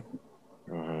everything.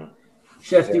 Mhm.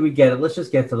 Chef, do we get it? Let's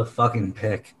just get to the fucking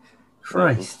pick.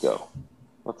 Christ.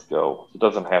 Let's go. It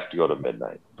doesn't have to go to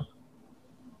midnight.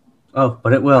 Oh,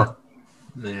 but it will.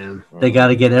 Man, They got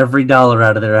to get every dollar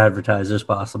out of their advertisers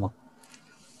possible.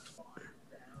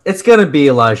 It's going to be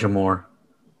Elijah Moore.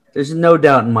 There's no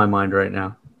doubt in my mind right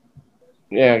now.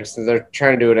 Yeah, so they're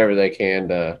trying to do whatever they can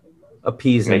to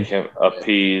Appeasing. Make him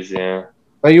appease, yeah.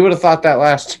 Well, you would have thought that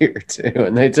last year too,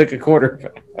 and they took a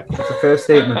quarterback. That's a fair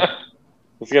statement.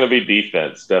 It's going to be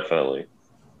defense, definitely.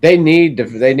 They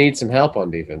need some help on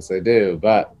defense. They do,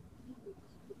 but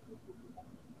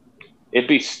It'd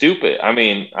be stupid. I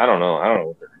mean, I don't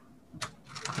know.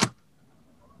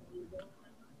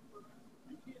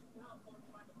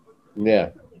 yeah,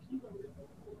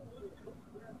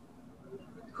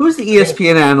 Who's the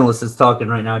ESPN analyst that's talking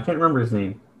right now? I can't remember his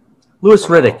name. Louis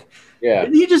Riddick. yeah.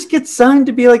 Did he just get signed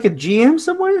to be like a GM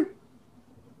somewhere?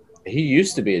 He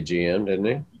used to be a GM, didn't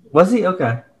he? Was he?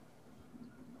 Okay.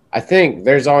 I think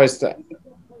there's always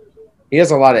he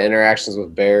has a lot of interactions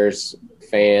with Bears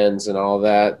fans and all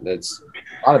that. That's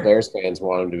a lot of Bears fans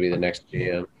want him to be the next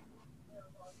GM.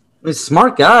 He's a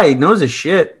smart guy. He knows his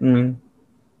shit. I mean,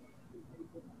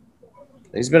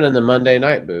 He's been in the Monday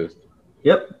night booth.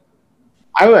 yep.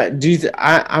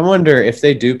 I wonder if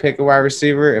they do pick a wide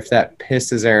receiver, if that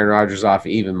pisses Aaron Rodgers off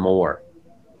even more.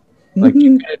 Like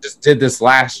you could have just did this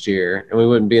last year, and we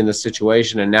wouldn't be in this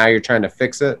situation, and now you're trying to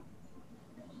fix it.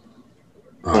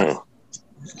 Hmm.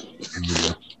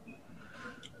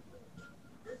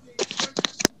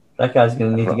 That guy's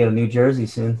going to need to get a new jersey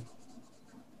soon.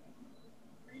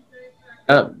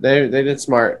 They did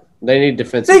smart. They need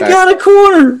defensive. They back. got a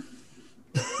corner.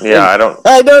 Yeah, I don't.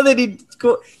 I know they need.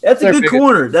 That's a They're good big-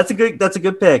 corner. That's a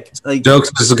good pick. Like,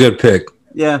 Stokes is a good pick.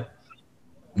 yeah,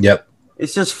 Yep.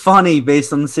 it's just funny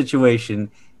based on the situation.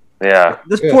 Yeah,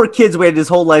 This Yeah. poor kid's waited his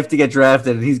whole life to get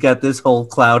drafted, and he's got this whole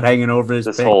cloud hanging over his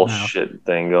this pick whole now. shit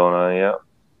thing going on, yeah.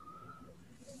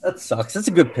 That sucks. That's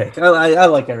a good pick. I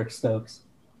like Eric Stokes.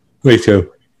 Me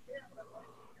too.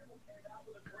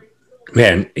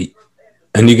 Man,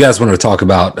 and you guys want to talk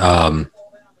about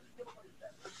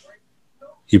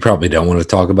you probably don't want to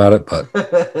talk about it,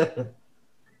 but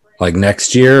like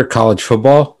next year, college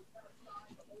football,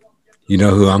 you know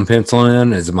who I'm penciling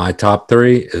in as my top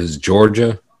 3 is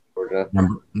Georgia, Georgia.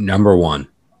 number 1.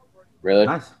 Really?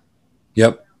 Nice.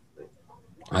 Yep.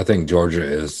 I think Georgia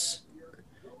is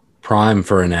prime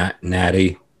for a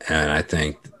natty, and I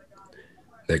think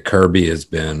that Kirby has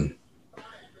been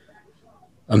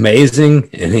amazing.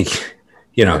 And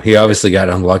he obviously got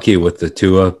unlucky with the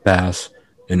Tua pass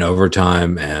in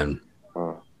overtime, and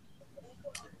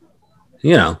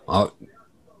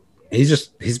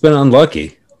he's been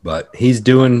unlucky, but he's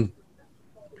taken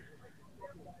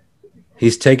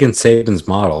Saban's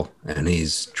model and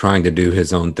he's trying to do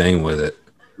his own thing with it.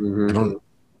 Mhm. I don't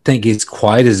think he's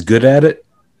quite as good at it.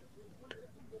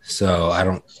 So I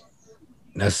don't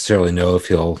necessarily know if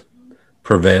he'll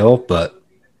prevail, but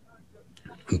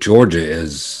Georgia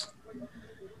is.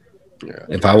 Yeah.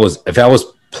 If I was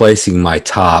placing my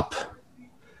top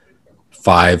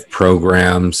 5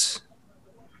 programs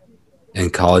in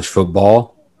college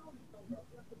football,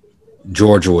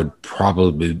 Georgia would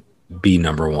probably be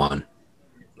number 1.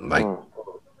 Like,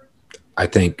 I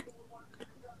think.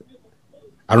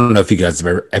 I don't know if you guys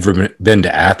have ever been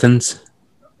to Athens,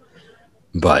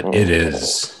 but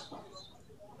it's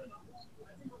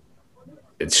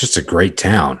just a great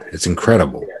town. It's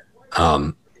incredible.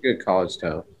 Good college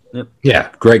town.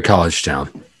 Yeah, great college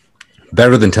town.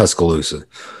 Better than Tuscaloosa.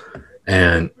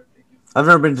 And I've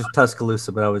never been to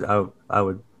Tuscaloosa, but I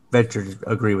would venture to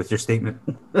agree with your statement.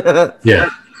 yeah,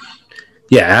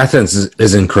 Athens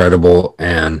is incredible,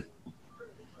 and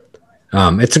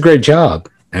it's a great job.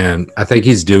 And I think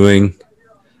he's doing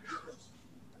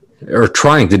or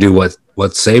trying to do what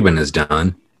Saban has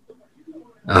done,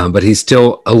 but he's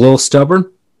still a little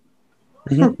stubborn.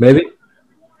 Maybe,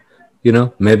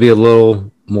 maybe a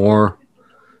little more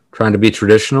trying to be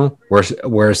traditional. Where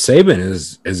Saban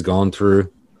is gone through,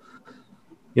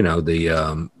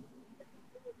 the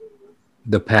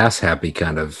pass happy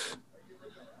kind of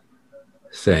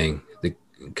thing. The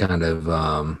kind of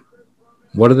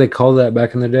what do they call that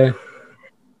back in the day?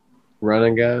 Run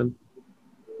and gun?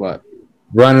 What?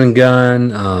 Run and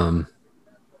gun,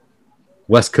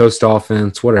 West Coast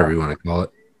offense, whatever you want to call it.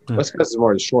 West Coast is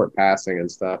more short passing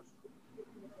and stuff.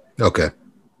 Okay.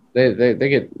 They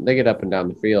get up and down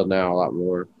the field now a lot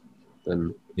more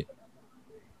than.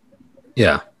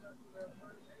 Yeah.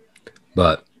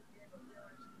 But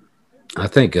I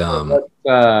think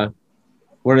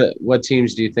what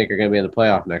teams do you think are going to be in the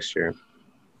playoff next year?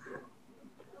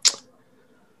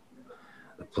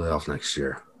 Playoff next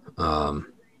year. I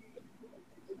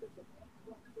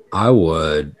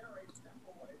would.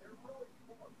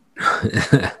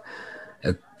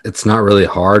 It's not really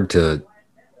hard to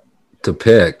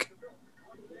pick,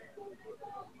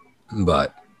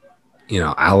 but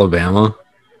Alabama.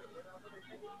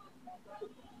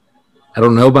 I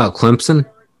don't know about Clemson,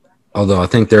 although I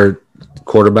think their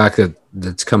quarterback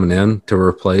that's coming in to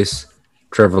replace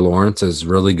Trevor Lawrence is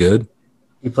really good.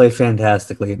 He played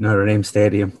fantastically at Notre Dame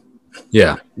Stadium.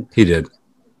 Yeah, he did.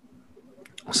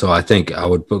 So I think I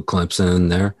would put Clemson in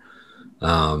there.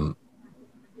 I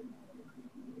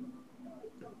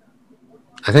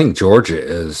think Georgia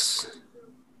is.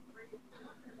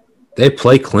 They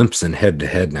play Clemson head to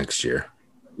head next year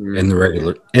in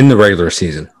the regular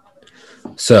season.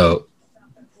 So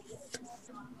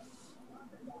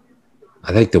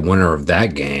I think the winner of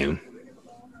that game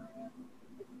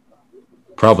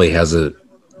probably has a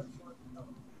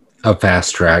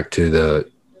fast track to the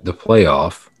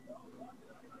playoff.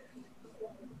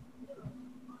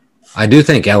 I do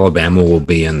think Alabama will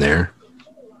be in there.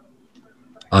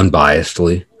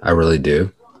 Unbiasedly, I really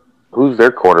do. Who's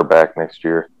their quarterback next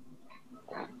year?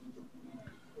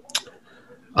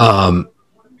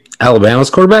 Alabama's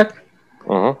quarterback?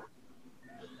 Mm-hmm.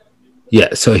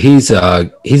 Yeah, so he's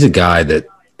a guy that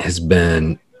has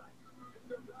been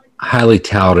highly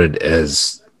touted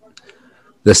as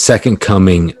the second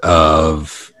coming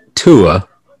of Tua,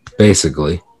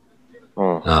 basically.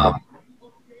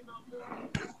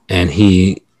 And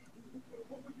he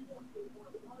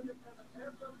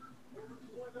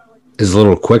is a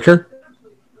little quicker,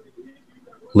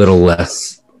 little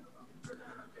less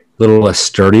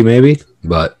sturdy, maybe,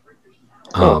 but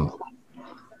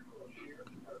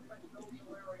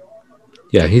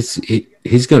yeah, he's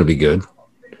going to be good.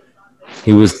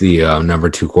 He was the number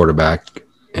 2 quarterback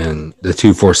in the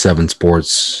 247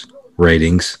 Sports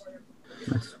ratings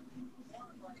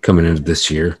coming into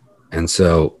this year, and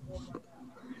so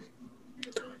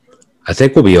I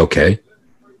think we'll be okay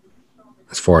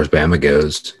as far as Bama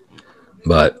goes,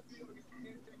 but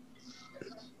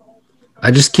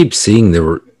I just keep seeing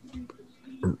the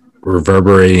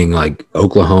reverberating like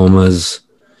Oklahoma's,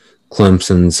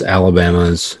 Clemson's,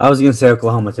 Alabama's. I was going to say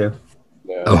Oklahoma too.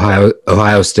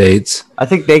 Ohio State's. I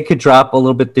think they could drop a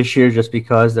little bit this year just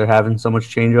because they're having so much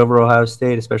change over Ohio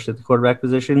State, especially at the quarterback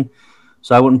position.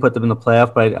 So I wouldn't put them in the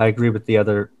playoff, but I agree with the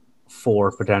other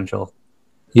 4 potential.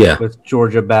 Yeah. With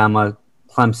Georgia, Bama,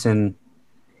 Clemson,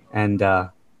 and I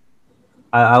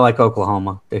like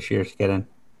Oklahoma this year to get in.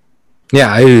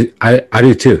 Yeah, I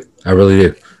do too. I really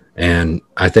do. And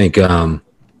I think, it'll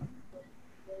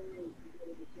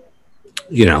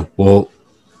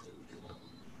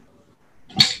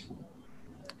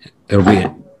be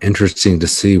interesting to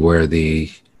see where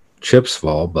the chips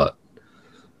fall, but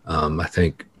I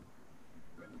think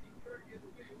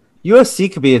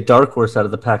USC could be a dark horse out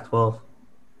of the Pac-12.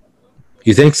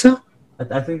 You think so?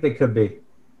 I think they could be.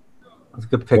 That's a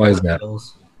good pick. Why for is the that?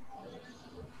 Bills.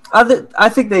 I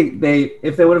think they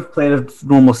if they would have played a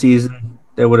normal season,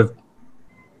 they would have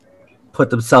put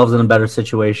themselves in a better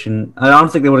situation. I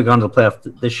don't think they would have gone to the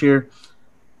playoff this year,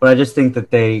 but I just think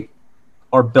that they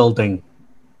are building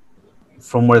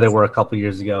from where they were a couple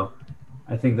years ago.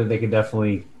 I think that they could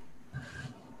definitely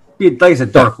be, like I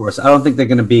said, dark horse. I don't think they're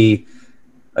going to be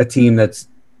a team that's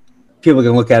people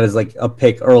can look at as like a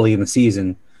pick early in the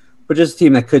season, but just a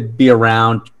team that could be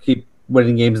around, keep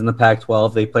winning games in the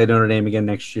Pac-12. They play Notre Dame again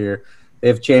next year. They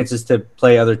have chances to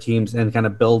play other teams and kind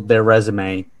of build their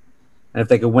resume. And if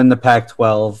they could win the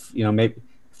Pac-12, maybe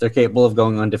if they're capable of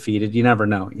going undefeated, you never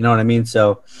know. You know what I mean?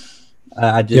 So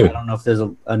I don't know if there's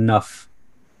enough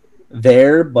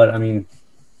there, but I mean,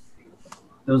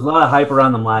 there was a lot of hype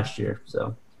around them last year.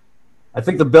 So I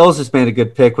think the Bills just made a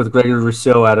good pick with Gregory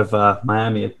Rousseau out of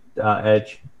Miami at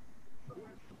edge.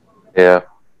 Yeah,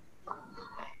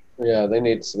 Yeah, they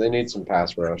need some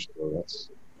pass rush. So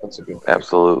that's a good pick.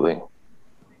 absolutely.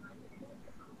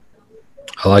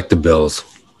 I like the Bills.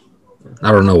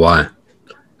 I don't know why.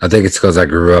 I think it's because I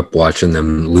grew up watching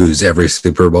them lose every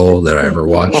Super Bowl that I ever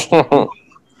watched.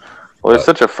 Well, it's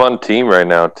such a fun team right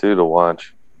now too to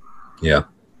watch. Yeah.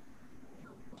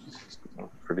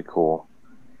 Pretty cool.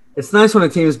 It's nice when a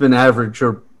team has been average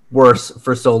or worse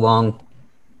for so long,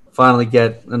 finally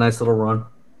get a nice little run.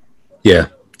 Yeah.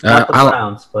 Not the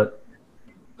Browns, but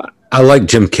I like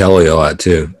Jim Kelly a lot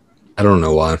too. I don't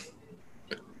know why.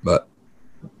 But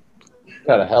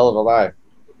Got a hell of a life.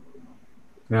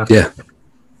 yeah.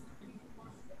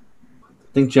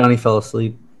 I think Johnny fell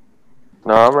asleep.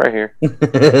 No, I'm right here.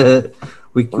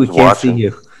 we was can't watching. see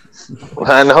you.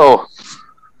 I know.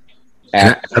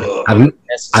 I've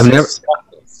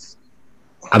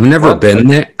never been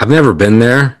there. I've never been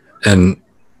there, and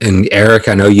Eric,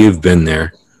 I know you've been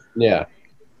there, Yeah.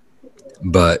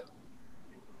 but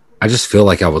I just feel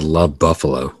like I would love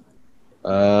Buffalo.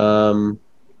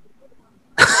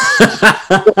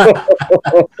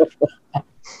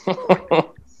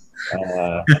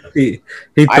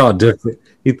 He thought different.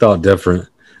 He thought different.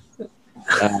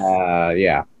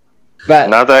 Yeah. But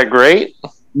Not that great.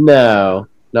 no,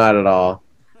 not at all.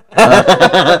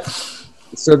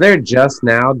 So they're just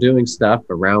now doing stuff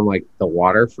around like the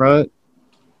waterfront.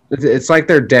 It's like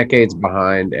they're decades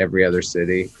behind every other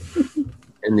city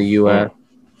in the U.S.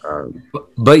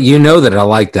 But you know that I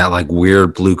like that like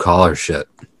weird blue collar shit.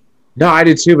 No, I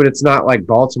do too, but it's not like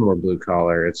Baltimore blue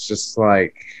collar. It's just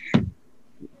like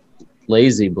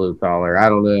lazy blue collar. I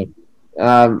don't know.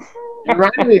 It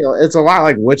reminds me, it's a lot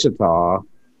like Wichita,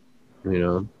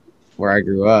 where I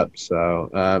grew up.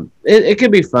 So it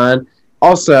could be fun.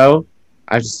 Also,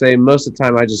 I have to say, most of the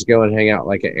time I just go and hang out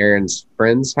like at Aaron's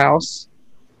friend's house.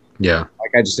 Yeah.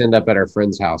 Like I just end up at our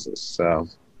friends' houses. So,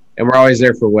 and we're always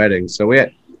there for weddings. So I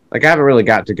haven't really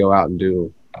got to go out and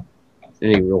do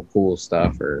any real cool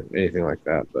stuff or anything like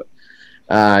that. But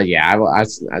yeah,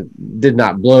 I did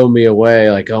not blow me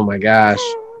away. Like, oh my gosh.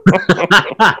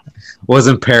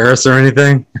 Wasn't Paris or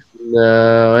anything?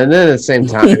 No, and then at the same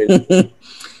time, it's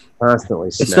constantly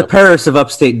It's the snowing. Paris of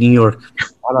upstate New York.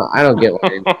 I don't get what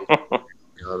they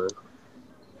do.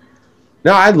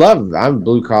 No, I'm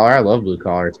blue collar. I love blue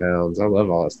collar towns. I love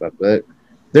all that stuff. But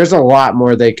there's a lot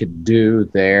more they could do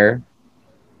there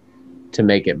to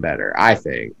make it better, I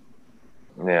think.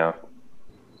 Yeah.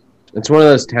 It's one of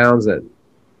those towns that,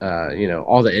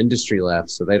 all the industry left,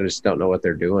 so they just don't know what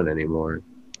they're doing anymore.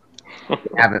 They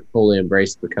haven't fully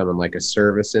embraced becoming like a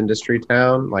service industry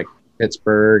town like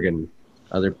Pittsburgh and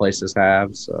other places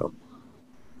have. So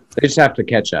they just have to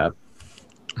catch up.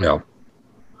 Yeah.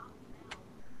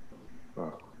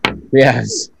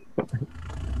 Yes.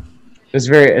 It's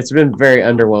been very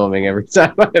underwhelming every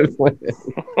time I've went.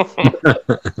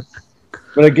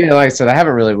 But again, like I said,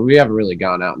 we haven't really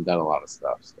gone out and done a lot of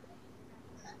stuff. So.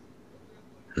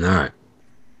 All right.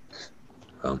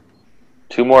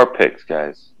 2 more picks,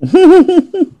 guys.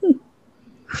 2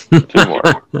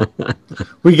 more.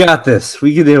 We got this.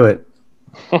 We can do it.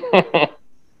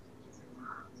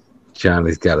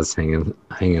 Johnny's got us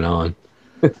hanging on.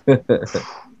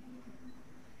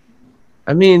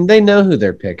 I mean, they know who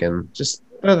they're picking. Just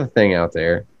throw the thing out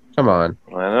there. Come on.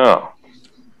 I know.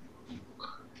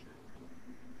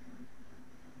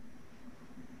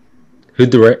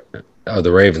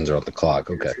 The Ravens are on the clock.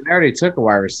 Okay. They already took a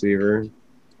wide receiver.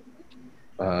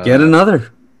 Get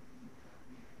another.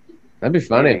 That'd be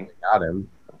funny if they got him.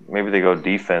 Maybe they go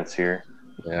defense here.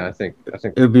 Yeah, I think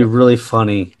It would be really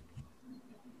funny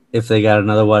if they got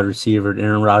another wide receiver and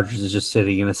Aaron Rodgers is just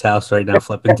sitting in his house right now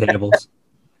flipping tables.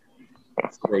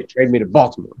 They trade me to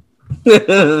Baltimore.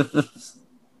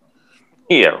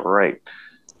 Yeah, right.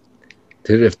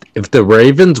 Dude, if the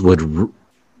Ravens would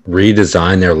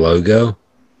redesign their logo,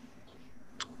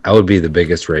 I would be the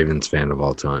biggest Ravens fan of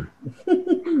all time.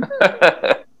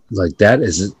 Like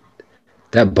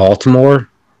that Baltimore,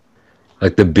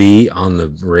 like the B on the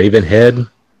Raven head.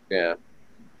 Yeah.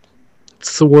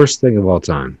 It's the worst thing of all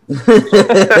time.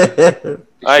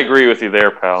 I agree with you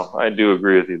there, pal. I do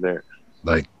agree with you there.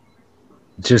 Like,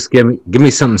 just give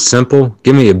me something simple.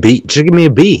 Give me a B. Just give me a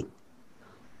B.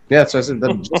 Yeah, so I said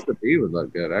just the B would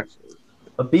look good, actually.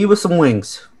 A bee with some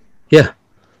wings. Yeah,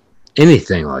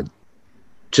 anything like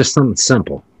just something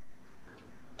simple.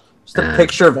 Just a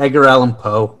picture of Edgar Allan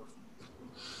Poe.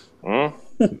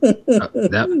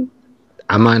 That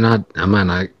I might not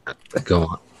go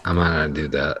on. I might not do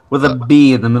that With a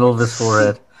bee in the middle of his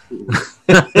forehead.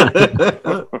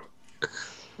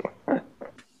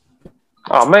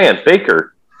 Oh man,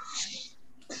 Baker.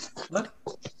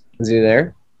 Is he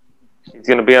there? He's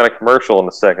going to be on a commercial in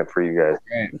a second for you guys.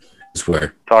 Right. I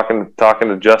swear. Talking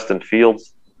to Justin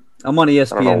Fields. I'm on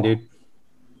ESPN, dude.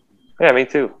 Yeah, me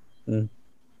too. I He's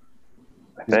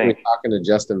gonna think. be talking to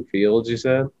Justin Fields, you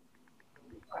said?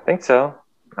 I think so.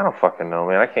 I don't fucking know,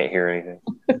 man. I can't hear anything.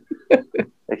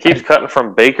 It keeps cutting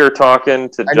from Baker talking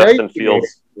to I know Justin you can't hear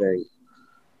Fields. anything.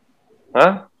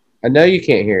 Huh? I know you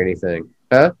can't hear anything.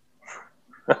 Huh?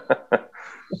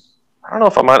 I don't know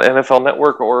if I'm on NFL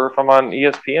Network or if I'm on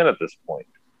ESPN at this point.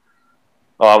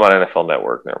 Oh, I'm on NFL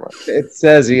Network. Never mind. It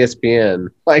says ESPN.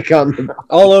 Like on the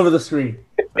All over the screen.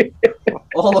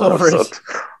 All over it.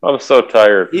 I'm so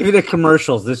tired. Even the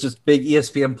commercials, there's just big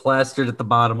ESPN plastered at the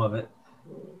bottom of it.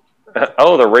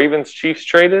 Oh, the Ravens Chiefs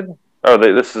traded? Oh,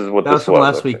 this is what That was this from was.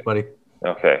 last Okay. week, buddy.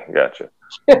 Okay, gotcha.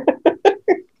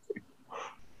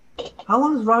 How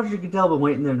long has Roger Goodell been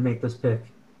waiting there to make this pick?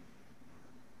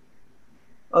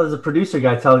 Oh, there's a producer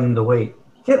guy telling him to wait.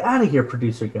 Get out of here,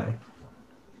 producer guy.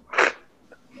 All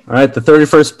right, the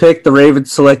 31st pick, the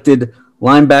Ravens selected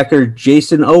linebacker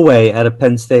Jason Owe out of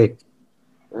Penn State.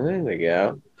 There they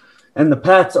go. And the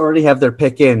Pats already have their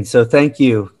pick in, so thank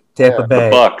you, Tampa Bay.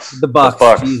 The Bucks. The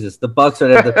Bucks. Jesus, the Bucks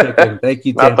already have their pick in. Thank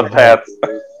you, Not Tampa the Bay. Pats.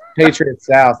 Patriots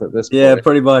South at this point. Yeah,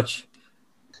 pretty much.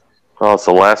 Oh, it's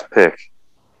the last pick.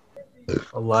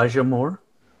 Elijah Moore.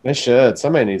 They should.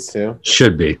 Somebody needs to.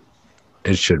 Should be.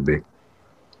 It should be.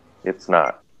 It's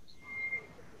not.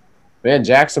 Man,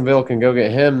 Jacksonville can go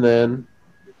get him then.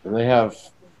 And they have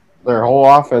their whole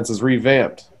offense is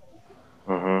revamped.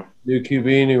 Mm-hmm. New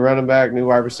QB, new running back, new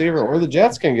wide receiver. Or the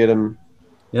Jets can get him.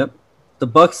 Yep. The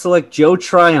Bucks select Joe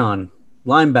Tryon,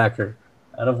 linebacker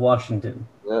out of Washington.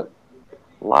 Yep.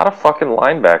 A lot of fucking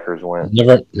linebackers went.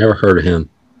 Never heard of him.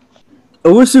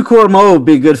 Owusu Koromoa would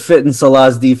be a good fit in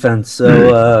Salah's defense.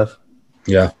 So,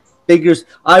 Yeah. figures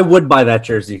I would buy that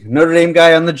jersey. Notre Dame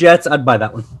guy on the Jets, I'd buy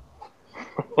that one.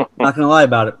 Not gonna lie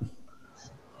about it.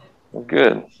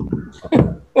 Good.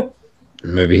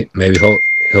 Maybe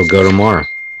he'll go tomorrow.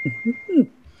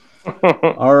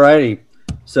 Alrighty.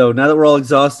 So now that we're all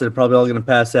exhausted, probably all gonna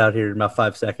pass out here in about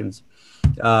 5 seconds.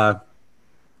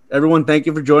 Everyone, thank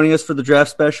you for joining us for the draft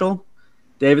special.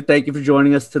 David, thank you for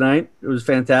joining us tonight. It was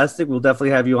fantastic. We'll definitely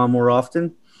have you on more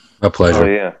often. My pleasure. Oh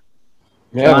yeah.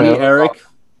 Johnny, man. Eric,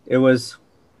 it was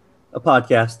a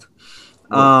podcast.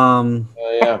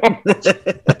 Yeah.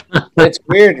 It's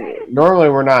weird. Normally,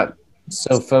 we're not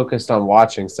so focused on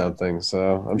watching something.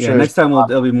 So I'm Yeah, sure. next time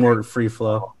it'll be more free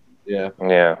flow. Yeah.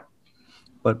 Yeah.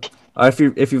 But if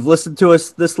you've listened to us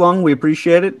this long, we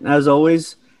appreciate it. As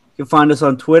always, you can find us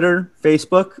on Twitter,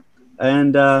 Facebook,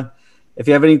 and if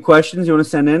you have any questions you want to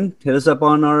send in, hit us up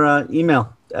on our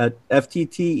email at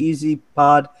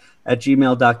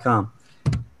ftteasypod@gmail.com.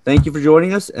 Thank you for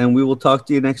joining us, and we will talk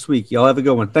to you next week. Y'all have a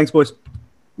good one. Thanks, boys.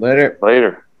 Later.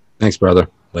 Later. Thanks, brother.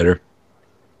 Later.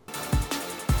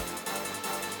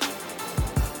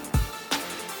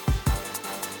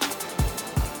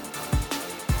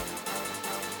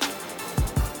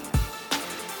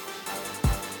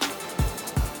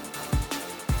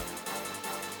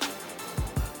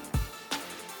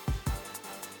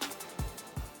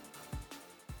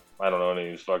 I don't know any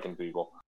of these fucking people.